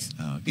it.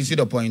 Okay. You see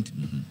the point?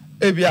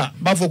 Ebia,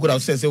 Bafo could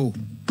have said, "Oh,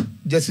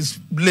 Justice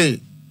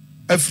Blay,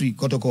 every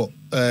Kotoko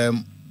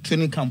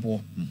training camp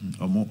or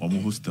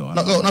hostel."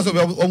 No, not so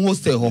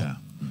almost stay home.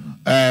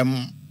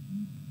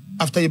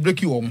 After you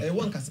break you home,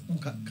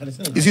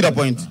 you see the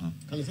point?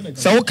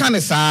 So what kind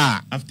of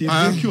after you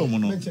break you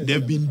home, there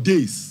have been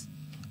days.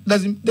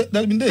 There's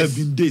been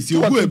days.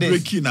 You'll be a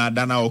breaking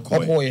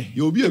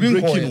you'll be a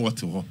breaking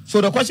water.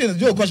 So the question is,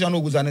 your question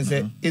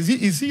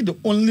is he the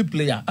only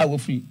player I will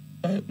free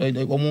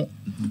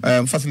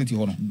facility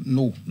or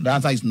no? The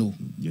answer is no.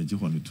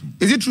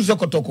 Is it true that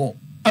Kotoko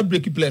a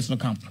breaking players in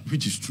the camp?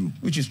 Which is true.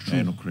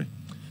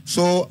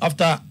 So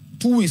after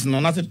 2 weeks,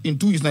 in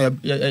 2 weeks now,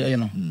 you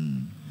know,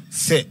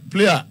 say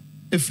player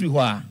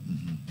everywhere.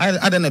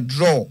 I then a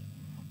draw.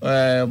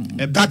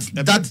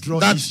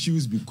 That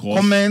issues because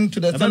comment to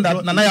the extent that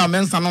Nanaya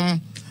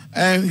mentioned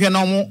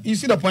you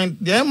see the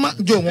point. The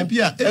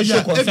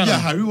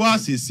Hariwa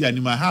says and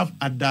you might have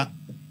other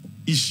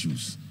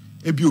issues.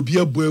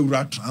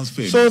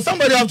 Transfer. So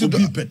somebody have to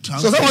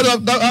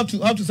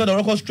have to set the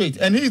record straight,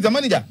 and he is the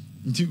manager.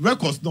 The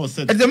records not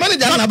set. The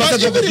manager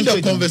even in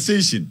the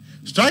conversation,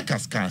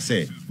 strikers can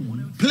say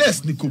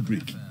players need to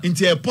break.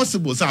 Into a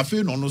possible so I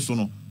feel no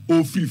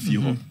free.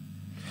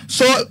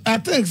 So I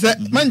think that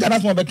manager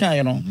that's more better,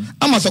 you know.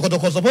 I'm a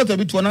Kotoko supporter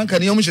bit to an anchor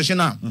near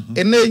Mishina.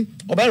 And they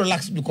or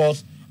relaxed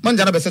because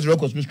manager never set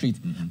records street.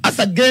 As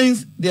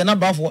against the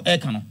number for air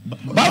cannon.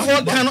 But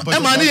for because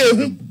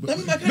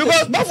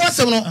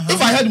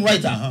if I heard him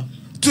right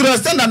to the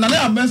extent that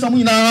Nana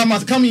Benson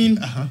must come in.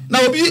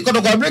 Now will be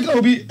Kotoko break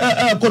will be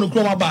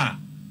Konochroma bar.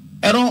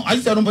 I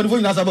just don't believe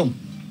in Asabum.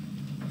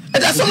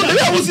 And that's something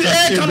I will see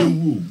air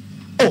cannon.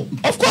 Oh,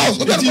 of course.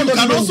 You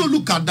can also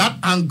look at that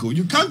angle.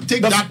 You can't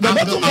take that angle.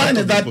 The bottom line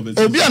is that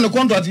Obi and the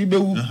contract you be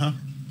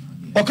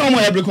or come on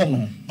every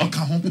come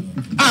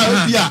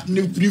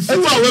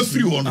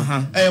free one.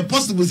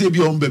 Possible say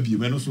be on baby,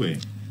 man. Swear.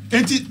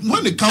 And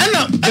when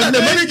the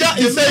manager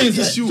is saying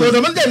so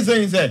the manager is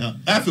saying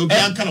I feel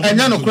and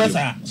no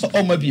question so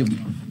on maybe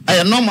I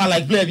am normal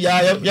like play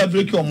ya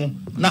break your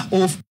na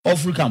off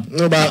free camp.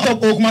 No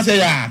but come say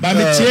ya. But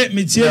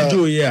me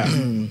do yeah.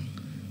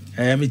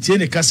 Me tie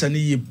ne kasa ne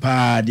yi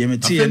pa de me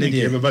tie ne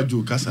de be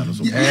do kasa no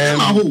so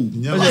ma ho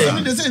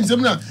the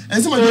same na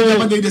and some of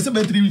them dey say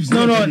 3 weeks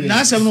no na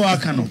asem no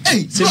aka no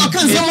so aka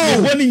nsem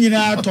o boni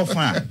nyina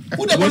atofa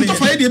wo da boni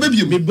tofa dey be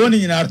biem me boni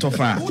nyina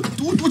atofa wo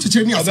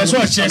chiche ni asa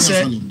so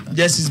chese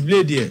Justice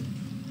Blade here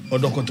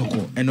Odo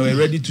Kotoko and we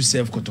ready to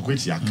serve Kotoko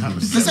which ya can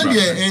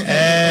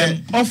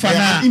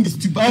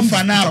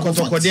offer na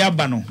Kotoko dey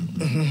aba no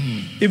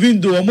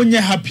even though omunye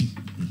happy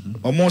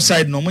on one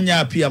side no munya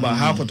happy about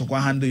how Kotoko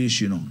handle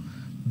issue no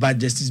but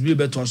Justice Blade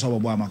better also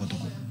about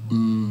Kotoko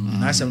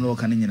na asem no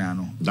kan nyina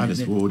no that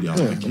is what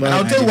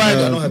I'll tell you why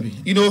they are not happy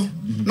you know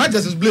not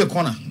Justice Blade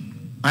corner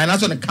and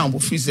that's on the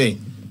camp free say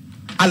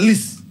at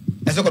least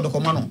I say Kotoko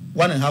man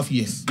 1.5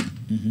 years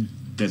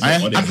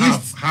at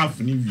least half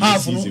season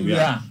not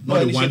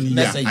 1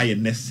 year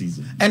next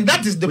season and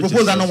that is the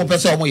proposal no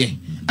person omoye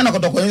and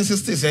Kotoko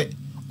insist say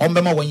on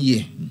bema 1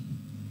 year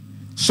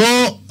so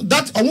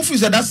that omufi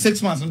said that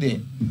 6 months there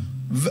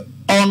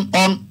on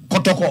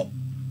Kotoko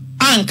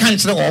and can't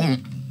say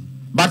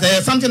but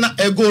something that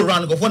go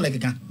around go for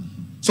nekeka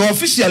so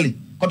officially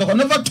Kotoko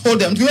never told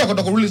them to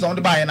Kotoko release on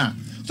the buy now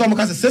so I'm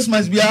say 6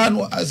 months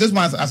beyond 6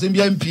 months as in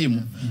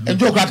PM and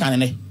Joe crack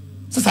and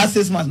so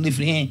 6 months they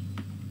free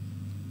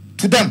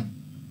to them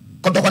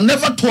Kotoko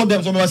never told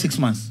them so 6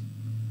 months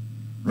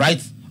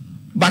right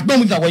but no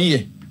more 1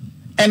 year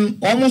and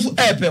almost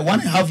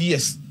 1.5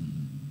 years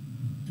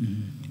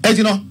as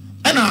you know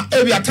and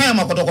every time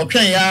I Kotoko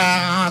train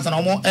ya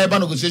and more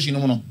urban negotiation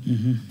no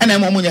and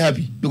I'm more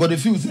happy because they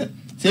feel say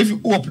if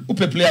you up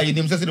player you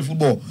name say the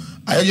football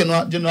I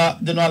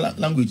general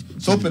language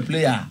so up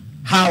player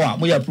how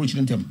we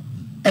approaching them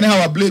and how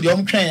I blade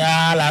you train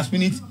ya last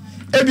minute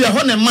every a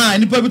hundred man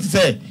ni people to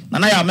say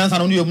na ya mensa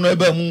no you no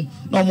eba mu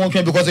no more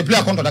because the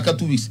player contract aka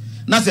 2 weeks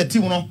na say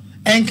team no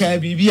enka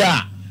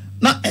bibia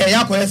na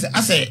ya ko say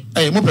ase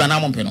mo plan na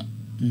mo pe no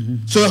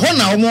so ho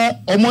na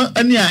omo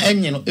ani a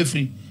enye no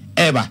efri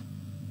eba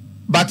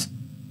but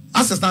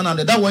as a stand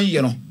under that 1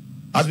 year no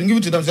has been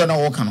given to them say na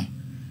work no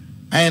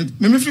and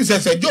me feel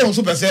say Joe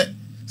so per say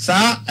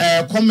sa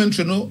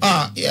commentary no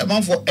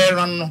man for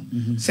errand no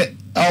say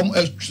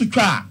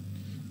twa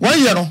 1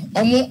 year no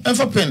omo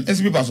enfa pen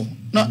SB pass no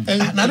na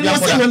no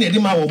say no dey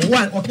ma wo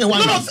okay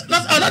one no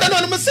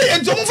another no say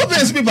and omo for pen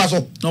SB pass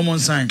no more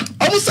sign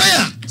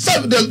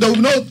so there will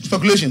be no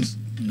speculations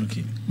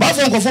okay but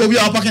for go obi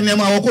a packing them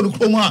a ko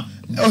krom a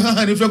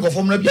different go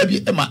from na bia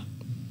ema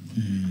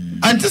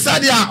until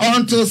sadia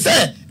until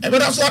say e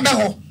better so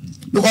that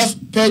because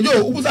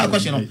Pedro ubuza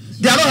question no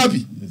they are not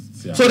happy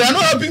so they are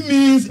not happy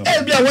means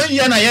bia 1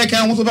 year na year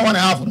kan so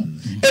 1.5 no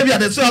bia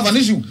they still have an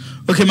issue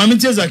Okay,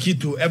 Mamiti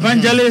Zakito,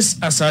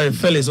 Evangelist Asare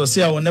Felix, or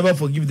say I will never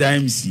forgive the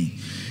IMC.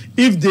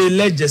 If they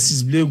let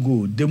Justice Blay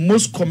go, the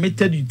most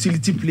committed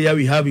utility player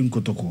we have in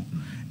Kotoko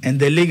and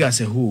the league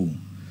as a whole,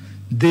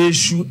 they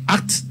should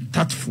act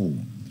tactful.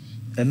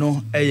 You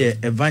know,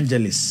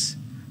 Evangelist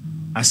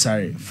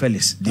Asare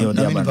Felix, the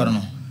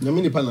other.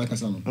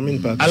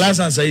 Alas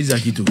answer is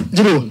Zakito.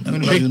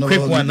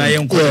 Quick one, I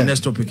am calling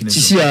next topic.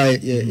 So,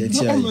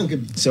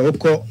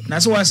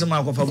 that's why some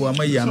of our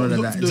Maya know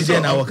that. Today,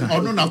 now,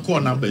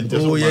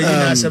 oh,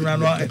 yeah,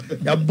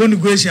 you're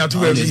born question to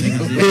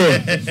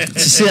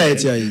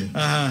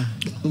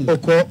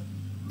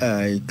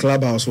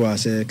clubhouse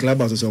was a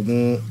clubhouse of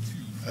more,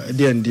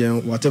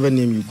 whatever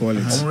name you call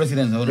it.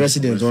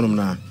 Residents on them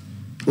now.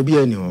 Obi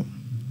anyhow.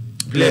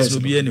 Bless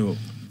will be anyhow.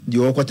 The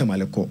Oko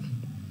Tamaleko.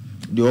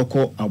 The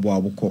Oko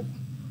Abuabuko,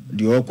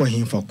 the Oko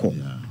Himfako,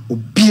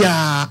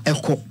 Obia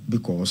Echo,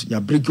 because you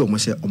break your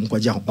mose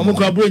Omukwaja,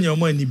 Omukabron, your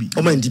money be,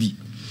 Omandibi.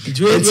 It's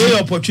your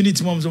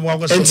opportunity, moms of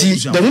Wagos.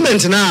 The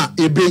moment now,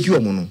 a break your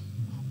mono,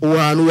 or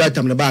no right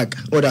on the back,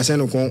 or the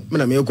Senoko,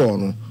 Menamio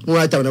corner, no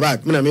right on the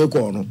back, Menamio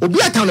corner,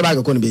 Obia town the back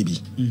of baby.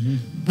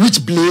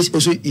 Which place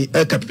also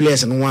a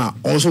place and one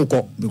also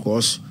call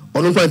because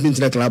on point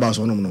into the clubhouse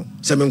on no,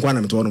 7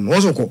 quantum to one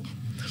also call.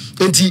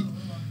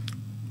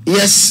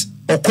 Yes.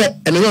 Oko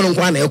and no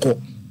one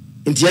echo.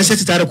 Inti yes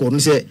set record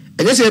and say,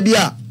 and yes, a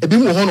bit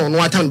more on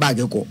one time bag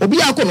echo.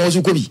 Obia con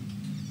also could be.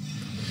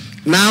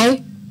 Now,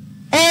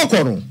 all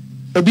corner.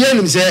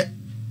 Obia say,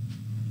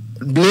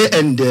 Blay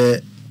and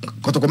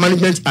Kotoko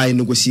management are in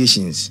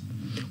negotiations.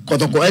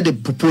 Kotoko had the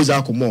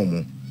proposal come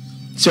on.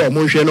 So,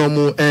 Monshe no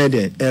more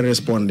and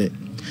responded.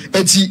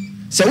 And see,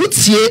 so what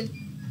see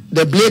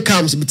the Blay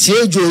comes, but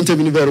see Joe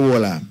interview very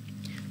well.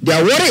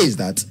 Their worry is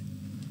that,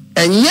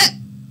 and yet,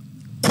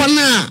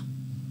 Kona.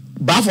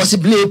 Bafo si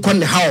Blay kon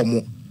the how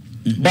mo.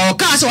 But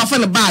oka se wa fa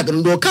the bag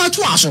ndo oka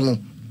to aso no.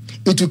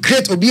 It will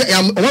create obi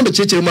one be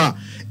chechere ma.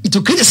 It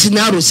will create a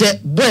scenario say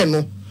boy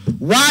no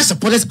why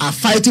supporters are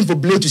fighting for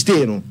Blay to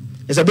stay no.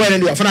 It's a boy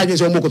and you afana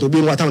against omo ko to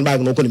be one town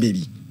bag no kon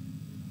baby.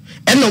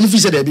 And no fi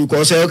say there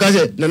because say oka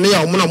say na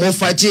ya omo na mo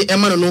fight e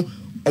ma no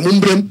omo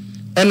mbrem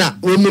e na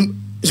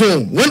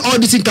so when all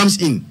this thing comes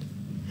in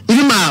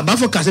even ma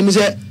Bafo ka say me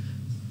say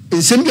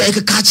nsem bi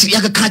ka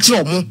catch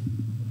omo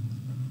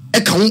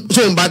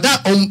so but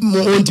that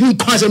on team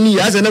cause me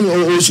as a name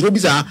or should be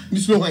that no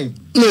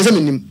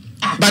semin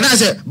but I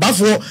said but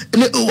for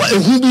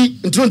who be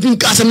in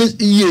cause me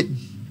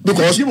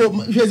because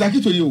you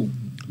exactly to you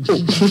so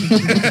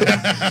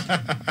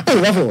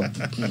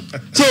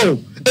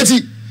it's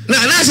na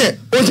I said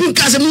on team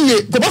cause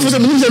me go back for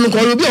some news and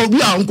call you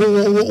be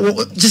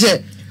uncle she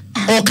said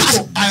or cause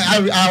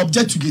I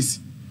object to this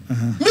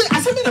me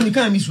I said me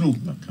can miss slow.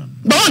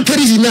 But one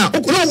carries it now. No,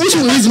 which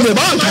one is me?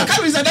 But one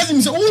carries it doesn't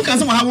mean so one can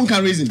someone have one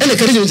can raise it. And the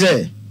carries it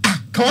say,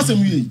 come some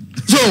way.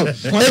 So,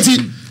 let's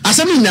see. As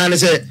I mean, I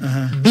say,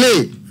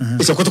 Blay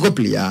is a Kotoko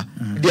player.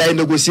 They are in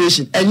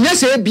negotiation. And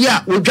yes,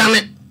 Bia will jam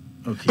it.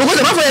 Because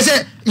the Bafo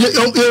say, you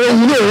know,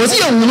 was he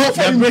a know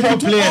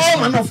all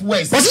man of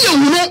West? Was he a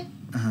know?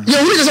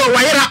 You just a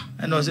wire.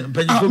 And was it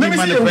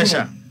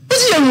pressure?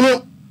 Was he a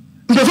know?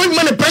 Before you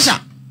man pressure.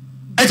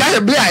 I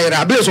can't be a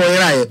Blay so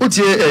I put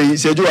here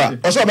say you are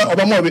also about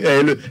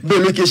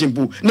location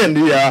pool. Then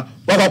the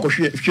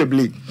Wako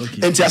Blay.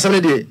 And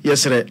Saturday,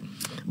 yes, sir.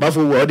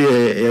 Buffalo word,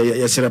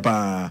 yes, sir.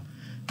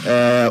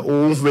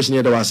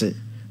 Information there was it.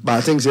 But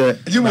I think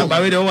you will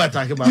marry the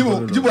attack about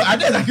you. I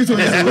did like you to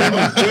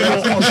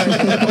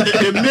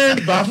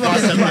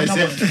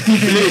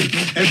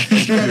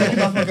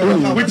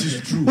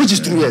which is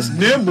true, yes.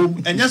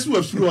 Name and yes,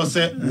 we're through us.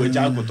 There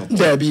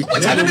be.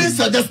 I didn't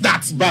suggest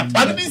that, but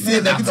I didn't say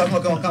that.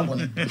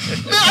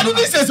 I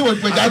didn't say so.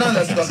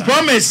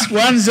 Promise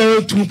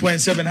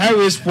 102.7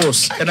 Highway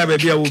Sports. And I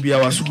will be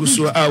our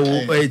Sugusu,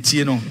 our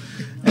 18.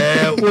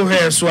 Oh,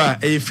 here, so a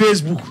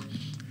Facebook.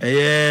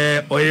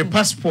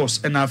 Oyerepa Sports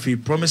and afi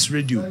Promise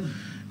Radio.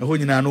 Ho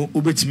nyina no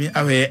obetimi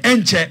ahwe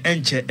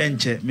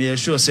enche me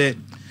sure say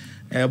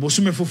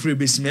bosume fofure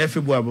besimi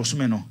February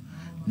bosume no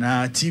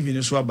na TV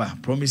no so aba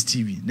Promise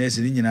TV na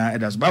ese nyina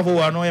edas bafo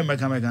wa no ye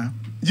meka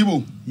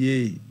Jibo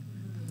ye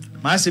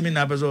ma se mi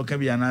na bezo ka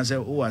bia na say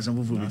o asem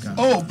fofure beka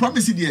oh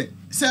Promise there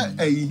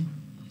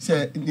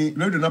say ni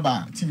radio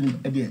number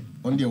TV there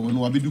on there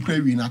no abedu kra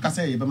wi na aka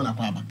say ye be na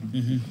kwa aba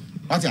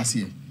what you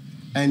see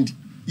and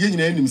you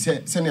know, say,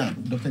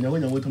 Dr.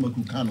 Nyawonya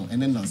Wetamaku Kano,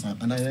 and then answer,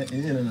 and I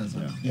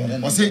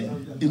say,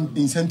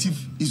 incentive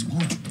is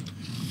good.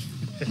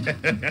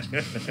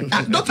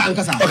 Dr.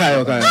 Ankasa.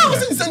 Okay. No,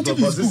 incentive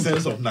is good.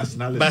 Sense of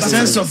nationality. But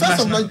sense of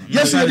nationality.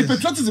 Yes, the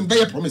patriotism,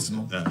 they promise,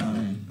 no.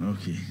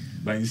 Okay.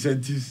 By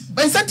incentives.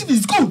 But incentive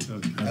is good. So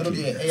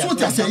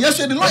what I say, yes,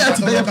 the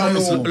loyalty, they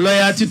promise.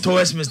 Loyalty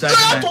towards Mr.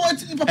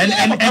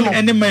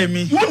 And the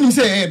Miami. You wouldn't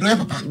say,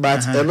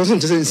 but I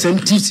wasn't just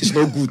incentives is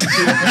no good.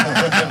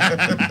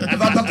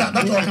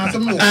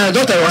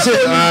 Doctor,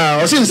 I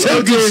was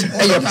incentives.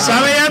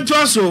 Sorry, I'm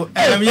too so.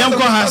 Young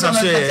has a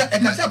say.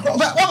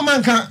 But one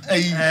man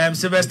can.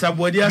 Sylvester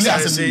Bodia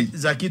say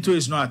Zakito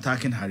is not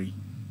attacking Harry.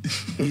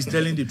 He's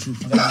telling the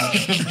truth.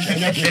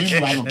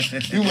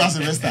 You was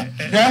semester.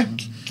 Yeah.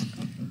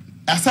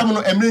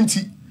 Asamono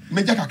emerenti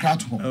meja kakra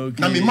to.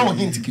 Na me ma wo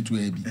hint kitu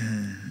e bi.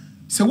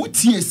 So what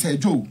tie say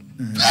Joe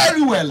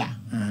very well.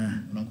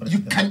 You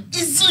can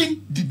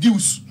easily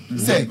deduce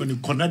say when you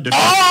connect the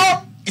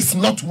it's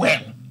not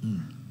well.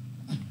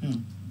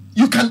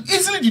 You can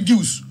easily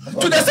deduce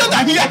to the extent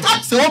that he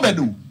attacks the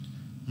obedo.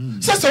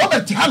 Says the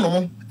obedo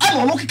hano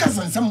no kika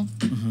sansam.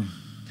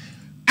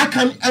 I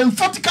can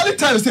emphatically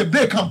tell you say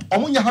Blay Camp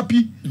omunya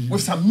happy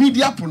with some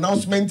media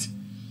pronouncement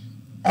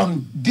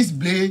on this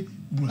Blay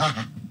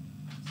Buhaha.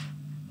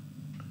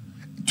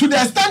 To the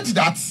extent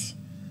that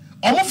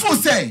Omofo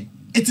say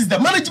it is the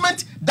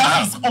management that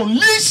has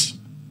unleashed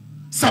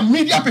some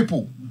media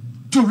people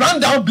to run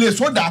down Blay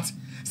so that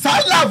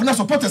side love na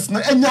supporters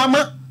na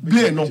enyama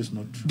Blay no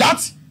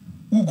that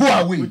will go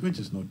away, which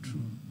is not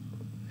true.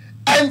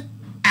 And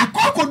I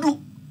could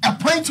do a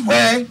point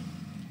where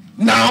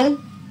now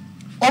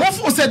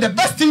Omofo said the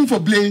best thing for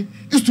Blay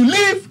is to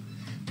leave,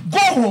 go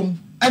home,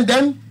 and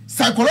then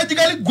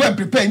psychologically go and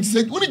prepare. And he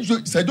said,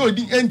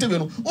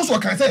 also I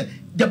can say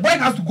the boy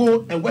has to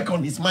go and work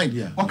on his mind.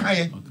 Yeah.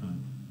 Okay.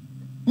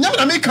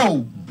 Never make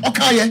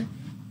okay.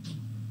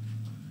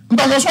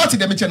 But also what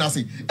the mention I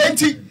say.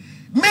 And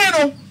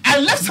I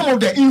left some of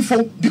the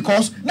info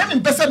because never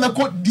person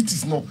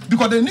details no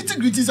because the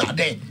nitty-gritties are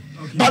there.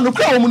 But look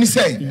what Omuni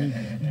say.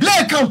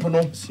 Blay Camp no.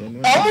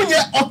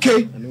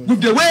 Okay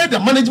with the way the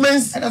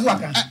management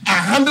are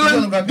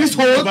handling this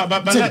whole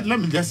but let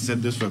me just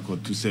set this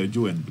record to say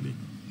Joe and Blay.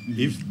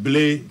 If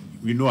Blay,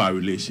 we know our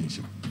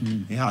relationship.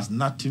 It has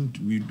nothing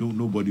to, we don't,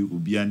 nobody will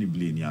be any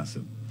Blay in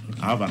yourself.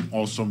 I have an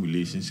awesome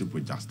relationship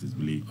with Justice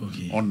Blay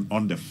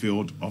on the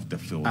field, off the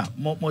field.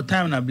 More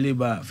time na Blay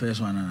ba first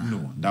one.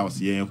 No, that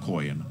was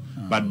call, you know.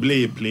 But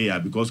Blay a player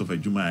because of a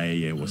Juma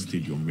was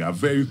stadium. We are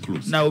very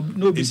close. Now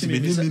no obviously me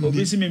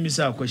miss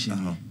a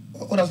question.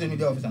 What does the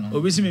media officer now?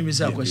 Obviously me miss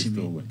a question.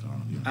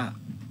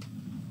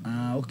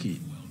 Okay.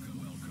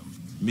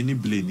 Many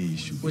Blay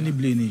issue. Only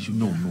Blay issue.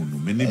 No.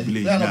 Many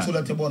Blay. No.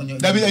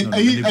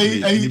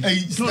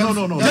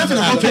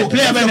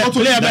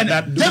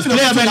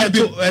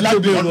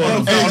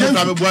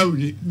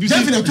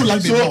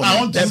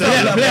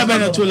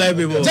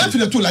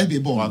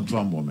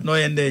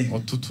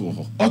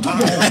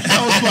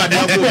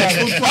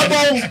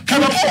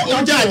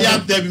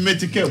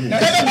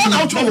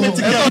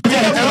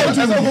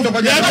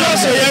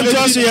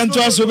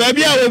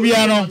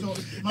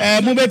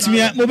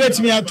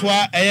 Mubetimi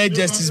atwa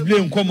Justice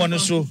Blay nkomo no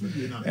so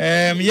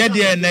ye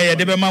de na ye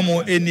de bema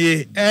mo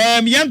enie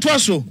yentoa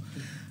so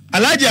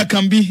Alaji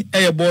Akambi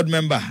board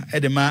member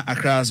edema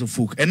Accra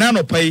folk and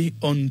now pay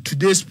on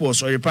today's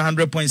sports or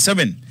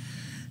 100.7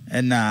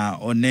 and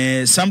on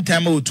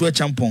Sometymer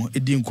Otuo-Acheampong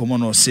edi nkomo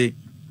no say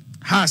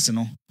has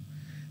no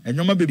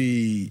enwoma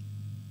bebi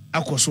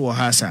akoso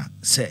hasa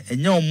se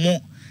enye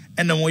omo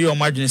ena mo ye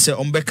omadwene se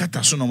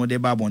ombekata so no mo de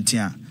ba bonten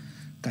a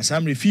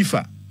kasamre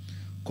FIFA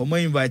Come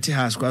invite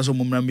house class or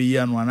Mummy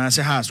and one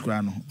answer house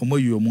grano, or more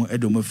you more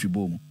Edomo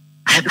Fribo.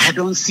 I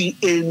don't see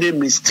any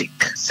mistake.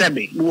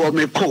 Sebi, you are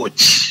my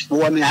coach,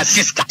 you are my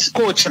assistant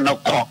coach, no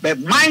call. But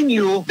mind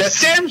you, the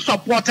same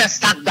supporters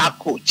stacked that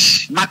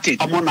coach. Mati,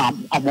 Amona,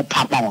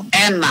 Amopamon,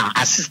 and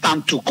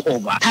assistant took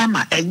over.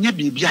 Tama, and you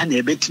be behind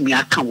a bit me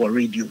account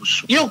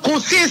radios. You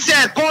could see,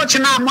 say, coach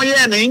now,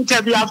 in the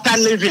interview after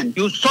leaving.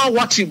 You saw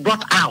what he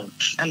brought out.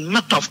 A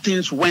lot of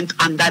things went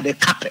under the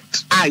carpet.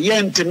 I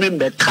ain't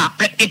remember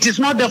carpet. It is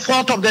not the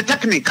fault of the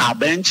technical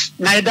bench.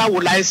 Neither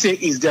will I say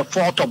it's the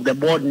fault of the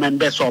board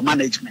members or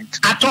management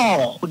at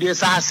all.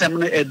 This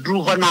assembly a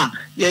drew hona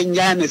yen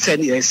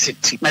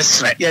city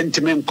mesre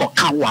yentimem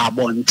kokanwa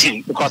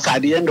bonting because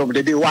at the end of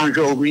the day one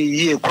show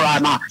we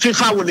krana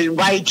FIFA will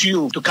invite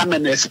you to come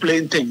and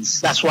explain things.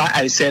 That's why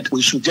I said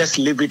we should just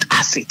leave it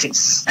as it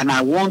is, and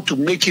I want to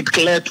make it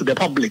clear to the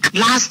public.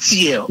 Last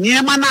year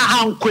niemana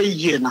hankwe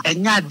yena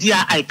enya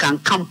dia I can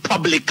come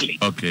publicly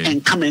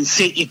and come and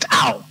say it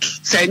out.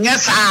 Say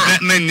yes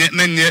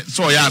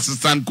so your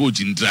assistant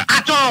coach in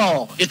at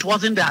all. It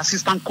wasn't the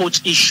assistant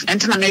coach issue.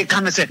 And I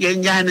can say,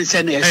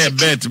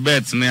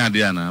 bet near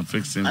Diana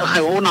fixing.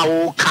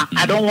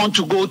 I don't want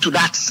to go to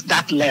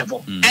that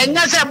level. And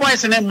yes,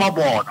 boys in a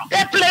board.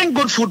 They're playing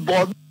good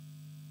football.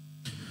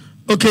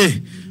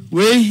 Okay,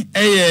 we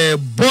a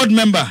board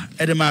member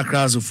at the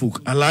Accra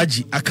folk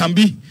Alaji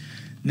Akambi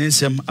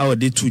Ninsem our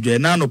day to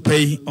now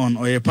pay on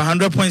Oyerepa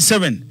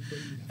 100.7.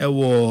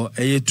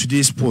 A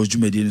today's sports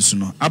Jumedi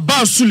Suno.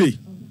 Abbas Sule.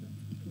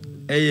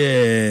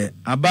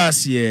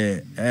 Abbas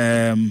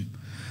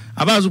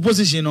Abbas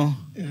opposition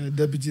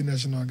Deputy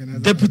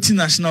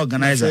National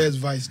Organizer. First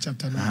Vice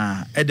Chapter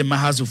 9. Edema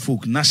House of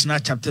Folk National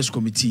Chapters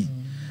Committee.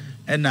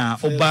 And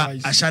Oba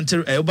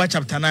Asante Oba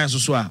Chapter 9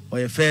 so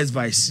or First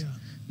Vice.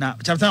 Now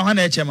Chapter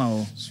 1 chairman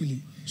or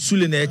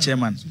Sule na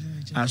chairman.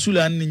 Sule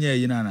an nye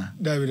yinana.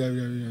 David.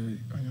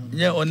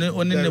 Yeah, on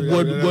the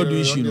board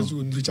issue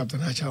no. Chapter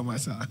 9 chairman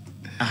sir.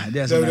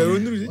 There's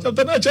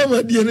Chapter 9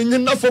 chairman dey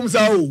na form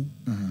sa o.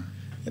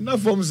 Na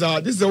form sa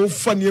this is a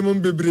funny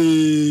mon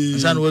bebre.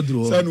 San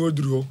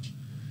woduro.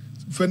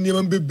 for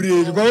name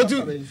bebre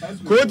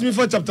go to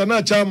for chapter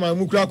na chairman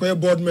mu kura ko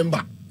board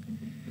member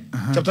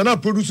chapter na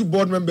produce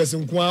board members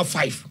in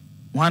 5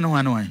 one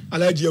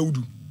Alaji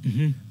Audu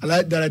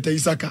Alaji Director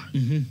Isaka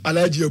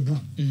Alaji Abu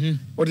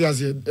what do you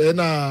say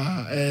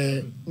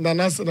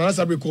na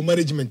sabe ko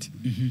management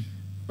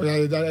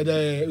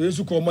we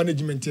su ko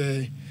management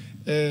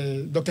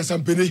Dr.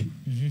 Sampere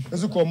we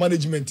su ko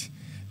management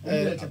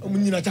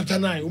omunyina chapter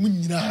 9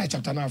 omunyina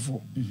chapter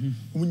 4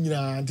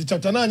 omunyina anti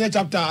chapter 9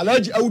 chapter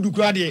Alaji Audu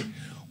kura de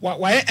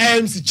why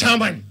AMC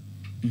chairman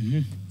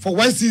for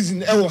one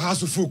season I will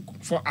House of Folk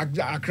for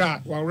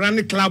Accra we ran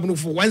the club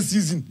for one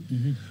season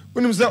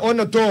when you say on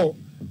the tour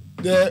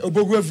the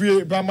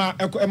Obogwe Bama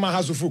Emma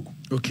House of Folk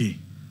okay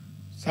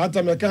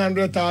Sometymer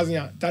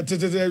 100,000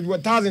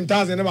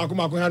 1,000 never come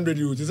 100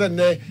 euros is that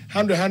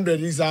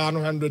 100 is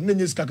 100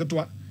 nenye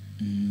skaketwa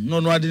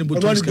no I didn't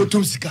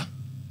bottom sika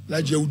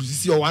la je wudu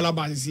sisi o wala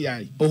ba sisi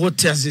ai o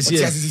hotel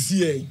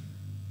sisi ai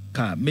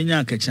ka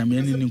menya ka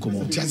champion ni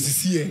nkomo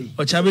sisi ai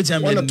o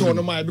champion on to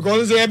no mai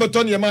because say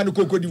Everton ye man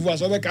ko Cote d'Ivoire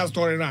so be ka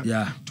story na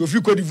to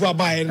fi Cote d'Ivoire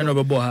ba en no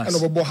be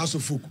bo House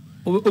of Folk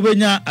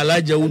obenya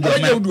Alaja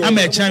Udu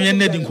ama champion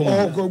na di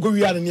nkomo go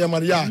wi an ne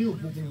Maria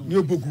ni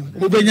Poku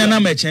obenya na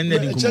ma champion na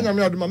di nkomo champion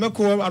me oduma me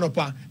ko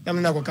anopa na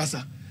me na ko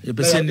kasa e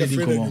pese na di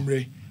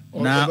nkomo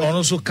na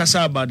ono so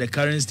kasa about the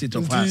current state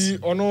of affairs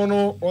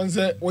ono on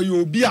say we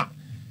obi a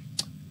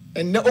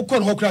enne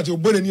okon hokra te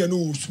obone ni anu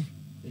wusu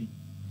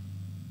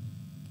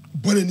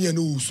bole ni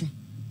anu wusu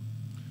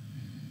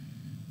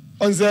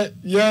on say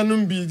ya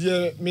num bi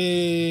de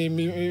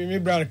me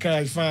brother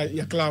kai fa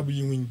ya club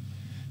yi win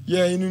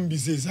ya inum bi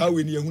says how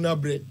we ni ehuna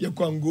bre ya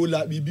ko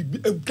Angola bi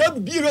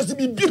club bi resi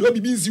bi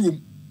bi nsi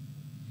wom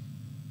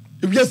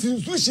e bi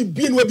asin so shi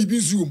bi no bi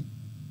nsi wom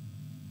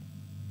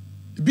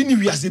bi ni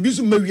wiase bi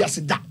so ma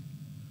wiase da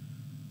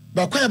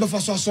ba kwa ya ba fa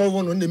so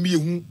so no na me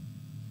ehu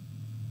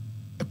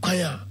kwa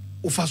ya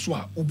o fa so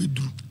a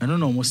obeduru I don't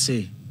know what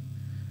say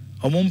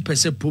omo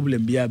mpese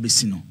problem bia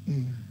besi no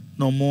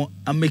no mo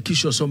ameki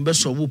sure some be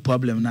solve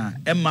problem na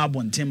e ma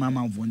abonten ma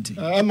vonten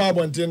e ma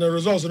abonten no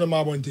results no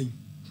ma abonten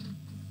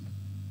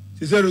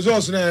se se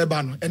results na e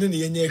ba no ene ne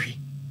yenye hwe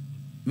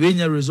we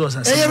nya results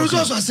asem e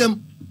results asem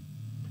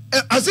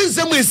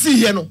asem esi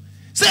here no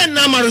se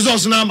na ma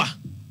results na ma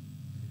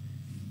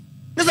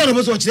ne sa no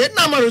bo so kire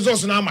na ma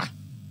results na ma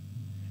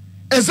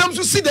exam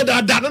so see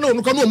that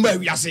no ko no ma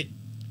wiase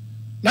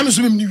na me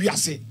so me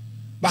wiase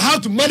but how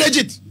to manage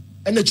it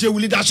and the chair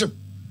leadership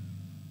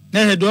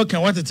na he do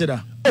kan what it da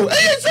oh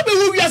say be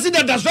we wiase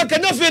that so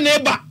kan na fe na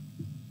eba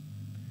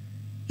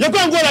ye ko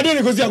Angola de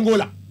ne ko si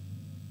Angola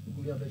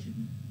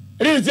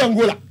ere si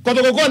Angola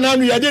Kotoko na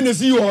anu ya de ne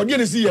si yo de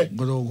ne si ye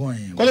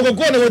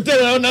Kotoko na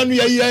hotel na anu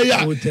ya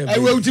ai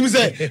we ultimi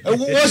say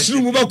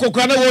washroom ba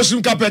kokra na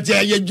washroom carpet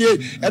ye ge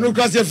eno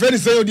class ye friend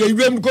say de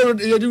room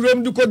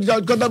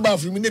ko da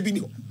bathroom ne bi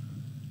ni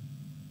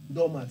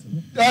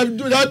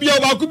da bia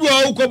ba ku bi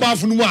o ko ba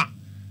funu mu a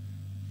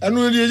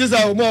enu ye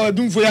jesa mo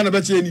dumfo ya na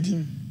be che ni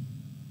din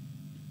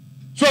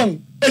so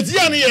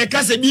etia ne ye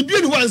kase bibia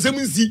ni wa nsem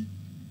nsi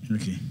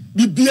okay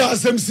bibia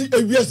asem si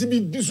ewiase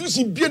bi so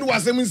si bia ni wa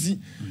asem nsi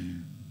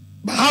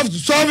but have to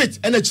solve it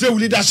and a clear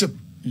leadership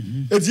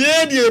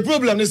etia the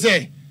problem ne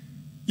say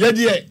ye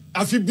de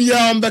afi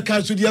bia on be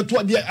kan so de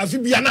to de afi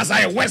bia na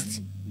say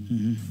west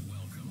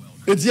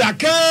eti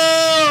aka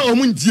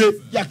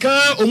omuntie yaka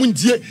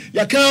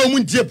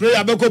omuntie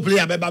player be ko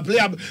player be ba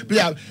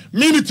player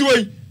minute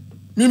way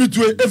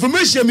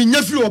information me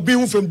nya free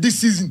obi from this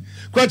season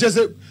kwa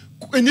say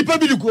nipa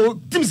bi ko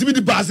teams bi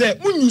di ba say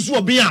mun use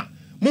obi a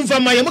mun fa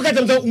ma ye mo ka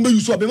tem say mun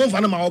use obi mun fa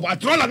na ma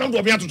atrola na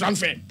obi to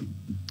transfer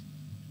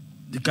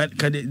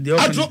the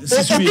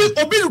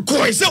obi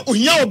ko say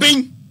ohia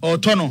obi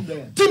otono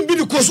team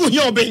bi ko so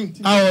ohia obi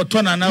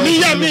otona na me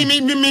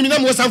na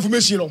mo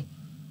information no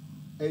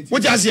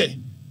what you say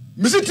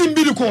me see team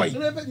bi ko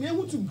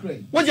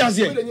what you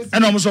say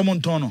and almost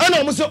someone tono and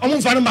almost omo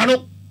fa na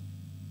no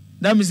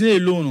that means they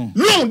loan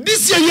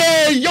this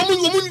year ye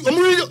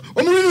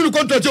omu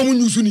contract omu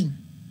nyusu ni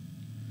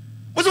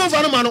mo so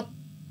fa na ma no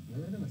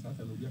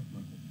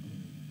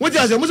what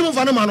you say mo so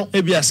fa na ma no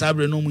e bia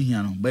sabre no mu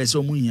hia no ba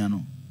so mu hia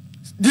no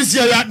this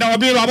year ya da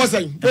obi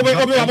abosai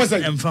obi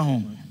abosai emfa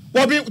ho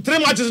obi 3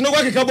 matches no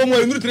kwa keka bomo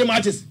enu 3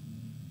 matches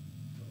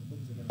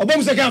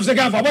obom second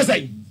half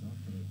abosai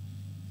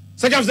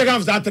second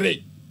half that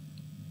 3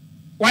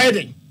 why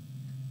then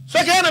so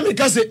ka na me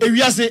ka say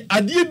ewiase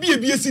ade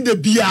bie si de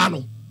bia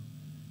no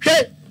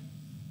hwe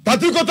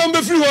Patrick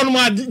Otombe free one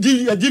ma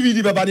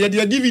DVD baba de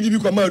DVD bi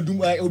kwa ma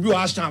dum obi o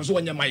hashtag so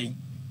wanya mai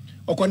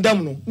o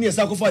condemn no ne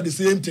yesa ko for the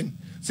same thing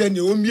say ne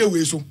o mie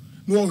we so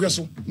no won hwe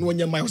so no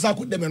wanya mai o sa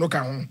ko dem no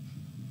ka ho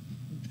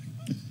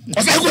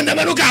o sa ko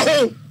dem no ka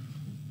ho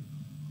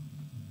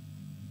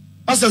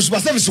asa super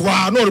service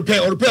wa no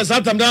repair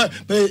Sometime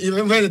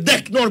the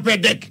deck no repair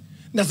deck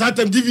na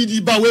Sometime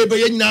DVD ba we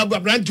be nyina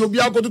brand obi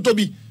akoto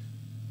bi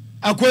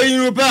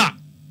akoyi repair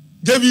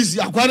Davis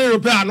akwani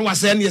repair no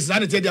wase ne yesa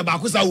ne te dia ba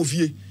ko sa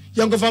ofie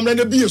yanko famle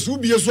na biesu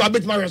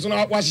abetima hwe so na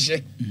wa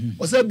hyehye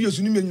o sa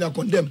biesu ni me nyina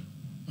condemn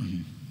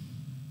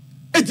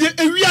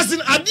ewiase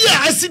ade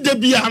a asi da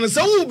bia no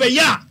sɛ wo be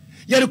ya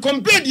ye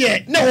compare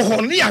de na wo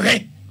ho no ya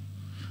hwe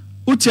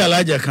uti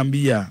alaja can be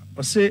ya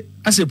o say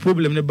as a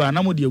problem ne ba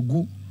na mo de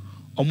agu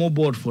omo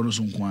board for no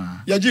so nko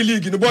ya G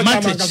league no board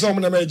chairman ka so omo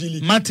na ma G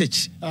league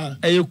Matic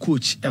eye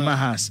coach Emma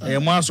has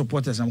mo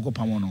supporters am ko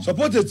pamo no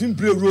supporters team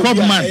play role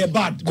ya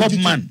bad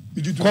Copman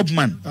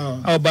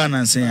how ba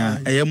na say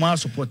eye mo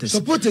supporters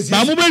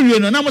ba mo ba wie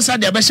no na mo sa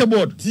de be she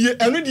board tie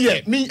eno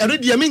de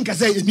me nka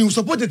say new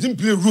supporters team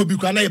play role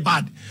because na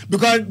bad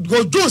because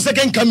Joe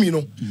second coming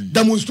no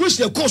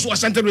demonstration course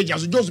was Asante region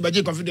so Joe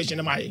be confederation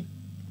na mai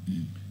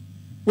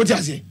what you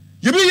say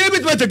you be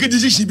to take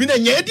decision bi na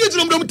nya e dey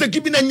drum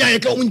take bi na nya ye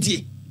ka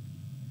wontie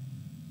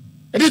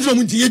e dey drum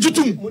wontie ye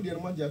jutum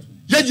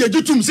ye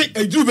jutum say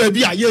e drum ba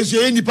bi a ye so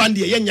ye nipa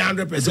de ye nya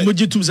 100% mo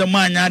jutum say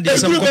ma nya de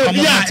sem ko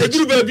pamo e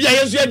drum ba bi a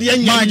ye so de ye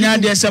nya ma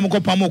nya de sem ko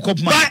pamo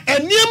Copman ba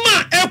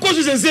enima e ko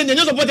so sense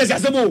nya support say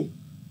asebo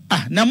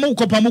na mo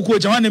ko pamo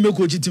coach wan na me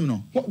coach team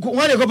no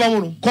wan de ko pamo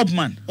no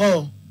Copman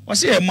o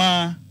say e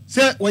ma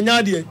say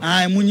wanya de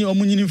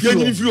omunyi ni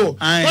fio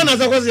wan na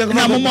say ko say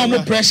na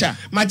mo pressure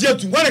ma je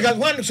tu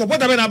wan support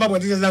be na ba bon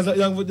say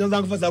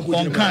fasa coach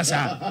on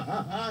cancer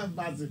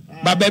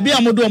ba baby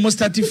amodo mo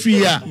start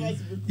free a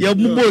ye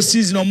mo bo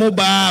season o mo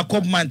ba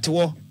Copman te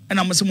wo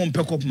na mo se mo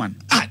mpe Copman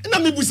na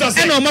me busa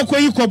say na o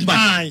makoyi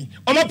Copman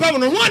o mo pam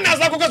no wan na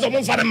say ko so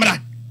mo fa mra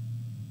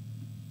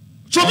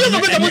so bi so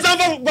ko mo san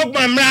fa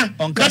Copman mra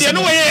na de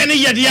no ye ne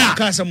ye de a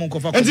ka se mo ko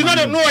fa enti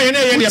no ye ne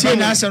ye de ba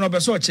na say no be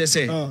so che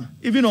say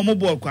even o mo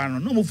ball kwa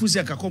no mo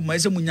fusi ka Copman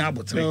ese mo nya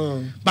abotre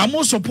ba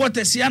mo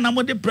supporters ya na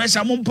mo de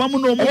pressure mo pam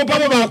no mo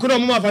pam ba ko no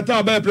mo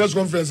afata ba press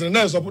conference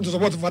na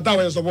support fata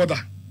wa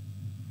supporter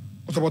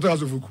o supporter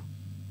azofuku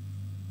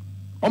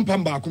on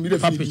pam ba ko mi de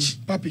papich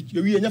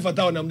you wi nya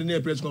fata wa na mo de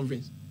press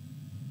conference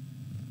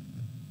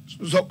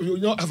so you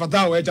know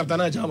afata wa chapter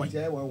na chama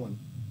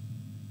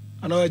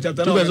ana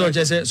chapter na to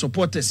be so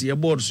supporters ye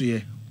board so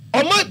ye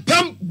o ma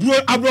pam bro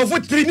abrofo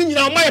 3 ni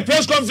nyina o ma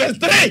press conference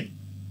 3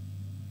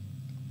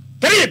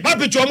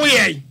 papich o mo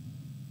ye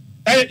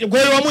go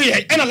o mo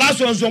ye na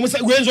last one so mo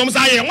say we so mo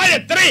say ye wa ye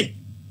 3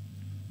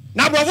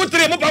 na abrofo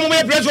 3 mo pam mo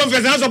ye press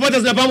conference na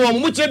supporters na pam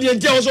mo kire de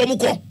ntia o so mo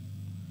ko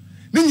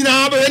ni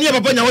nyina ba ye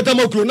papa nya wota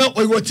makro na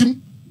o wotim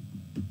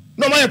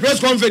no ma ye press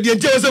conference de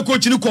ntia o se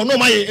coach ni ko no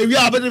ma ye ewi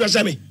abede be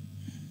shame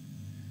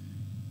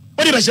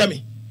o de be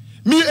shame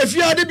mi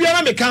efia de bia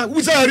na me kan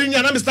wi sa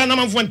rinya na me stand na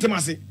manfo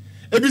ntemase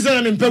ebi sa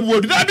na me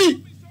mpabuodu dabi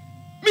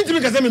mi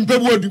ntimi ka se me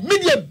mpabuodu mi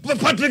de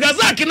Patrick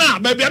Azak na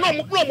ba bia no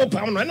mo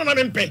pam no na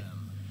me mpe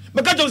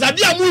me ka jo sa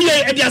dia mu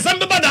ye e dia sam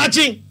be ba da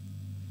achi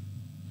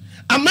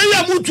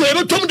amaya mu tu e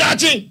be tom da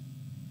achi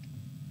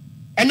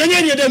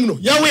enanya ni dem no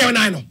ya we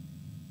na no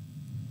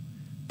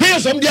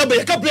players some dia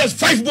be ka players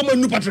 5 bo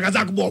manu Patrick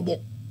Azak ball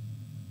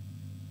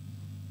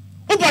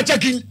opa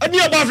checking ani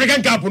aba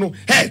African Cup no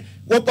hey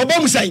oba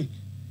musain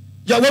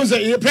ya we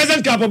say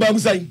present Cup oba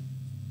musain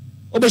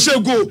oba share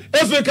go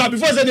FA Cup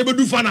before say they be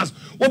do finals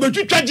oba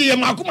twitwaje ye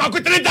mako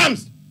 3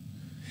 times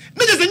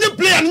me just any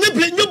player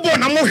any ball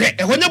na mo hwe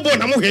e ho nye ball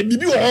na mo hwe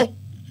bibi wo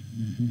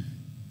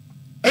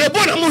e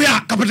ball na mo hwe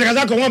a Patrick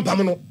Azak won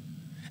pam no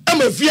e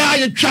ma fia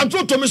ye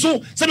twanto to me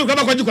so se me kwa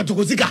makwaji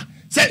Kotoko sika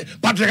se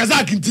Patrick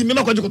Azak nti me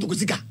makwaji Kotoko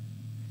sika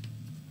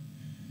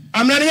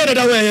amna ne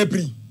yeda we ya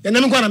pri ya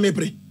na me kwa na me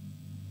pri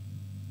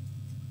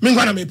me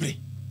kwa na me pri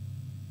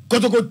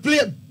Kotoko play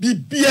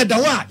bibia da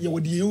wa ye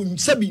wodi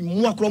sabi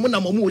mu akro mo na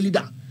mo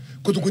leader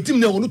Kotoko team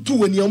na onu tu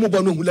wani o mo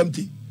ba no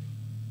hulamti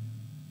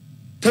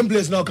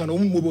templates now kan o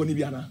mo bo ni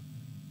bia na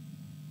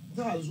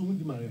za azu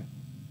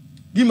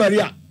Di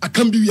Maria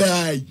akan bi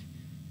yai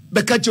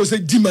be catch you say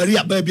Di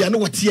Maria ba bia no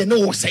what here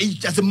no say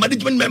as a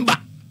management member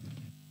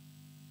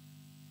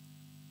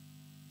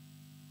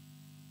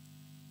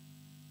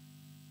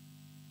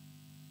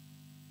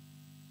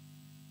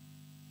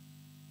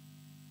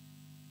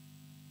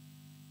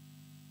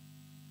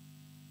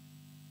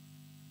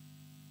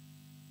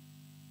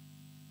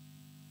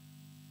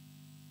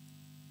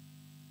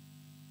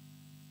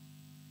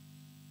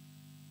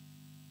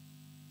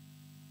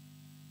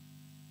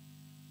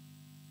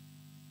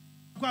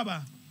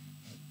Kwaba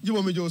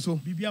jibo mejo so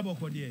bibia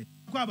boko de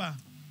Kwaba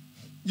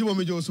jibo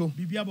mejo so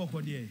bibia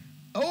boko de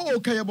oh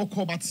okay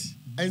boko but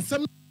and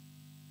some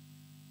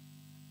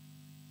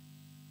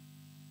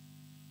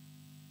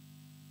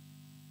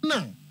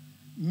na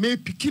me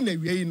pikin na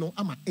wiei no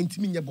ama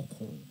entimi nye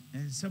boko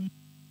and some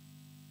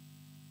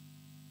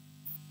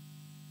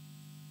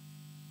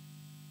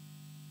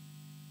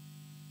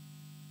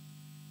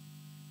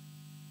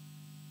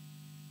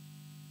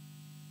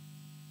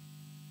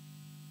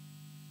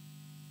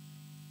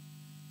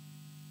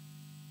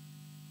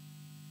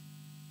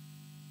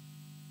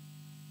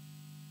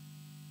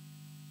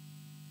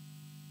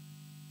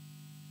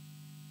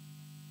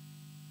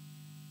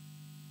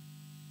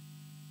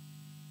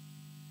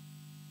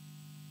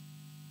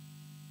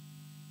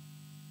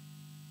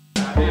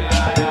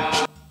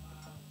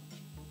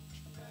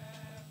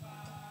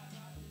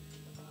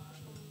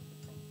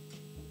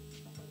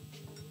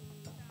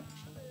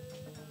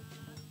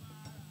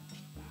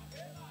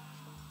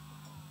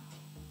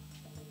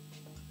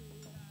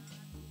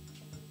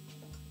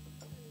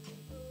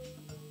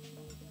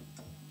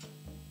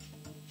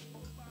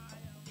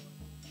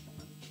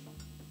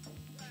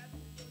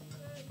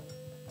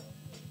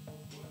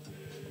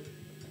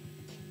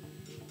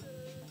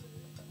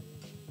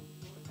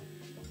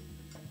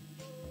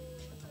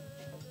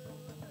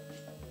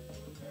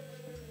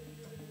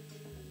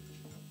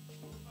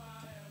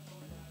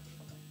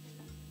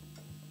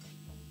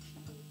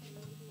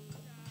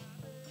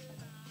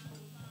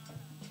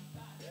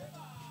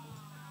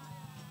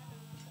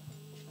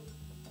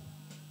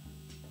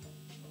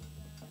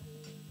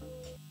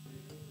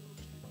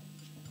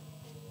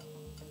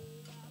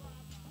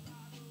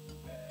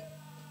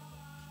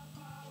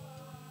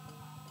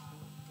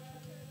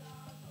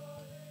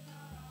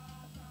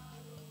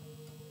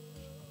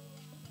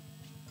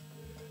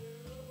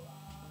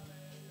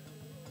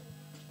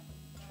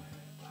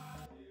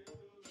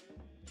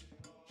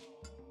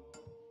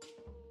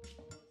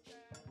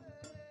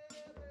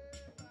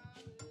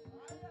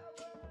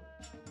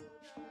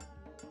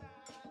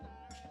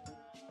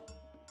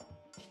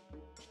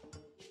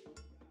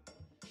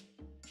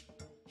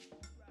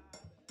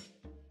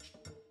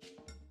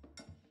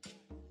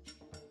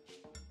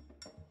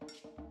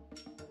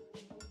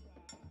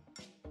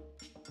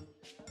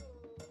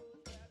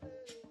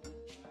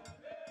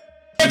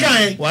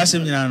kai.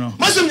 Wasem nyina no.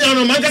 Masem nyina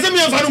no, man ka se me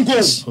fa no ko.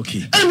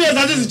 Okay. And me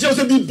as this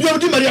Chelsea be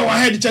di Maria wa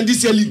head chan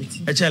this year league.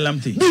 E che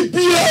lamte.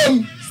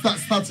 BPM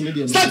Start in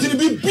the start in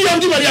BPM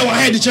di Maria wa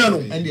head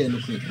channel. and the no.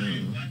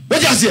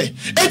 What you say?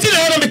 Eti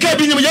na me ka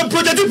bi ni me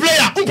protective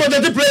player.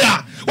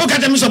 O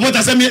ka me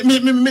supporters me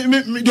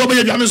do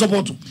oboye do me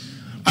support.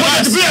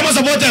 Protective player my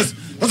supporters.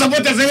 O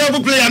supporters e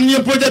have player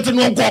ni project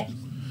no nko.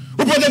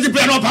 O protective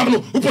player no pam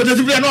no. O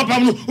protective player no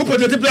pam no. O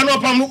protective player no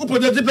pam no. O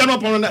protective player no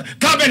pam no.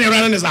 Ka be ni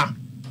ran ni sa.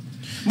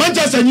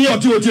 Manchester ni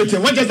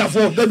Otuo-Acheampong. Manchester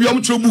for there be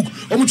omu throw book,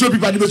 omu throw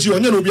people dey be see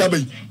onye no bi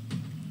abai.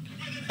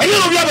 Enye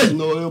no bi abai.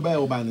 No, you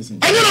buy anything.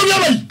 Enye no bi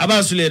abai.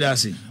 Aba sule da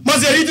se.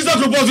 Must say it is a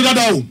propose to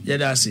that o. Ye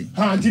da se.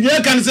 Ha, ti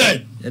dey can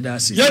say. Ye da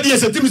se. Ye dey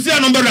say team see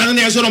number ran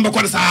na ye show number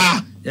kwada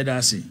sa. Ye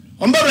da se.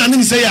 Number ran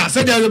ni say ya,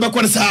 say dey be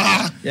kwada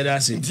sa. Ye da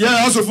se. Ti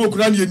ya also for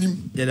kura ni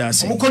enim. Ye da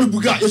se. Omo kono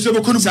buga, ye show be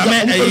kono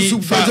buga.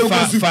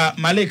 Same fa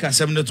Malika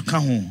asem no to ka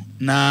ho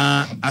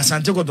na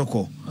Asante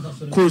Kotoko.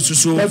 Ko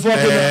suso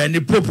ni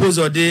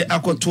proposal de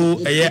akoto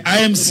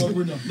IMC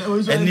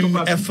enim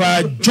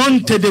efa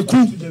John Tedeku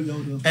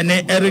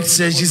ene Eric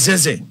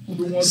Sejizeze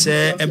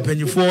se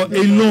empanyifo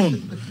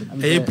alone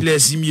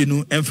place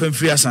mienu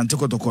emfamfiri Asante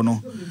Kotoko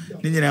no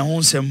ni nyina ho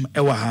nsem e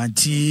wa ha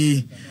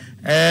ti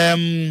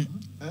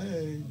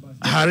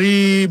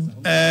Harry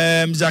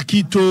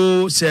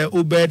Zakito se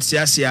Obed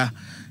Siasia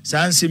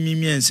sanse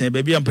mimiense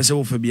baby ampese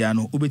wo fa bia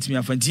no obetimi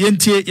afanti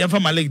yentie yemfa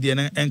Malik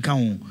de enka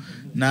ho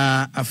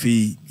na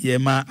afi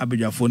yema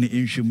abedwafo ni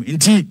nhwem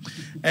nti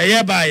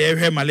eye ba ye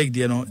hwe Malik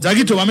de no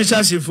Zakito ma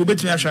mesha sifu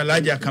obetimi ahwa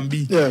Laja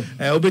Kambi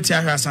obetimi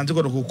ahwa Asante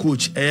Kotoko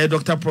coach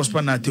Dr.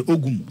 Prosper na te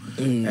Ogum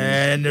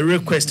ne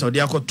request odi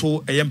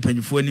akoto eye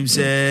mpanyifo anim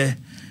se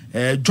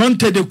John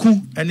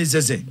Tedeku ene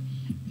Zeze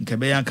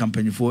nkebe ya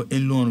kampanyifo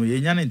enloan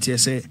ye nya ne ntie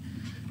se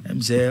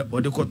mse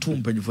odi koto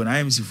mpanyifo na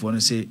IMC fo no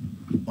se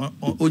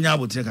onya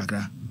abotre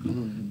kakra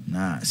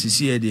na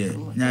sisi e de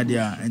nya de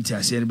a enti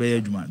ase ne be ya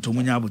adwuma to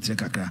munya abotre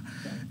kakra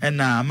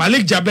na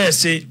Malik Jaber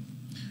se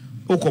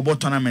okobo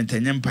tournament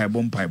enye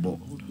mpaibo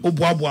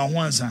oboaboa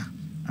ho ansa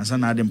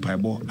na ade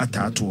mpaibo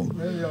ataato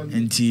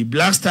enti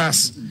Black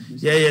Stars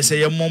ye se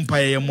ye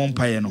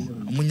mompaye no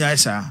munya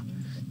isa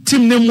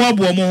team ne mu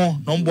aboa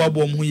mo no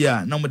mboaboa mo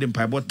ya na mo de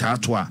mpaibo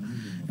taato a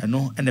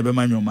eno ene be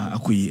manwoma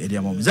akoyi e de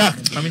amom Zak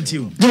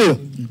amintiu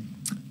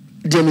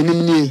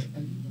Gemini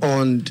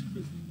on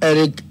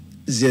Eric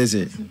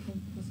Zeze.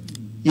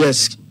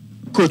 Yes,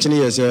 coach ni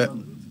yes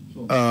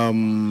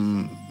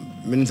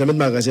minimum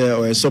magazine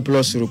or a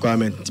surplus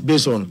requirement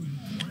based on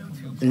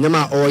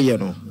nyama all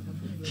no.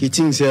 He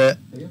thinks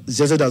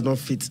Zeze does not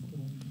fit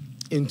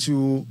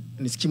into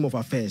the scheme of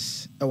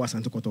affairs. I was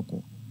Asante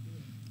Kotoko.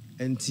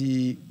 And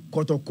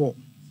Kotoko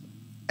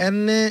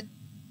ene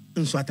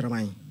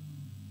nswatramai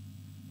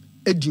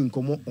Eugene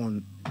komo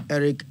on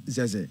Eric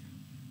Zeze.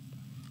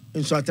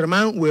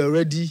 Nswatramai were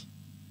ready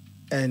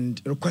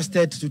and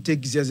requested to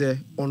take Zeze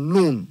on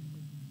loan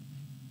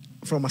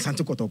from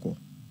Asante Kotoko.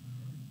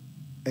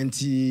 And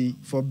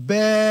for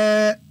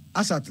bare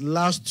as at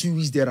last 2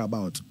 weeks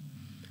thereabout.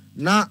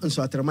 Now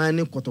Nswatramai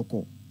ne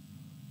Kotoko.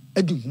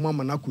 Eugene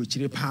mama na ko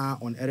chire pa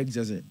on Eric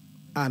Zeze.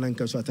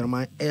 Ananka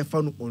Nswatramai e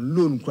fa no on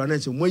loan kra na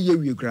se moye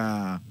wie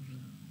kra.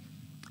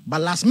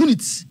 But last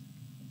minute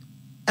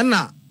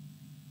na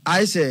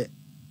I say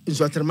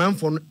Nswatramai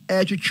for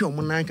e twetwe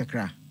omo nan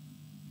kakra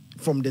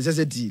from the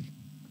Zeze deal.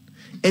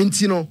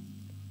 And you know,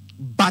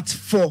 but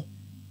for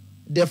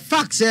the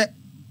fact that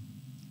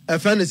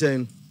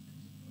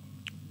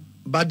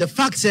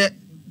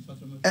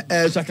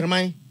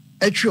Nswatramai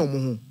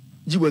etwe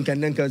jiwen kan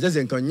nanka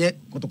Zeze kan nye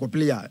Kotoko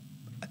player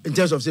in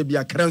terms of say be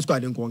a current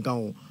squad in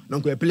Kwanka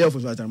no ko player for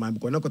Nswatramai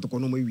because no Kotoko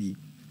no we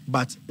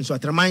but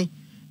Nswatramai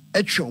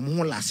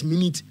etwe last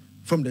minute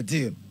from the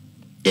deal.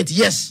 It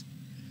yes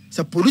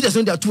so police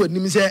on that two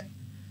ni say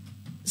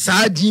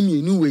sa di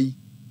mi nu we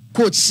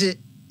coach say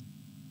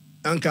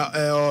anka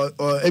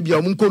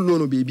ebia munko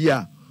loan baby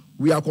a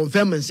we are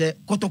confirming say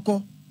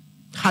Kotoko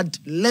had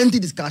lengthy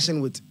discussion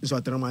with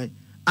Nswatramai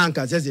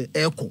anka Zeze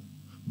echo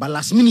but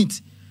last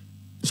minute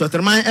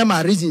Nswatramai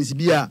ema reasons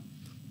bia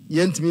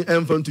yentimi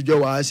enfant to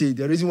Jowa say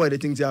the reason why they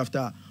think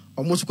after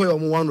almost quite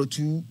 1 or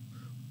 2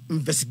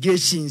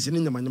 investigations in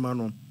nyamanyama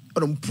no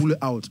or pull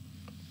out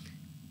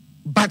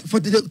but for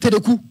the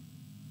Tedeku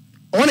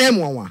on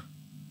M1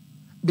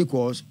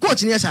 because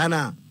coach near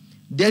sana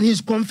then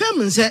he's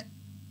confirming say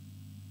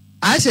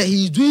I say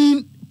he's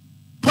doing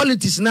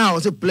politics now.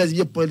 Say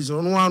politics.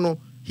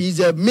 He's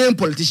a main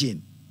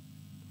politician.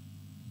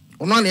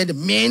 The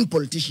main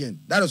politician.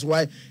 That is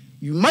why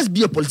you must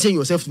be a politician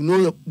yourself to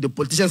know the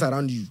politicians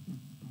around you.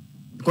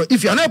 Because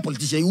if you are not a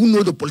politician, you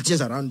know the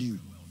politicians around you.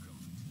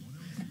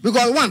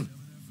 Because one,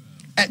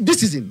 this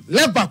season,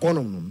 left back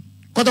on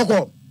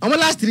Kotoko. Our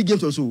last 3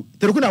 games or so,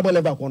 Tedeku na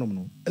left back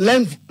on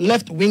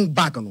left wing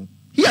back on.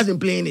 He has been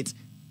playing it.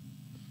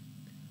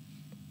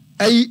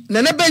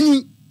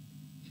 Nanebeni.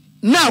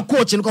 Now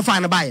coach no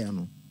find a buyer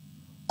no.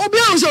 Obi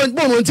an so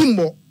bon team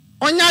mo.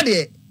 Onya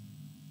de.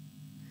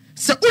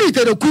 Se uri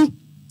Tedeku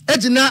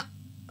ejina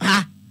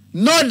ha.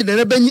 No de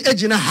na benyi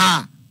ejina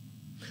ha.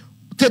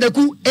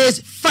 Tedeku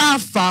is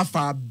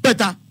far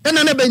better. And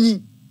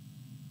Nanabenyi.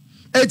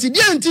 Eti di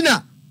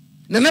antina.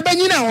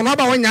 Nanabenyi na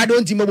onoba wanya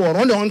don't team on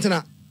the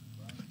antina.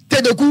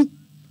 Tedeku,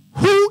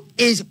 who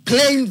is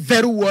playing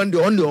very well on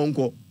the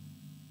uncle.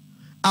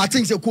 I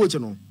think the coach,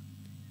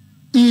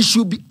 he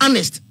should be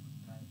honest.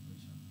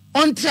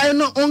 On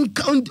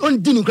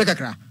Dinu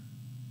Krakakra.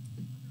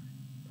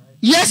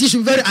 Yes, he should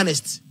be very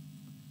honest.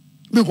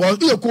 Because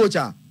you're a coach.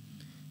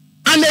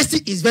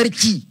 Honesty is very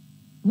key.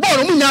 So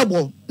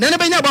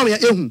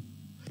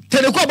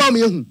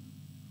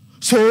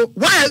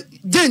why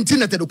didn't you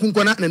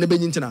Kunkona and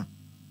Benina?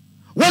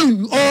 Well,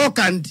 you all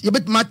can you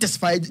bet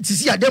testify to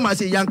see a dem I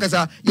say young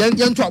Casa,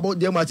 young trouble,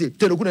 dem I say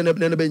Telekun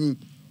and Benny.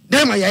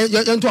 Dem I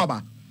young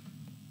trouble.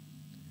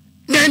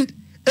 Then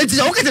it is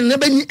okay to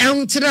Nebeni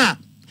Antina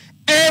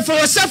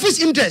for selfish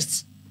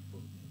interests.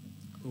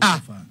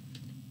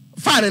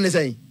 Far and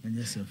say.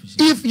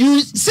 If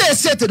you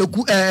say to the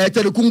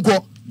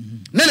Telekunko,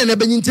 Nana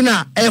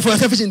Nebenintina for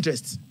selfish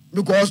interests,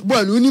 because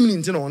boy, you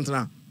need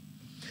to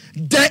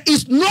there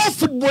is no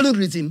footballing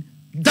reason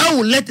that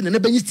will let the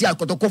Nebenisi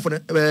Kotoko for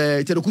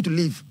Teleku to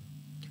leave.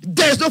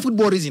 There is no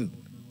football reason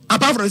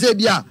apart from say,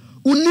 yeah,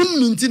 unim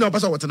mintina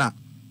pasa watana.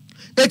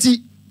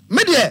 Eti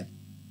media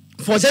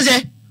for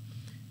say,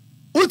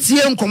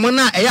 utiem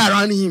commona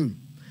around him.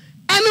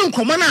 And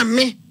commona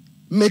me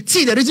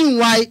see the reason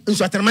why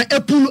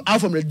Sometymer pull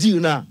out from the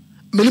deal now.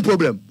 Many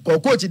problem.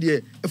 Coach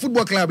there, a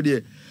football club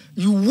there.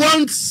 You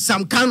want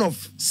some kind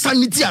of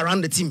sanity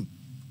around the team.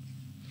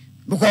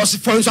 Because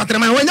for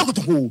Sometymer, when you go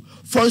to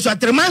for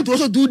Sometymer to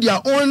also do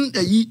their own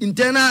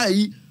internal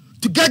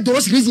to get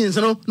those reasons,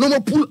 no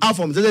more pull out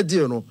from the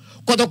deal, no.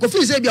 Kotoko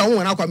feel say be a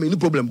one akwa many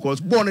problem because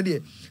born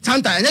there.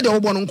 Sometimes they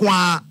born on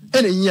kwa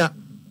any year.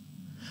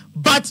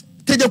 But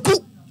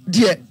Tedeku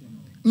there,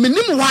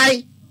 minimum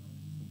why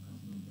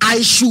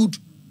I should.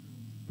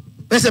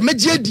 There's a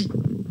majedi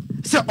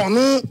say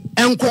ono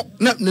enko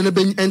na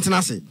be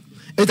entenase.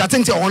 It I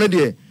think say ono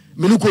there.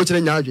 Menu coach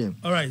in Yadrian.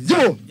 All right.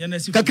 So,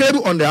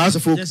 Kakrebu on the house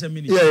of folk. Just a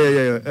minute.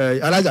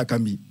 Yeah. Elijah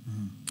can be.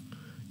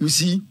 You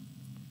see,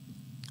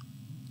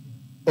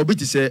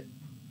 Obiti say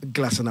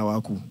glass in our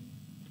coup.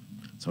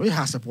 So we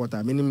have supporter.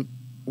 I mean,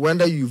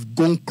 whether you've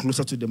gone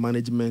closer to the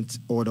management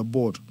or the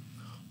board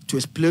to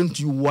explain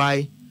to you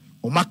why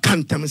or my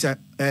can't tell me say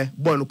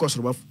boy no cost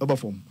of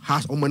form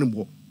has on money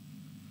more.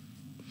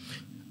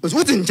 It's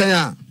what in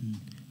China.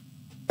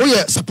 Oh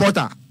yeah,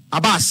 supporter,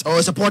 Abbas or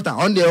a supporter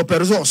on the upper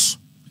resource.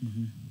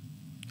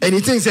 And he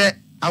thinks that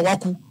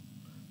Awaku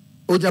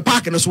or the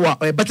park and so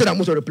are better than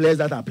most of the players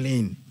that are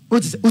playing,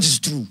 which is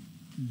true.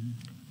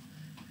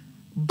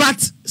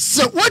 But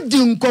so what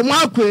do you come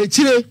out with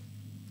Chile?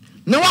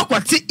 Now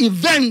what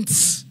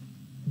events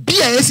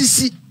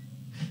BASC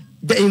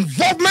the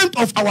involvement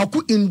of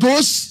Awaku in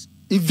those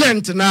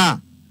events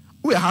now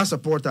we have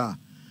supporter,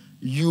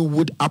 you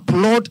would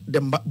applaud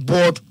the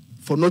board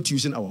for not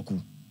using Awaku.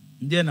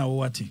 Then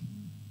what?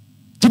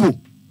 Tibo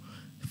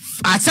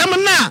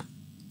Asamana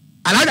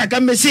Alada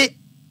can say,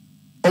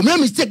 or my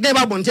mistake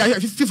never want to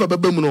FIFA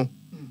Babuno.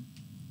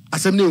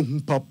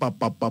 Assembly,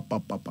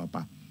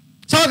 papa.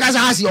 So, guys,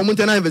 I see your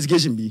Montana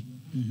investigation be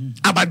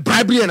about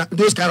bribery and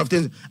those kind of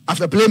things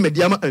after playing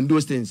Mediama and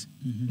those things.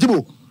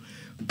 Tibo,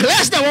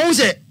 players that won't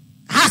say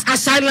has a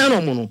sideline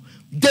or mono.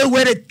 They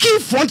were the key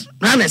front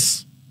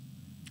runners.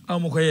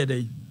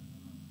 Day.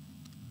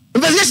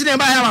 Investigation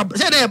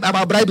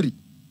about bribery.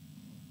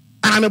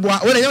 And I'm a boy.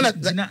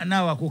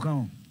 Now I cook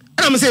on.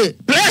 I'm say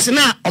players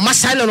now on my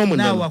side no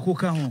now wa ko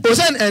ka ho o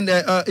sen and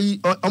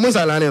almost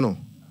alane no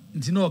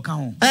nti no ka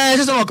ho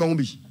se no ka ho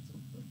bi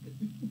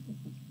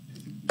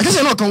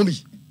se no ka ho bi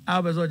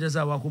a be so just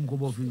wa ko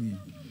mko fi mi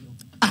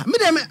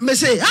me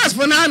say as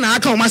for now na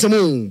aka o masem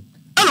o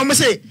no me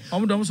say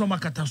dom so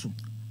makata so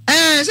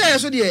say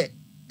so de ye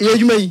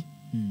adwuma yi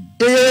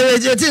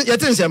ye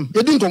tinsem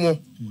ye di nkomo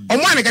o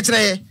mo an ka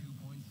kire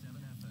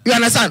you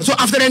understand so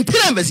after the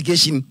entire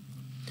investigation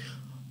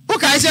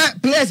okay, I say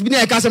players be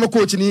na kasama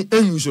coach ni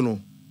use no.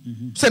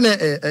 Say na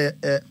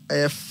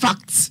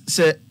facts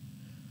say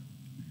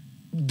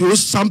those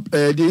some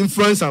the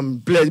influence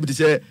some players be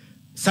say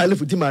Silent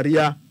Futi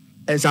Maria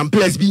and some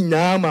players be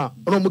nyama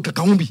ono mo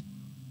kaka ho bi.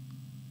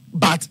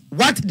 But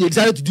what they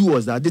decided to do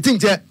was that they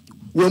think that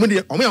we mo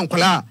de omo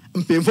yankola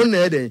mpemfo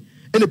na eden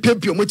and the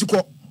pempio mo ti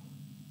ko.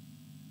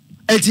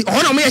 Enti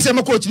ono mo yese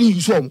ma coach ni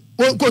use om.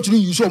 Coach ni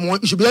use om,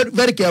 you should be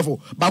very careful.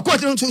 But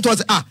coach ni to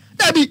say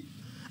that be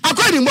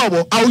according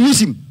to I will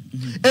use him.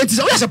 And it's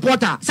always a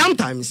supporter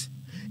sometimes.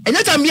 And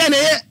that time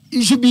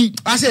you should be,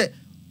 I say,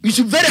 you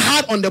should be very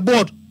hard on the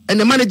board and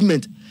the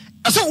management.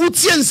 So we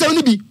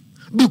be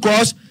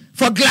because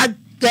for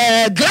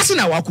glass in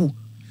our coup,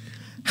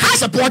 has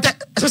supporter,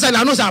 especially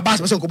I know our boss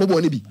person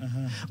Kobo be.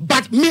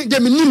 But me the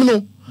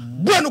minimum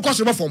boy no cost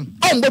reform.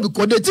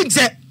 Because they think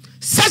that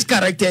such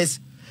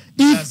characters,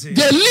 if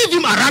they leave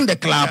him around the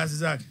club,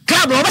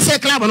 club, what say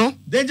club, no?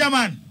 Danger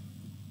man.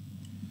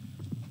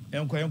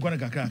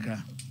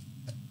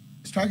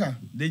 Striker.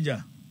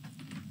 Danger.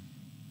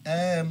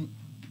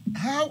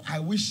 How I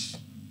wish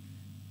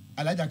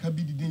Elijah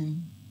Kabi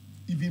didn't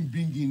even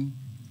bring in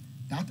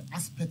that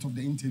aspect of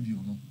the interview,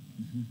 no.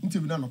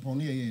 Interview na upon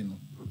here, no.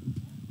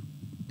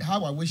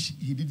 How I wish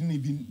he didn't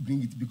even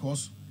bring it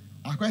because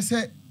I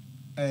say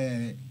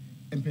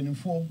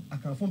empenifo, I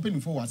can phone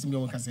penifo was me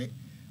one say,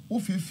 o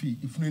fifi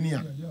if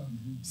nenia,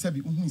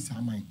 sebi uhu is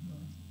her mind.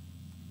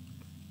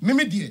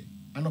 Meme dear,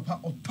 and of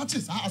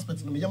touches our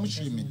aspect of me, young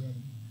shame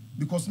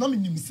because no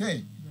me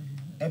say,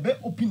 a bit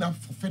open up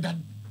for further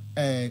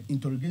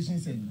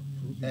interrogations and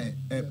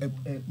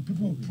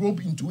people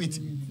probe into it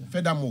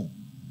furthermore.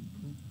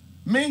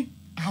 Me,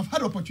 I have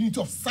had the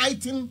opportunity of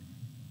citing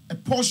a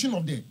portion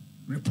of the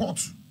report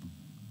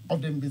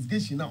of the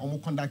investigation now I'm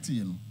conducting.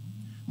 You know.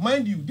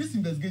 Mind you, this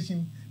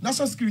investigation,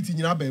 national security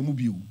in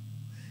Mobile,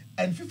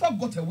 and FIFA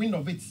got a wind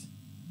of it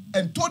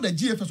and told the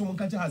GFS woman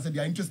country has said they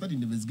are interested in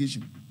the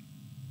investigation.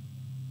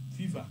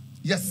 FIFA?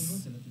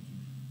 Yes.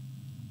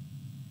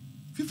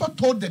 FIFA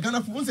told the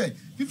Ghana Football, say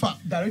FIFA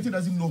director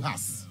doesn't know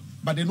us,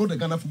 but they know the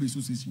Ghana Football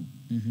Association.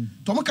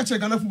 Tomo catch the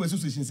Ghana Football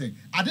Association say,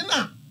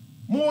 Adena,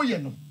 more you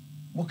know,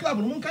 mo club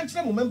no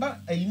country mo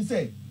member and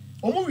say,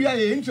 omo we are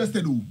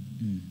interested o.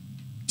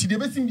 Ti de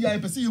besim bia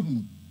pese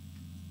yehu.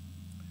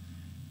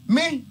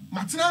 Me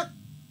Martina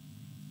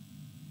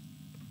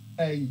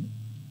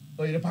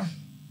Oyerepa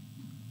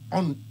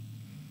on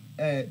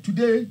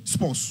today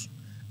sports.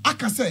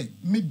 Aka say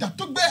me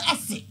datogbe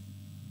ase.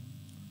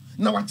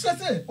 Now what I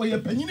say oye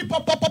penyini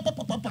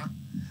papa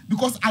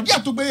because ade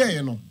atogbe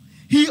ye no.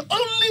 He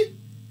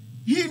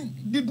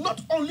did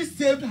not only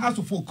save House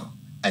of Folk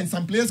and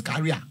some players'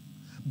 career,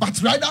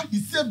 but rather he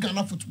saved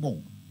Ghana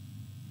football.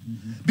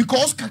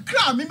 Because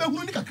Kakra,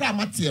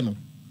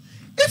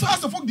 if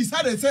House of Folk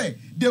decided say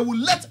they will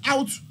let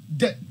out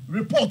the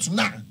report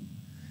now,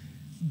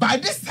 by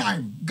this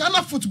time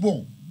Ghana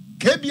football,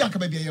 KB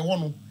Akabe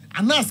Yawano,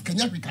 Anas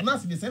Kenyapi,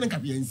 Kanas the Senate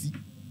KPNC.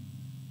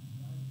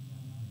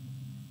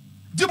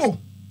 Jibo,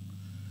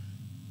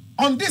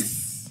 on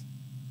this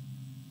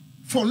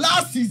for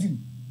last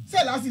season,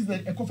 say last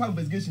season a cover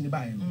investigation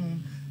by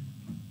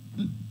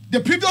the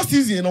previous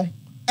season, you know,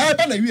 and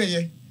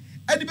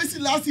the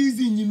basic last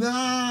season, you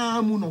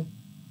know,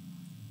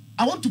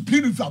 I want to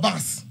plead with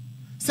Abbas.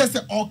 Says,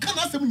 or can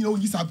I say, you know,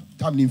 you have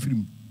time in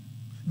film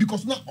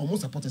because not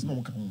almost supporters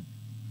no come.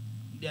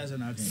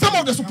 Some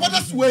of the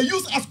supporters were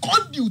used as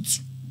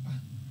conduits.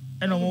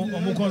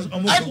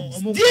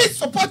 And these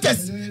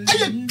supporters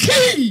are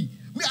key.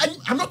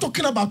 I'm not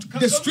talking about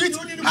the street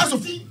house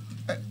of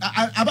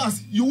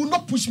Abbas. You will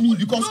not push me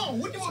because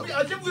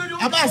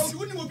Abbas,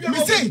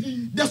 me say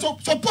the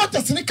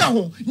supporters in the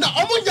home now.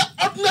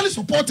 Ordinary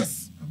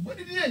supporters.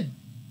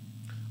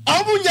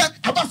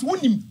 Abbas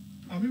wouldn't.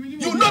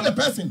 You know the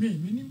person.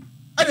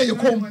 And then you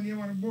come.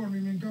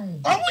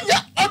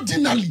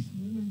 Ordinarily.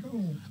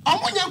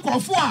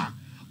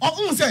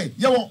 Say,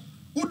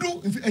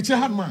 Udu if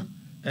a man.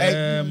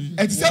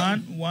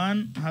 One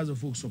has a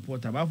folk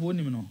supporter. I've won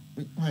him no.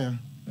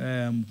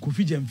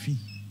 Kofi Jemfi.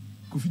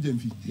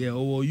 Yeah,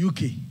 or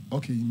UK.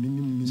 Okay,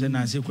 so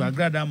now say I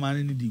grab that man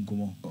in the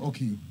dinko.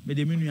 Okay. But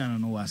the menu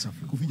no was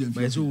Kofi Jemfi.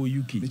 But it's all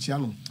UK.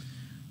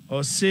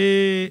 Or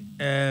say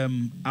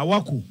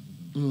Awako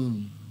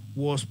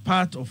was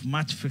part of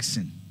match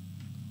fixing.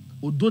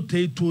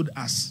 Odote told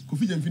us.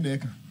 Kofi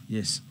Jemfi.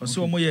 Yes. Or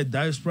so more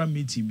diaspora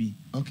meeting be.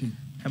 Okay.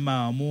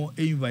 Emma mo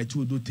invite to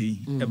Odote.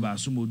 Eba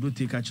so mo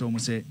Odote catch omo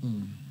say.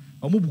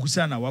 Omo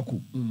bukusa na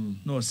Awako.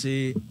 No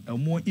say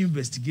more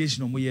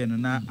investigation omo ye no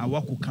na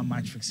Awako can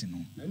match fixing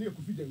no.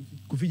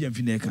 Kofi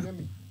Jemfi neka.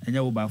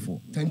 Enya wo ba for.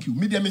 Thank you.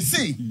 Me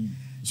say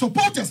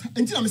supporters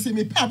until I say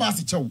me pa ba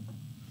se chew.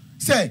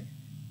 Say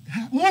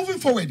moving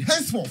forward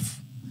henceforth.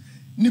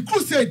 The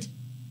crusade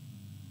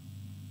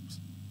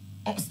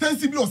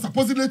ostensibly or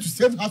supposedly to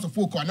save House of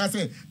Folk and I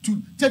say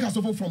to take House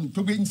of Folk from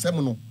Togo in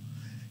Semono.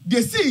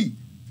 They see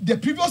the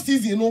previous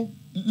season, you know,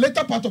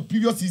 later part of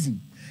previous season.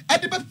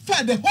 And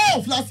the whole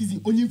of last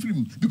season only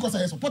free because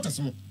I support us.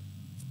 Me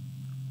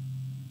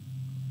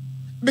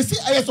see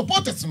I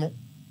support us, you know.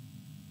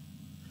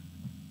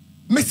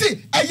 Me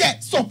see I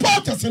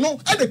support us, you know,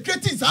 and the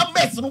creators are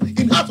mess, you know,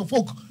 in House of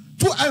Folk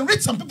to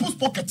enrich some people's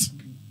pockets.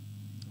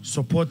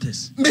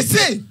 Supporters. Me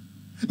see,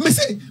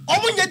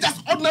 only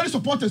just ordinary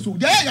supporters. So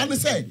there you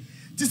say,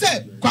 to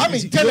say,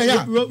 Kwame, tell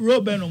ya,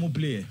 Robin no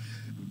player.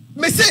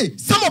 Me say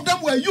some of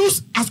them were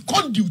used as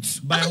conduits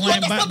by people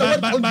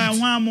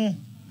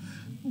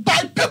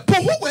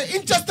who were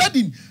interested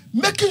in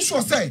making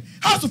sure say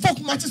House of Folk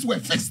matches were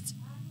fixed.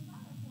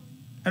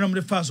 And I'm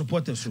the first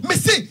supporters. Me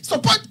say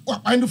support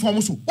I do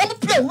for so. What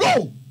play a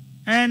role?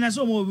 And that's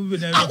what we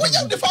will. And when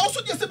you the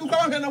also just say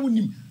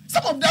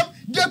some of them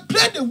they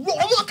play the role.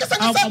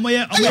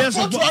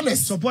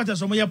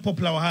 Supporters are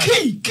popular.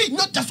 Key,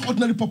 not just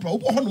ordinary popular.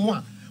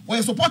 When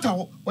a supporter,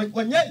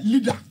 when you're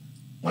leader,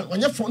 when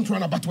you're front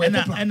runner, but when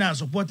and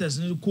supporters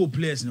and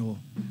co-players no.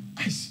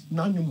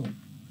 Now no more.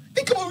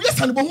 Think about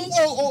yes and no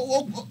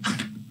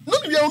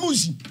be on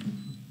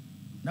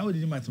now we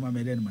didn't matter my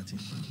maiden matter.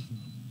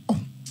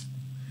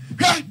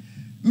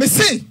 Me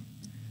say,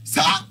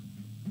 sir,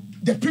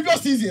 the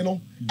previous season, you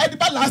know, and the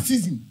last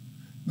season,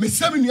 me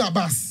 7 year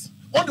Abbas.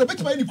 On the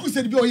better the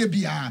crusade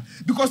be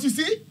because you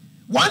see,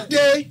 one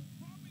day,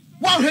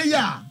 one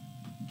here,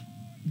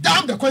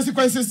 damn the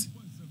consequences.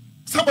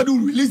 Somebody will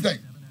release the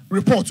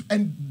report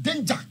and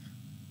danger.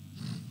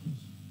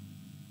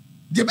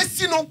 The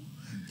best, you know,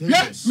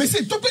 me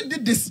say Tope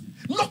did this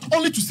not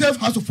only to save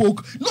House of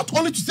Folk, not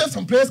only to save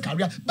some players'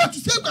 career, but to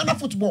save Ghana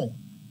football.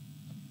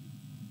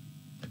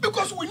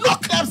 Because we know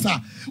clubs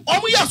are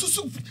we are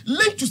so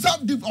linked to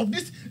some of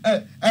this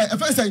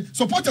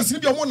supporters in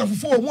the one of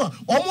 4 1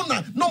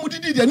 no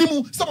did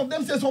anymore. Some of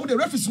them say some of the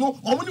referees no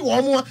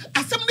or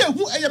assembly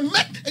who a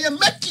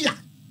mekia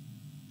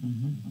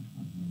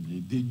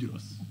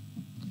dangerous.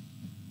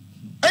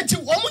 And you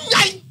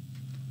nyai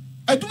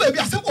I do maybe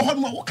assemble hon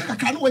ma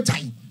kakaka no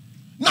wachai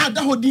na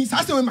da hodin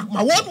sa say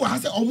my word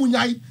was say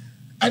nyai,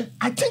 and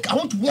I think I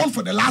want to warn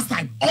for the last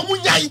time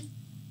nyai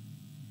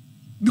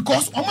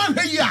because oman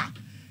here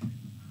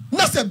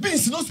na se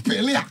beans no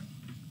spell ya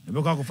e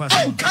be kwa fast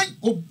and kai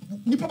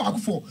nipa ba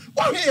for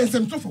one here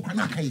sem to for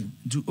kana kai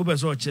do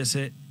obeso che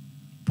say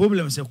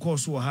problem se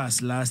course wo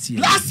has last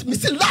year last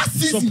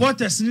season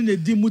supporters ni na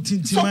di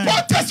mutintima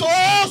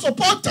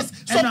supporters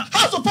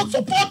house of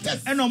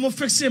supporters and no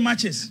fix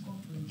matches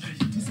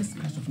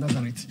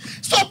Nazareth.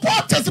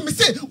 Supporters me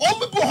say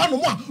people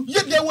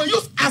they were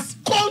used as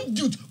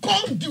conduit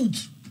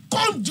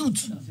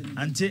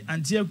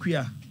anti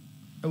akuya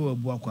ewo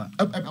buakwa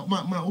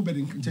ma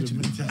obedi church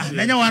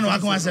nanya wan wa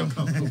kan asem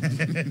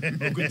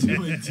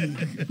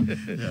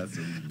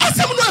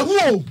asem no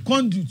who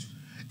conduit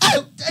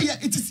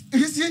it is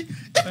if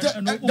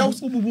the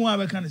ububu wa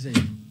be kan say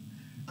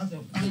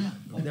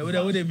the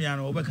way me an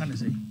o be kan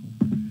say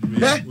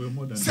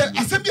say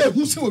asem be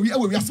who say we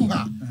asem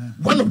ha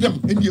one of them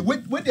and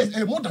where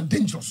there's more than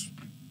dangerous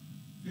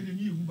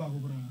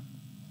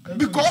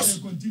because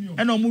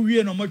and no mu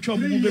wie no mo twa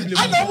mu beble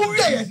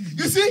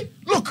you see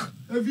look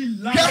every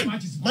last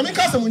match is mama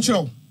ka some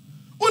nchiro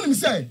onim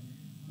say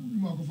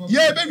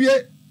yeah baby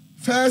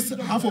first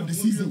half of the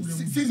season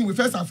we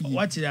first half year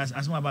what is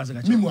asma about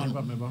say see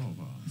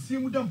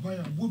mu dem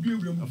pan bo bi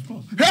ewrem of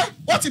course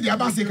what is the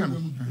about say kan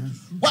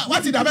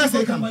what is the about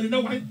say kan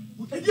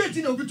what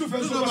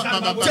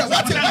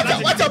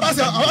about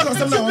say about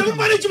some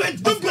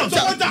management what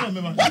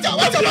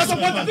about some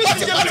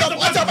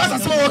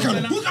worker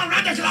who can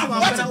run the club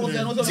what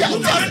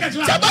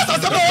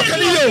about some worker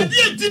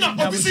you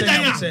obviously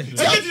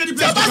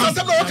about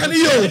some worker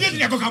you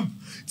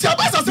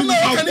Tiabasa some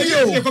worker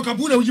you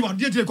kokabu na uji ma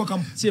die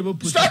kokam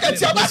striker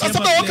tiabasa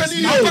some worker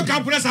you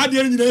kokam press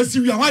ade ni na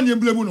siwi an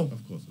emblem no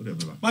of course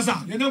masa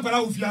ye nan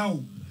kwala ofia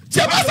o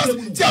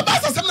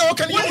tiabasa some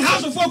worker you when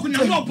house of folk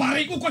na no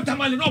pare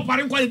ukotamale no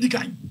pare kwa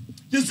edikan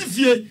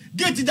yesifie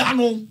gate da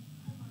no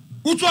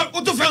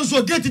uto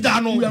fenso gate da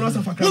no we are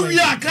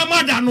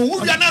Accra da no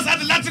we are na sa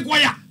Atlantic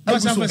wire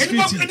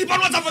anybody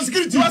want for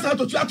security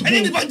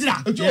anybody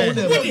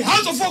with the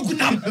house of folk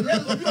now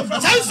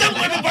some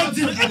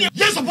anybody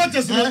yes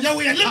supporters yeah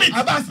we are limit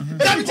Abbas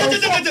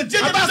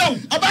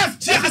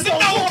she has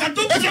now can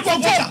do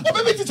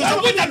so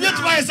we are not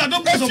why so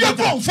don't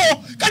support for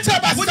catch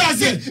Abbas what I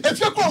say if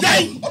you come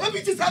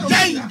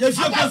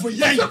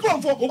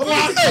for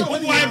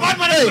bad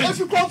management if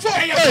you come for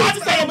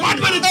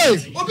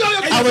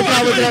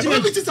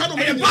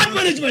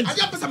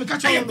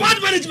bad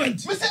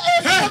management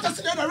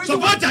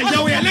supporter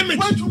ya we limit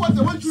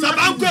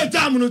sabanko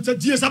time no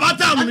tie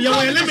sabata no ya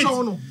we limit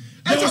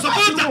the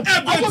supporter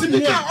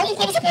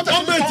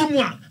team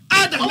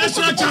ada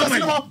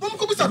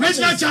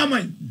national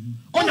chairman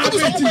on our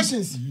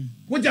questions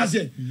what you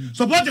say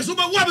supporters so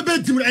we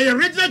be team a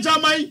regional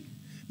chairman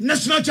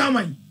national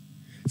chairman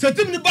so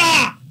team ni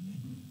ba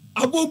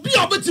abobi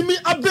obetimi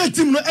abet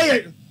team no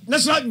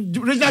national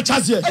regional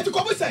chancellor and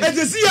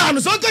the see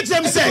so catch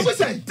them say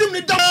team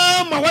ni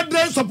down my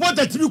what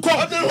supporter team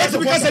call that's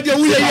because they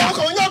we here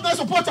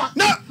supporter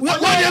now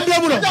what them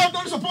blame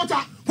no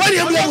supporter what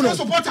them blame no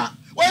supporter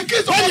when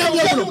kids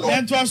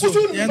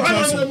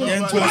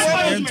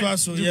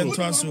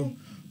yentoaso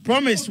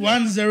promise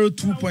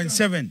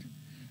 102.7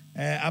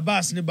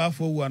 Abbas ni ba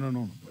for wu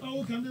no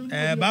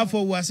ba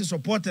for wu as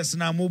supporters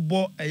na mo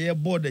bo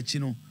board achi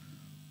no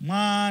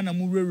ma na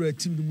mo rewere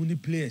team ni muni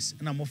players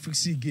na mo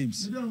fixing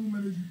games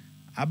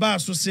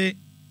Abbas so say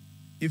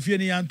if you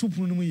ni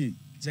antupunu no mu ye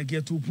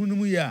zake tupunu no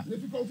mu ya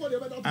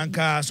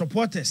anka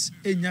supporters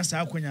enya sa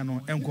akwanya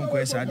no enkonko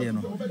esa de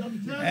no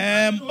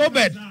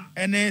Obed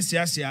ene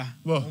siasia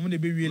mo de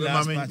be wi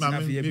last part na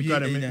fe bi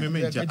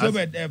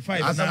Obed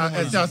 5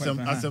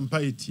 Asempa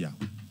etia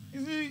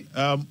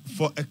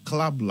for a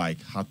club like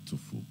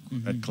Hatufuk,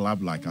 a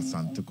club like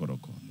Asante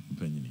Kotoko,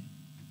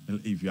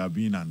 if you are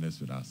being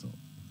honest with ourselves,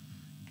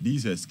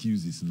 these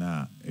excuses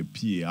now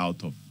appear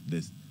out of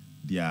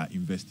their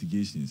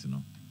investigations, you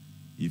know.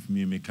 If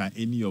me make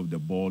any of the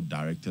board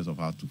directors of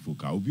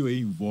Hatufuk, I will be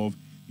involved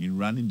in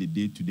running the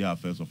day-to-day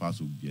affairs of us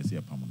will be a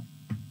pamono.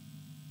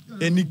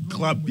 Any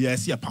club be a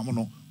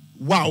pamono.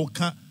 Wow,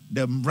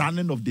 the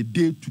running of the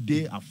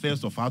day-to-day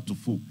affairs of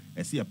Hatufuk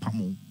a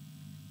pamono.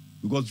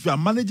 Because if you are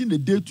managing the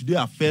day-to-day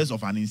affairs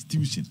of an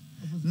institution,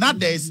 now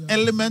there is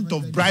element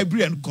of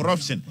bribery and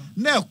corruption.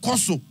 Now,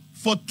 Koso,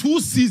 for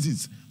 2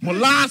 seasons, My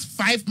last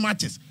 5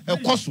 matches.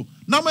 Ekoso.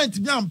 Now man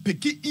to am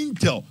peki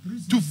intel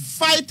to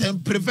fight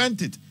and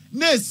prevent it.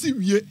 Na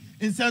siwie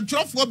in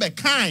central for be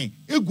kind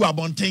egu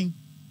abonten.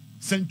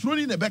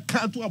 Centrally ne be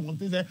kan to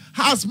abonten say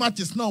house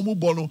matches now mo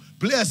bono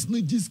players no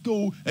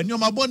disco and your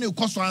mabone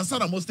ekoso answer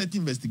na most state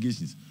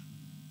investigations.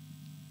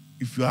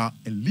 If you are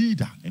a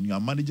leader and you are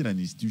managing an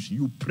institution,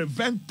 you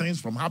prevent things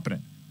from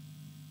happening.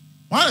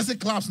 Why I say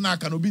clubs now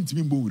cannot be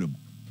intimate,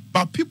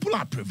 but people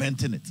are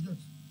preventing it.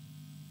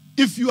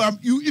 If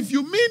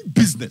you mean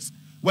business,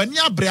 when you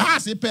are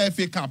brehas a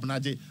PFA Cup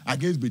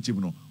against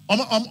Bechimno,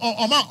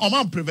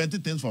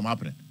 preventing things from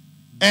happening.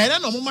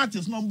 And then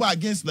matches number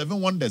against 11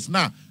 Wonders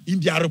now in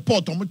their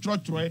report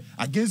Troy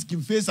against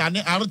Kimface and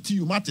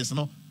RTU matches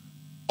no.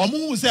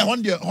 Omu say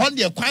on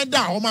the quite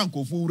down Oman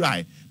Kofu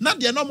Rai. Not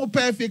the normal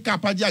PFA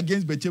Cup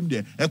against Bechim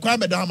there. A quite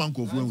better man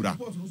Kofu Rai.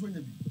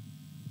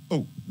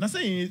 Oh, now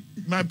saying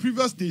my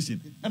previous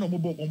station and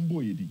Omobo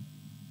Ombo Yedi.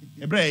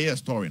 A brave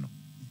story no.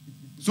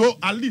 So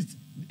at least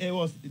it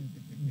was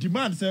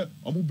demand say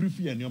Omu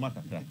briefly and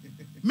Yomakakra.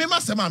 Mema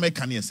Sama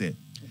Mekania say.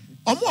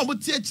 Omo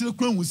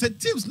Omu we said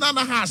teams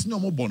Nana has no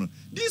more bono.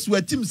 These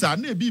were teams are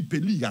near be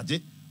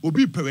peligaje or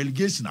be per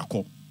relegation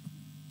ako.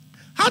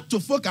 Had to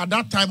fuck at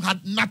that time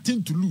had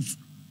nothing to lose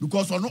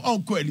because on no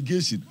uncle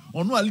allegation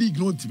or no league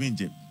no team.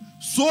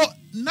 So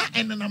na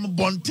and I'm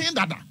bonting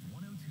that.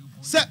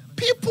 So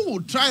people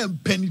will try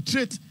and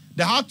penetrate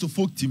the hard to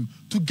folk team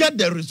to get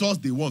the results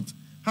they want.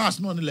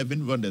 Has not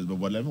 11 wonders, but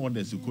 11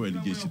 wonders to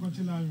co-allegation.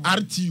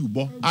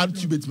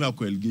 RTU bet me a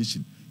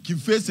co-allegation.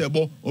 Kimface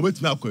ebo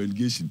obet me a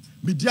co-allegation.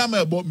 Medium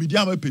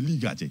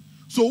peligate.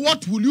 So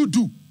what will you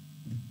do?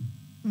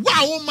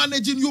 Wow,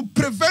 managing you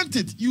prevent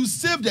it. You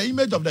save the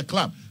image of the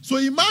club. So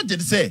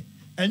imagine say,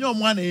 and you're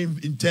one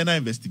internal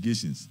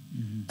investigations,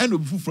 and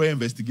we for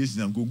investigations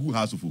and go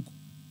house of folk.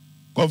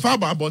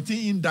 Confirm about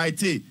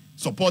indicted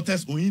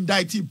supporters or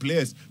indicted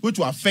players which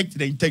will affect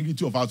the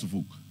integrity of house of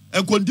folk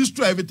and can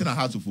destroy everything at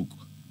house of folk.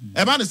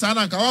 Ebane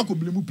sana nka could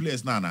blame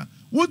players nana.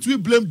 Won't we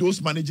blame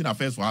those managing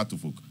affairs for house of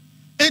folk?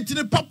 And to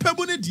the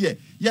papabone dear,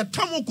 ya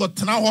tamo ko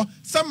tena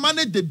some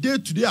manage the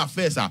day-to-day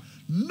affairs are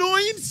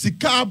knowing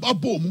Sikab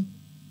Abom.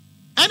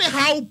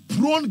 Anyhow,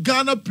 prone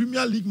Ghana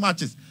Premier League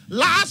matches.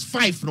 Last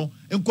 5 no,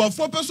 and call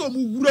 4 person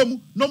who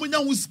no one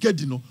who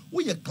schedule no.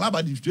 We a club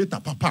administrator,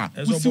 papa.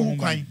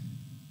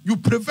 You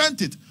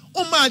prevent it.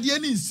 O ma de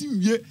ani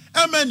nsim ye,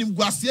 emanim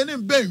guase ne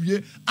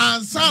benwie,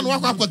 ansan wa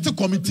kwakote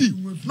committee.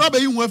 No be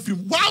you want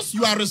film. Whilst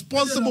you are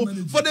responsible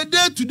for the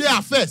day-to-day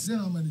affairs.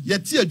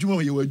 Yeti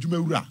adwuma ye adwuma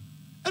wura.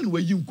 And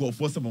we you call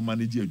for some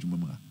manage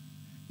adwuma.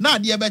 Na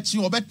de be chi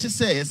obete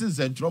say yes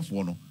central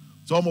for no.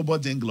 So omo bo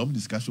jingle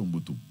discussion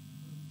boto.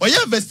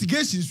 Oya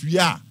investigations we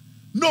are.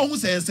 No who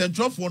say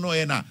central for no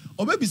na.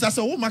 Obebisa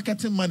say wo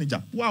marketing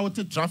manager, wa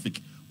what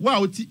traffic, wa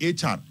what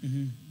HR.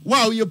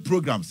 Wow, your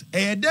programs.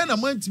 And then a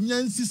month me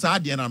see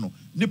Sadia no.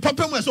 The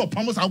papa was so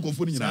pamos uncle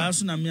for you.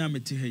 Asu na me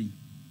amete hey.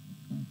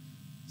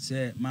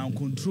 Say my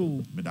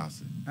control. Me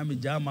das. Am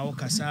jama o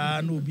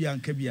kasa no bi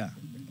anka bia.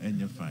 And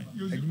you're fine.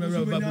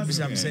 Ejumero babu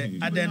bisam say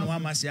aden no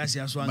ama se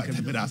asia so anka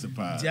bi. Me das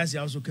pa. Ti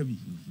asia so ka bi.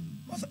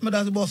 Me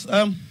das boss.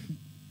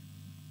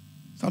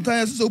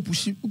 Sometimes so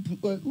push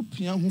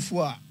upia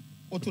hufo a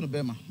oto no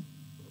bema.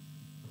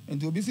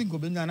 And obi sin ko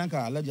benya na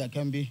ka alaja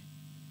can be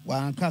wa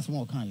anka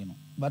small kan you know.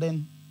 But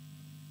then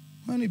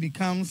when it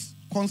becomes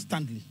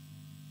constantly,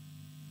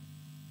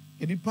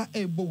 it be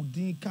able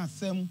to can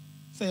say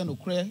no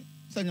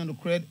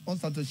cred,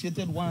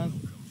 unsubstantiated ones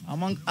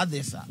among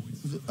others.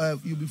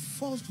 You'll be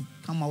forced to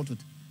come out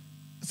with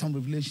some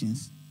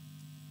revelations.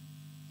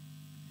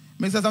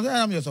 Mr. Sometimes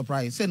I'm your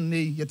surprise. Say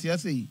nay, yet you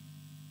say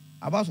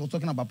about was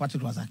talking about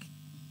Patrick Razak.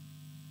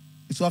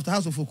 It's after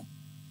House of Folk.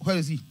 Where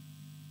is he?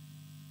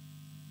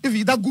 If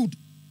he's that good,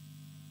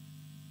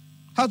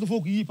 House of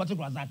Folk, he Patrick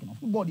Razak.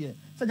 Football here,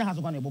 say House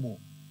of Folk.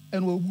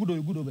 And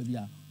we're good over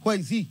there. Where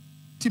is he?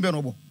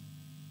 Timberobo.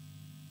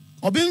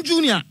 Obin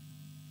Junior.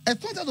 As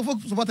soon as the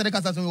folks supported the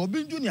Castle,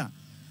 Obin Junior.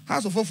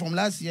 House of Folk from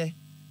last year.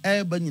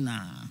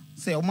 Benina.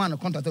 Say, a man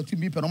contact to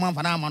me, per man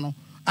for Amano.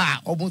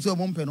 Obonso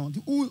Mompeno.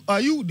 Who are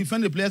you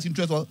defending the players'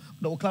 interest or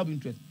the club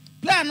interest?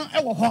 Plan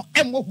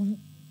and who?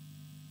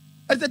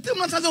 As the team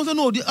not also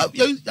know the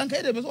young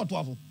Kade was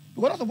awful.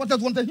 Because supporters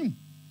wanted him.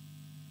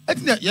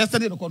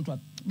 Yesterday the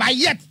contract. But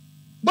yet,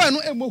 boy,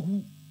 no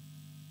Mohu.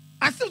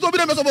 I still don't be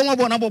the best of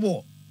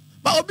one.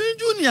 But Obin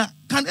Junior,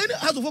 can any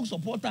House of Folk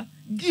supporter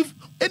give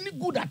any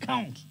good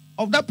account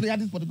of that player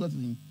this particular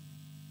season?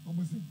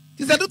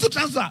 He said, to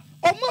transfer.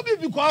 Or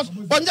maybe because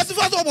on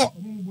justified over.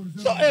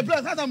 So a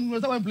player has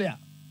one player.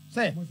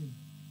 Say.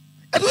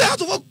 And we have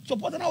to work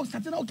supporter now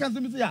starting out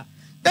cancer.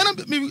 Then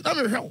maybe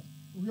I'm a hell.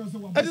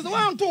 It is the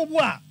one to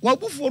what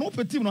before no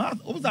team no has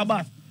over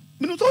bus.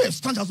 Minuto is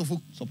stand House of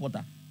Folk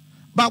supporter.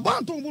 But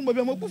one to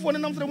move before the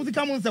number of the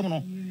common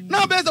seven.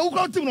 Now there's a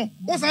crowd team.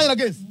 What's I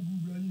against?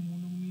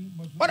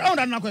 What on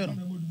that now?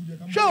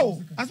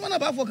 Show as one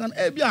about for can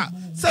Abia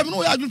 7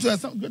 we are going to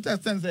some greater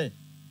extent say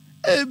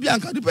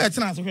Abia can depend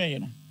chance here you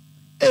know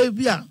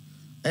Abia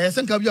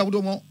Senka Bia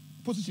would more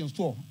position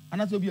store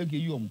and that will be a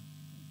game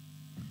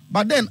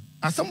But then,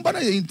 as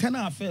somebody in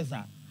internal affairs,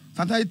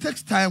 sometimes it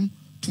takes time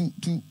to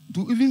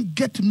even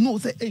get to know.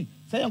 Say, hey,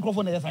 say I'm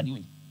Crawford. Yes, I do.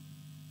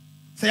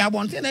 Say I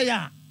want to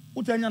know.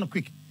 Who tell you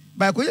quick?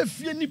 But I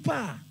fear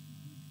nipa.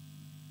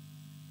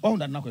 Oh,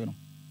 that not going.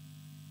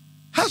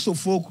 House of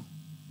folk,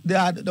 they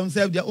are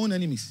themselves their own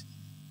enemies.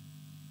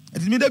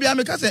 It is me that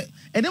I say,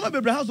 and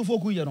never be house of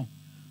folk, you know.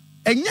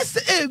 And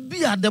yes,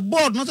 be at the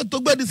board, not to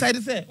talk about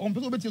decide say on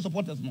people with your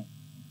supporters no.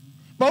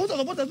 But also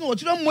supporters know what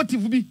you don't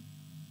motive be.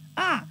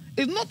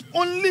 It's not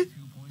only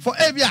for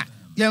Abia,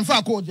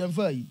 Yenfa coach,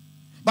 Yenfa,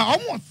 but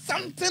almost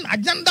something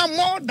agenda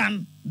more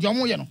than the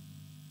Omo, you know.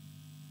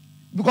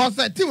 Because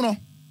you know,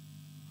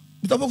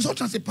 Mr. Folks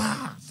also say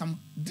some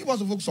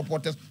diverse folk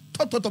supporters,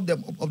 top of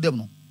them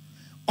no.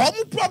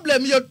 Omo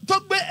problem you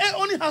talk about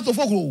only house of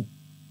folk.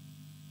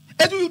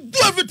 And you do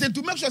everything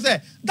to make sure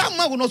say that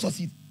man will not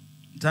succeed.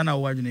 And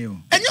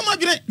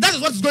that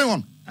is what is going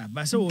on.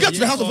 Get to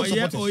the house of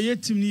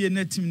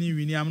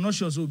supporters. I'm not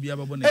sure so be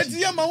about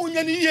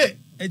it.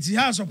 It's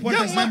house of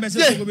supporters.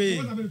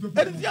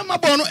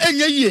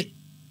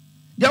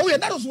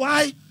 That is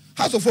why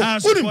house of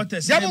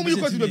supporters.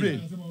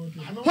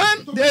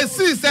 When they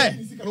see say,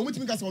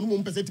 when house of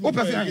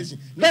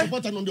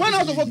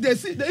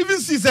supporters they even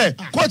see say,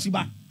 coach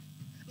back.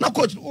 Now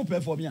coach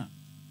open for me.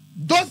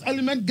 Those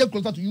elements get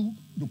closer to you,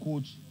 the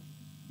coach.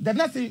 There's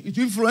nothing it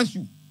will influence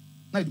you.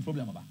 Now the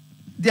problem about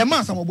the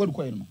man some about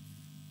the no.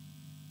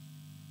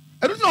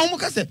 I don't know how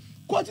much I say.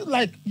 Coach is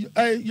like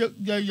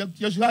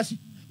Yoshihashi.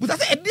 But I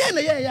say at the end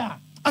of the year,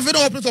 I feel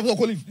no place of the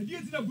leave. You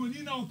see the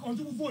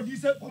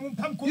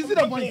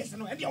point?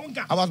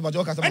 I was my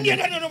joker. I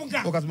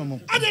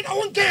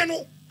don't care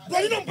no.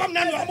 Well, you don't pump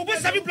now. I'm going to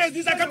have place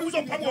this. I can do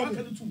some pump. Why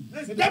the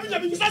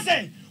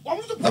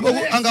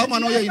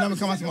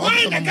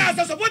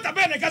gas support the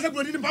band? The gas is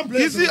pump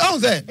place. You see, I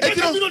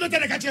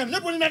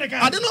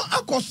don't know.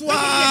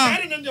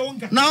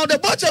 Akoswa. Now the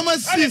bottom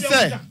see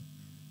say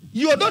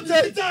you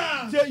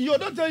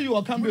don't tell you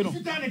are coming.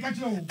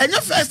 And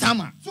your first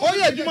hammer. Oh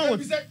yeah, you know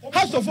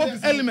house of folk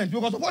element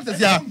because supporters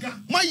here.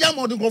 My yam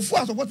or the go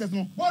for supporters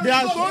no. They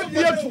are so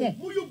dear to one.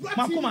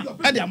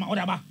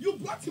 Makuma. You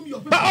brought him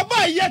your. But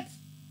about yet.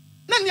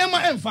 So I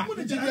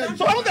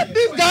want that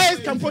these guys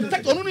can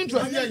protect our own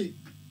interests. They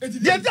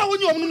are when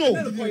you know.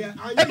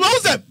 And what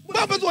was I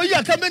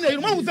can't be.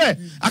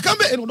 I can't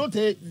be.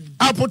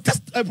 I'm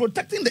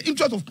protecting the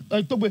interest of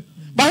Togo.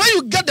 But when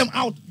you get them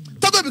out,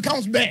 Togo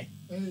becomes bare.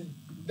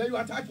 Then you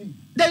attack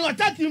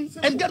him.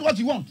 And get what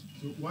you want.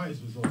 So why is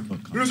results?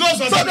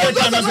 Results are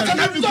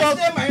not because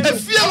a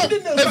fear.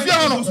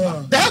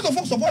 They have to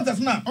focus supporters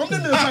now.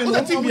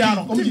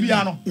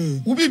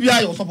 Will be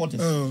your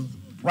supporters.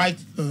 Right?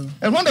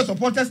 And when the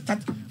supporters start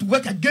to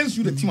work against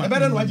you, the team. What I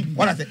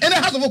say? And it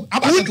has to work.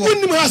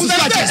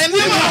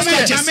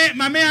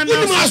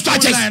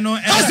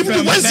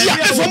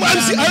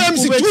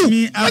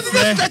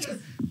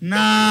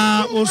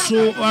 Now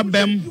also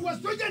abem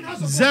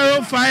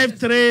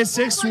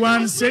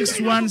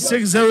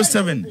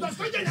 05361616070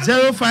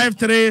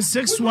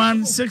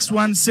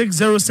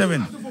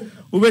 05361616070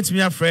 Ubet me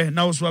afre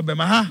now also abem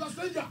ha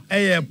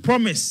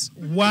promise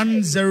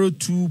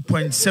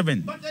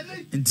 102.7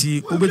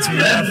 nti ubet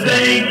me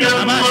afre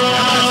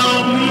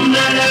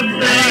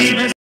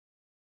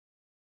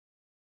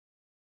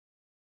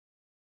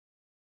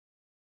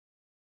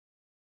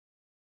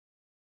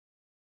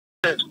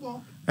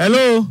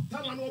Hello.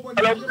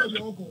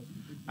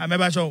 I'm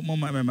about to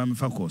mom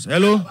focus.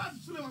 Hello.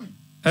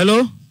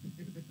 Hello.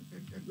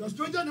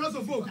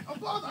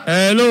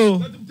 Hello.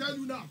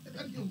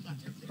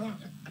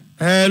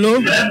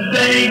 Hello.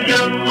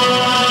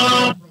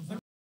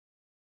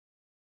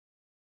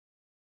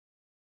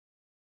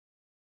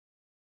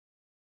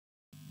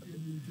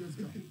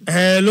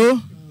 Hello.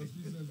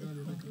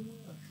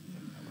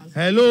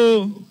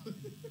 Hello.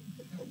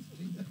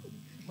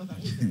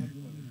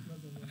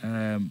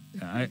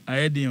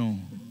 I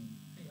didn't.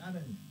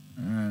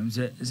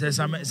 Say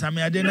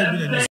Sammy, I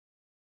didn't.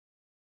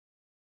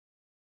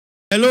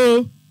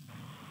 Hello.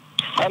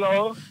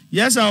 Hello.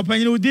 Yes, our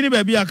opinion. We didn't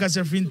baby. I can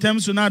say in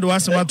terms of now. Do I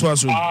say what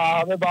was so?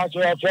 I'm about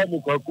to tell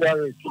you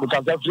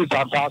because every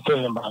time I say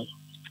him,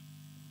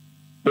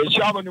 the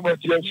shaman you were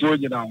here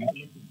you know.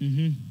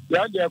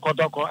 Yeah, dear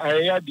Kotoko,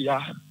 I dear.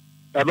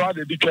 I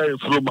rather be carried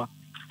through my.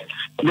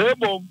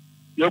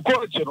 Your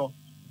coach, you know.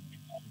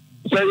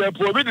 Say you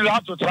probably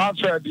have to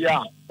transfer the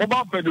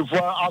about before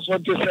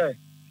Asante say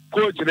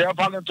coach they have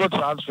to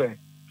transfer.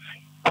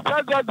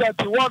 That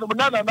one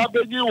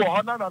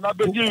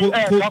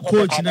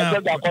coach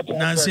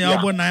now say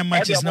about 9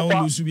 matches now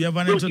lose we have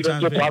to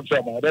transfer.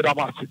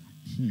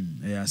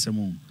 Yeah,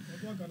 Simon.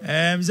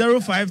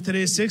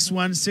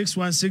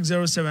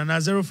 05361616070 now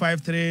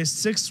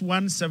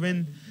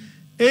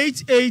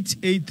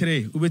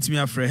 05361788883. Ubet me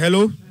afre.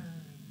 Hello.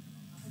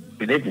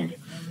 Good evening.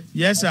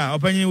 Yes, sir.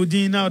 Opinion with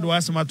you now. Do I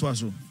say what was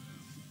so?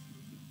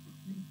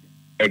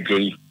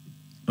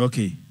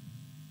 Okay.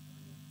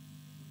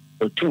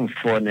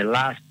 For the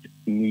last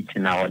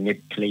meeting, our net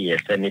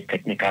players and the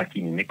technical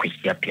team make us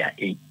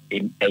happy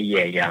in a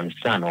year, young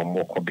son or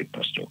more could be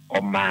posted,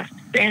 or must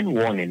then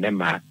warn in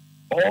them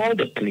all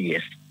the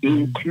players,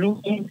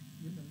 including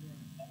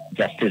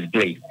Justice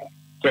Blake,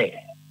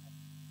 say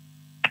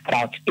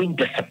about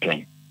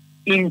indiscipline.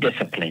 And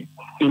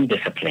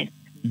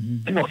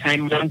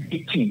Simon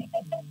Dickey,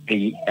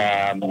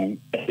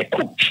 the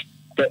coach,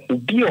 the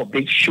be of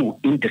the show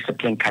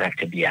indiscipline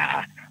character,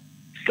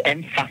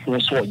 and fast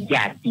so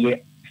yeah,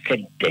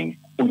 said then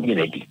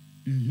already.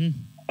 And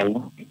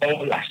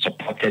all our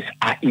supporters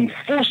are in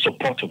full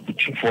support of the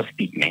 2-4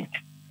 statement.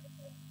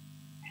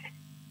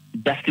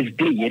 Justice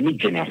Blake, any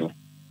general,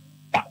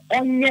 but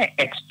only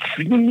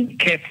extremely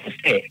careful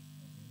say,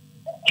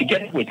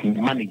 together with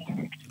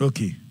management.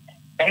 Okay.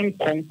 And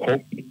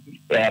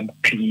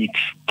create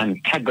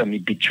antagony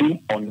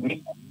between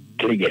only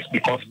players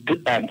because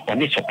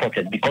only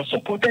supporters, because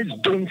supporters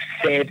don't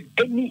serve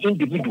any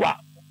individual.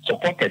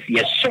 Supporters,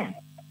 yes, some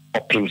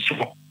or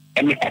principal,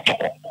 any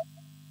Kotoko.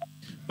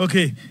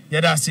 Okay,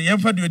 yeah, that's it.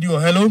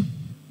 Hello.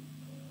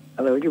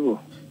 Hello, Jibo.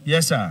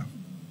 Yes, sir.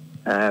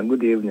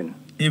 Good evening.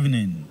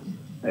 Evening.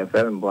 I'm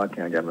very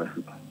important.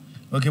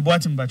 Okay,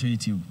 Boatin back to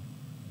you.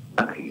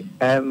 Okay.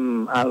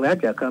 I'll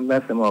let you come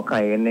back some more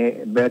kind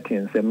of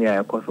betting some year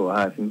across our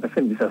house in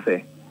person.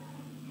 Say,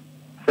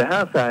 the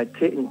house I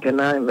check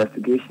internal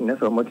investigation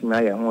as or much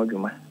my own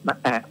woman.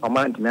 Or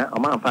man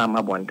farm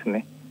up one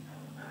tonight.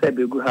 Say,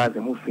 be good house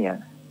and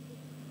Muffian.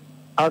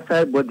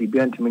 Outside body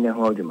beyond to million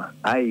Hodgema,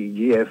 i.e.,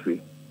 GFE,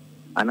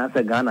 and as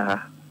a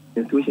Ghana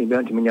institution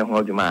beyond to million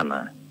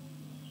Hodgema.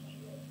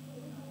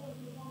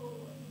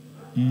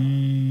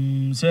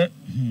 Say,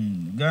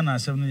 Ghana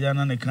 7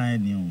 Jana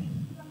kind new.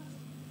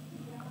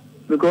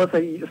 Because I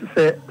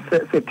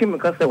team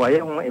because why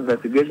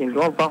investigation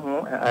don't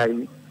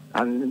find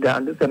and the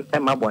understand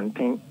Emma one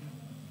thing.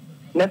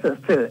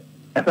 Necessary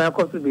as I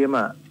cost to be a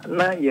man,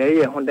 not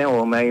yeah,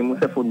 or my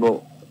Musa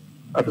Football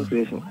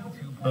Association.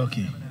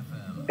 Okay.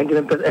 And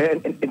think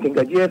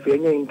a GFA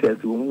any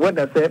interest. What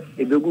I said,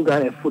 if you go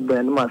down a football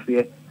and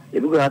mafia,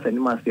 if you go out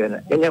and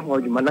mafia, any of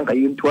you manaka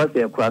you twice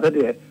a crowd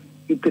there,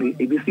 Italy,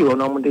 ABC or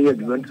normal day you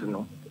want to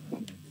know.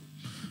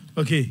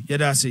 Okay, yeah,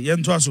 that's it.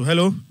 Yentwasu,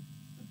 hello.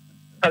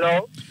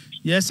 Hello.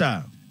 Yes,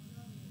 sir.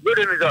 Good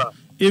evening, sir.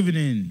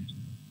 Evening.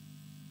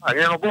 I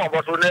am going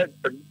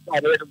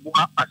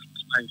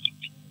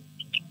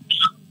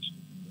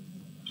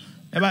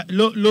to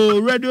low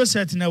radio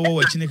set na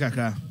wo wachini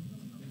kaka.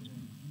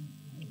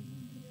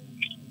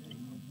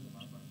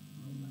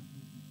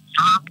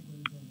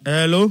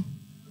 Hello.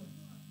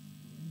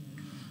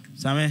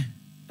 Same,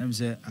 I'm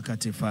say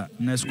akatifa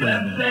next call.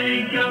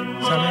 Same,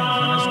 next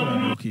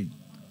call. Okay.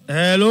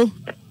 Hello.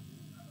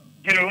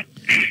 Hello.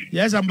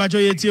 Yes, I'm Bacho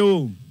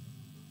Yetio.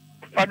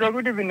 Father,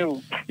 good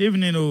evening.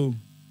 Evening, oh.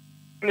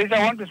 Please,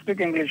 I want to speak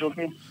English,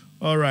 okay?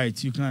 All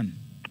right, you can.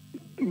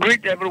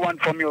 Greet everyone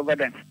from me over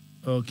there.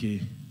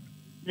 Okay.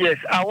 Yes,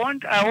 I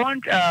want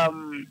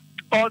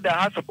all the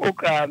House of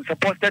Oak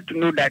supporters to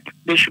know that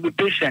they should be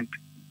patient.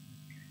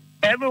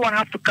 Everyone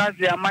has to cast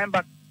their mind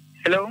back.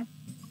 Hello?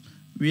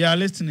 We are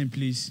listening,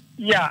 please.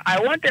 Yeah, I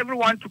want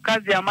everyone to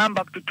cast their mind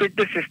back to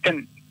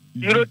 2016,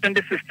 Euro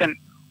 2016.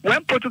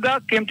 When Portugal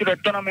came to the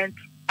tournament,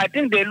 I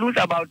think they lose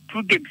about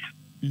 2 games.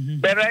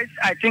 The rest,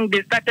 I think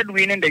they started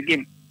winning the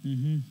game.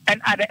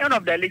 And at the end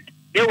of the league,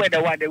 they were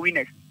the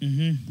winners.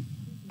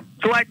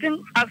 So I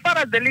think as far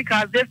as the league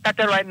has just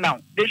started right now,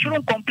 they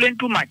shouldn't complain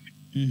too much.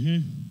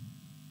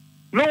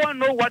 No one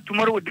knows what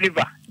tomorrow will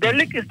deliver. The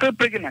league is still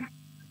pregnant.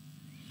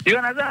 You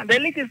understand? The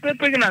league is still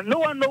pregnant. No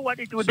one knows what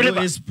it will deliver.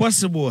 So it's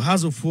possible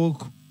House of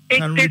Folk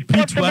can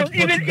repeat what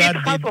Portugal did in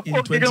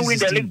 2016. Didn't win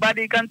the league, but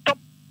they can top.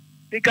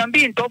 They can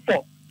be in top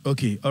 4.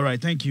 Okay, all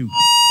right, thank you.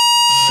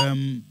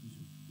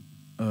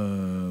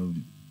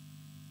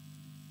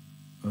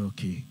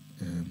 Okay.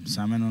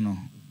 Samen no.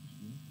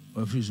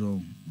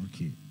 Official.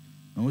 Okay.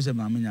 Na wo se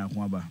ma menya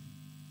ko aba.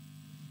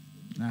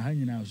 Na ha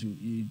nyina so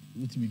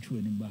utimi twu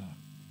ani ba.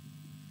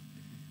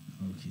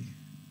 Okay.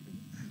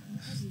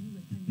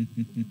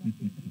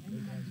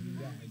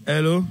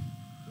 Hello.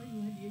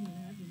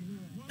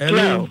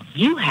 Hello.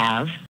 You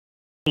have.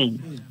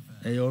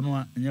 Hey,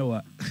 ono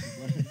nyewa.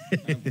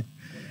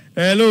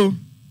 Hello.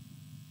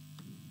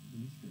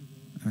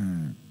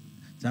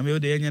 Samuel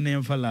de yenye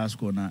name for last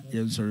corner.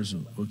 Sorry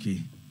so.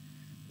 Okay.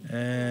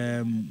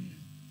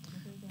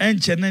 And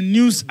channel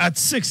news at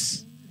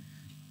 6.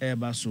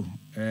 Baso.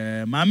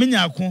 Mami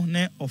nyako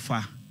ne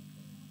offer.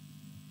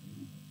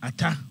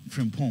 Ata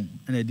Frimpong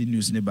and I did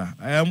news neighbor.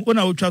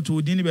 Una ucha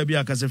to dini baby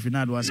akase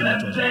final was.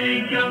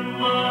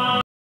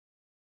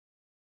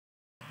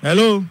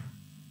 Hello.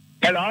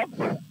 Hello.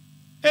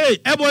 Hey,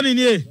 Ebony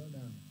ni.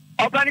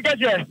 Oplanika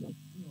je.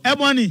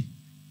 Ebony.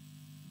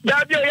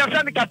 Dabio ya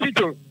fami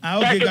capito.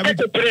 Okay,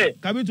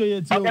 capito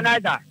yeti.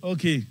 Organizer.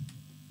 Okay.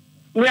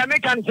 We are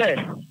making say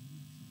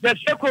the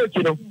coach,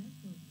 you know.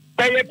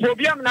 They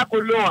problem na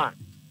koloa.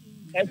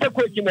 And the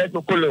coach na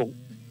to kolo.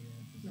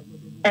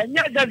 And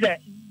ya jaze.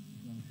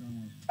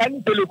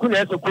 And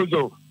pelukuna to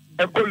kuzo.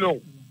 E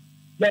kolo.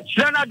 The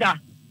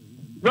Canada.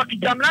 Rocky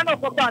Jamlano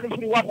ko ba ni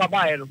free wa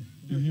ba elo.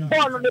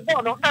 Ball on the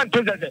ball no and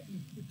to jaze.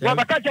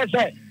 Wabaka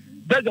say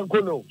doesn't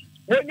go.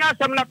 When you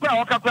some na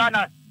kwa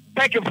wakakwana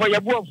take for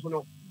your boom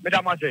no.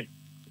 Madam say.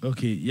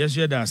 Okay, yes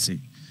you da say.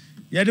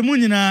 Ya de mu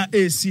nyina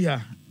esi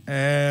ha.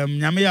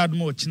 Nyame ya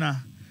admo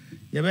china.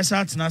 Ya besa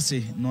atena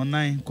se no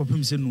 9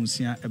 kopim se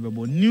nunsia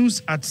ebebo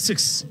news at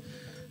 6.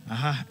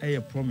 Aha, a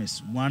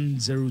promise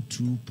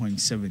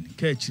 102.7.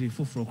 Kechiri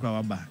foforo kra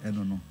waba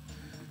eno no.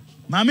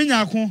 Maame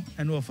nyako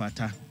eno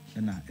ofata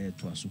na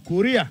to aso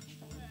Korea.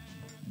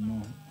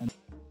 No.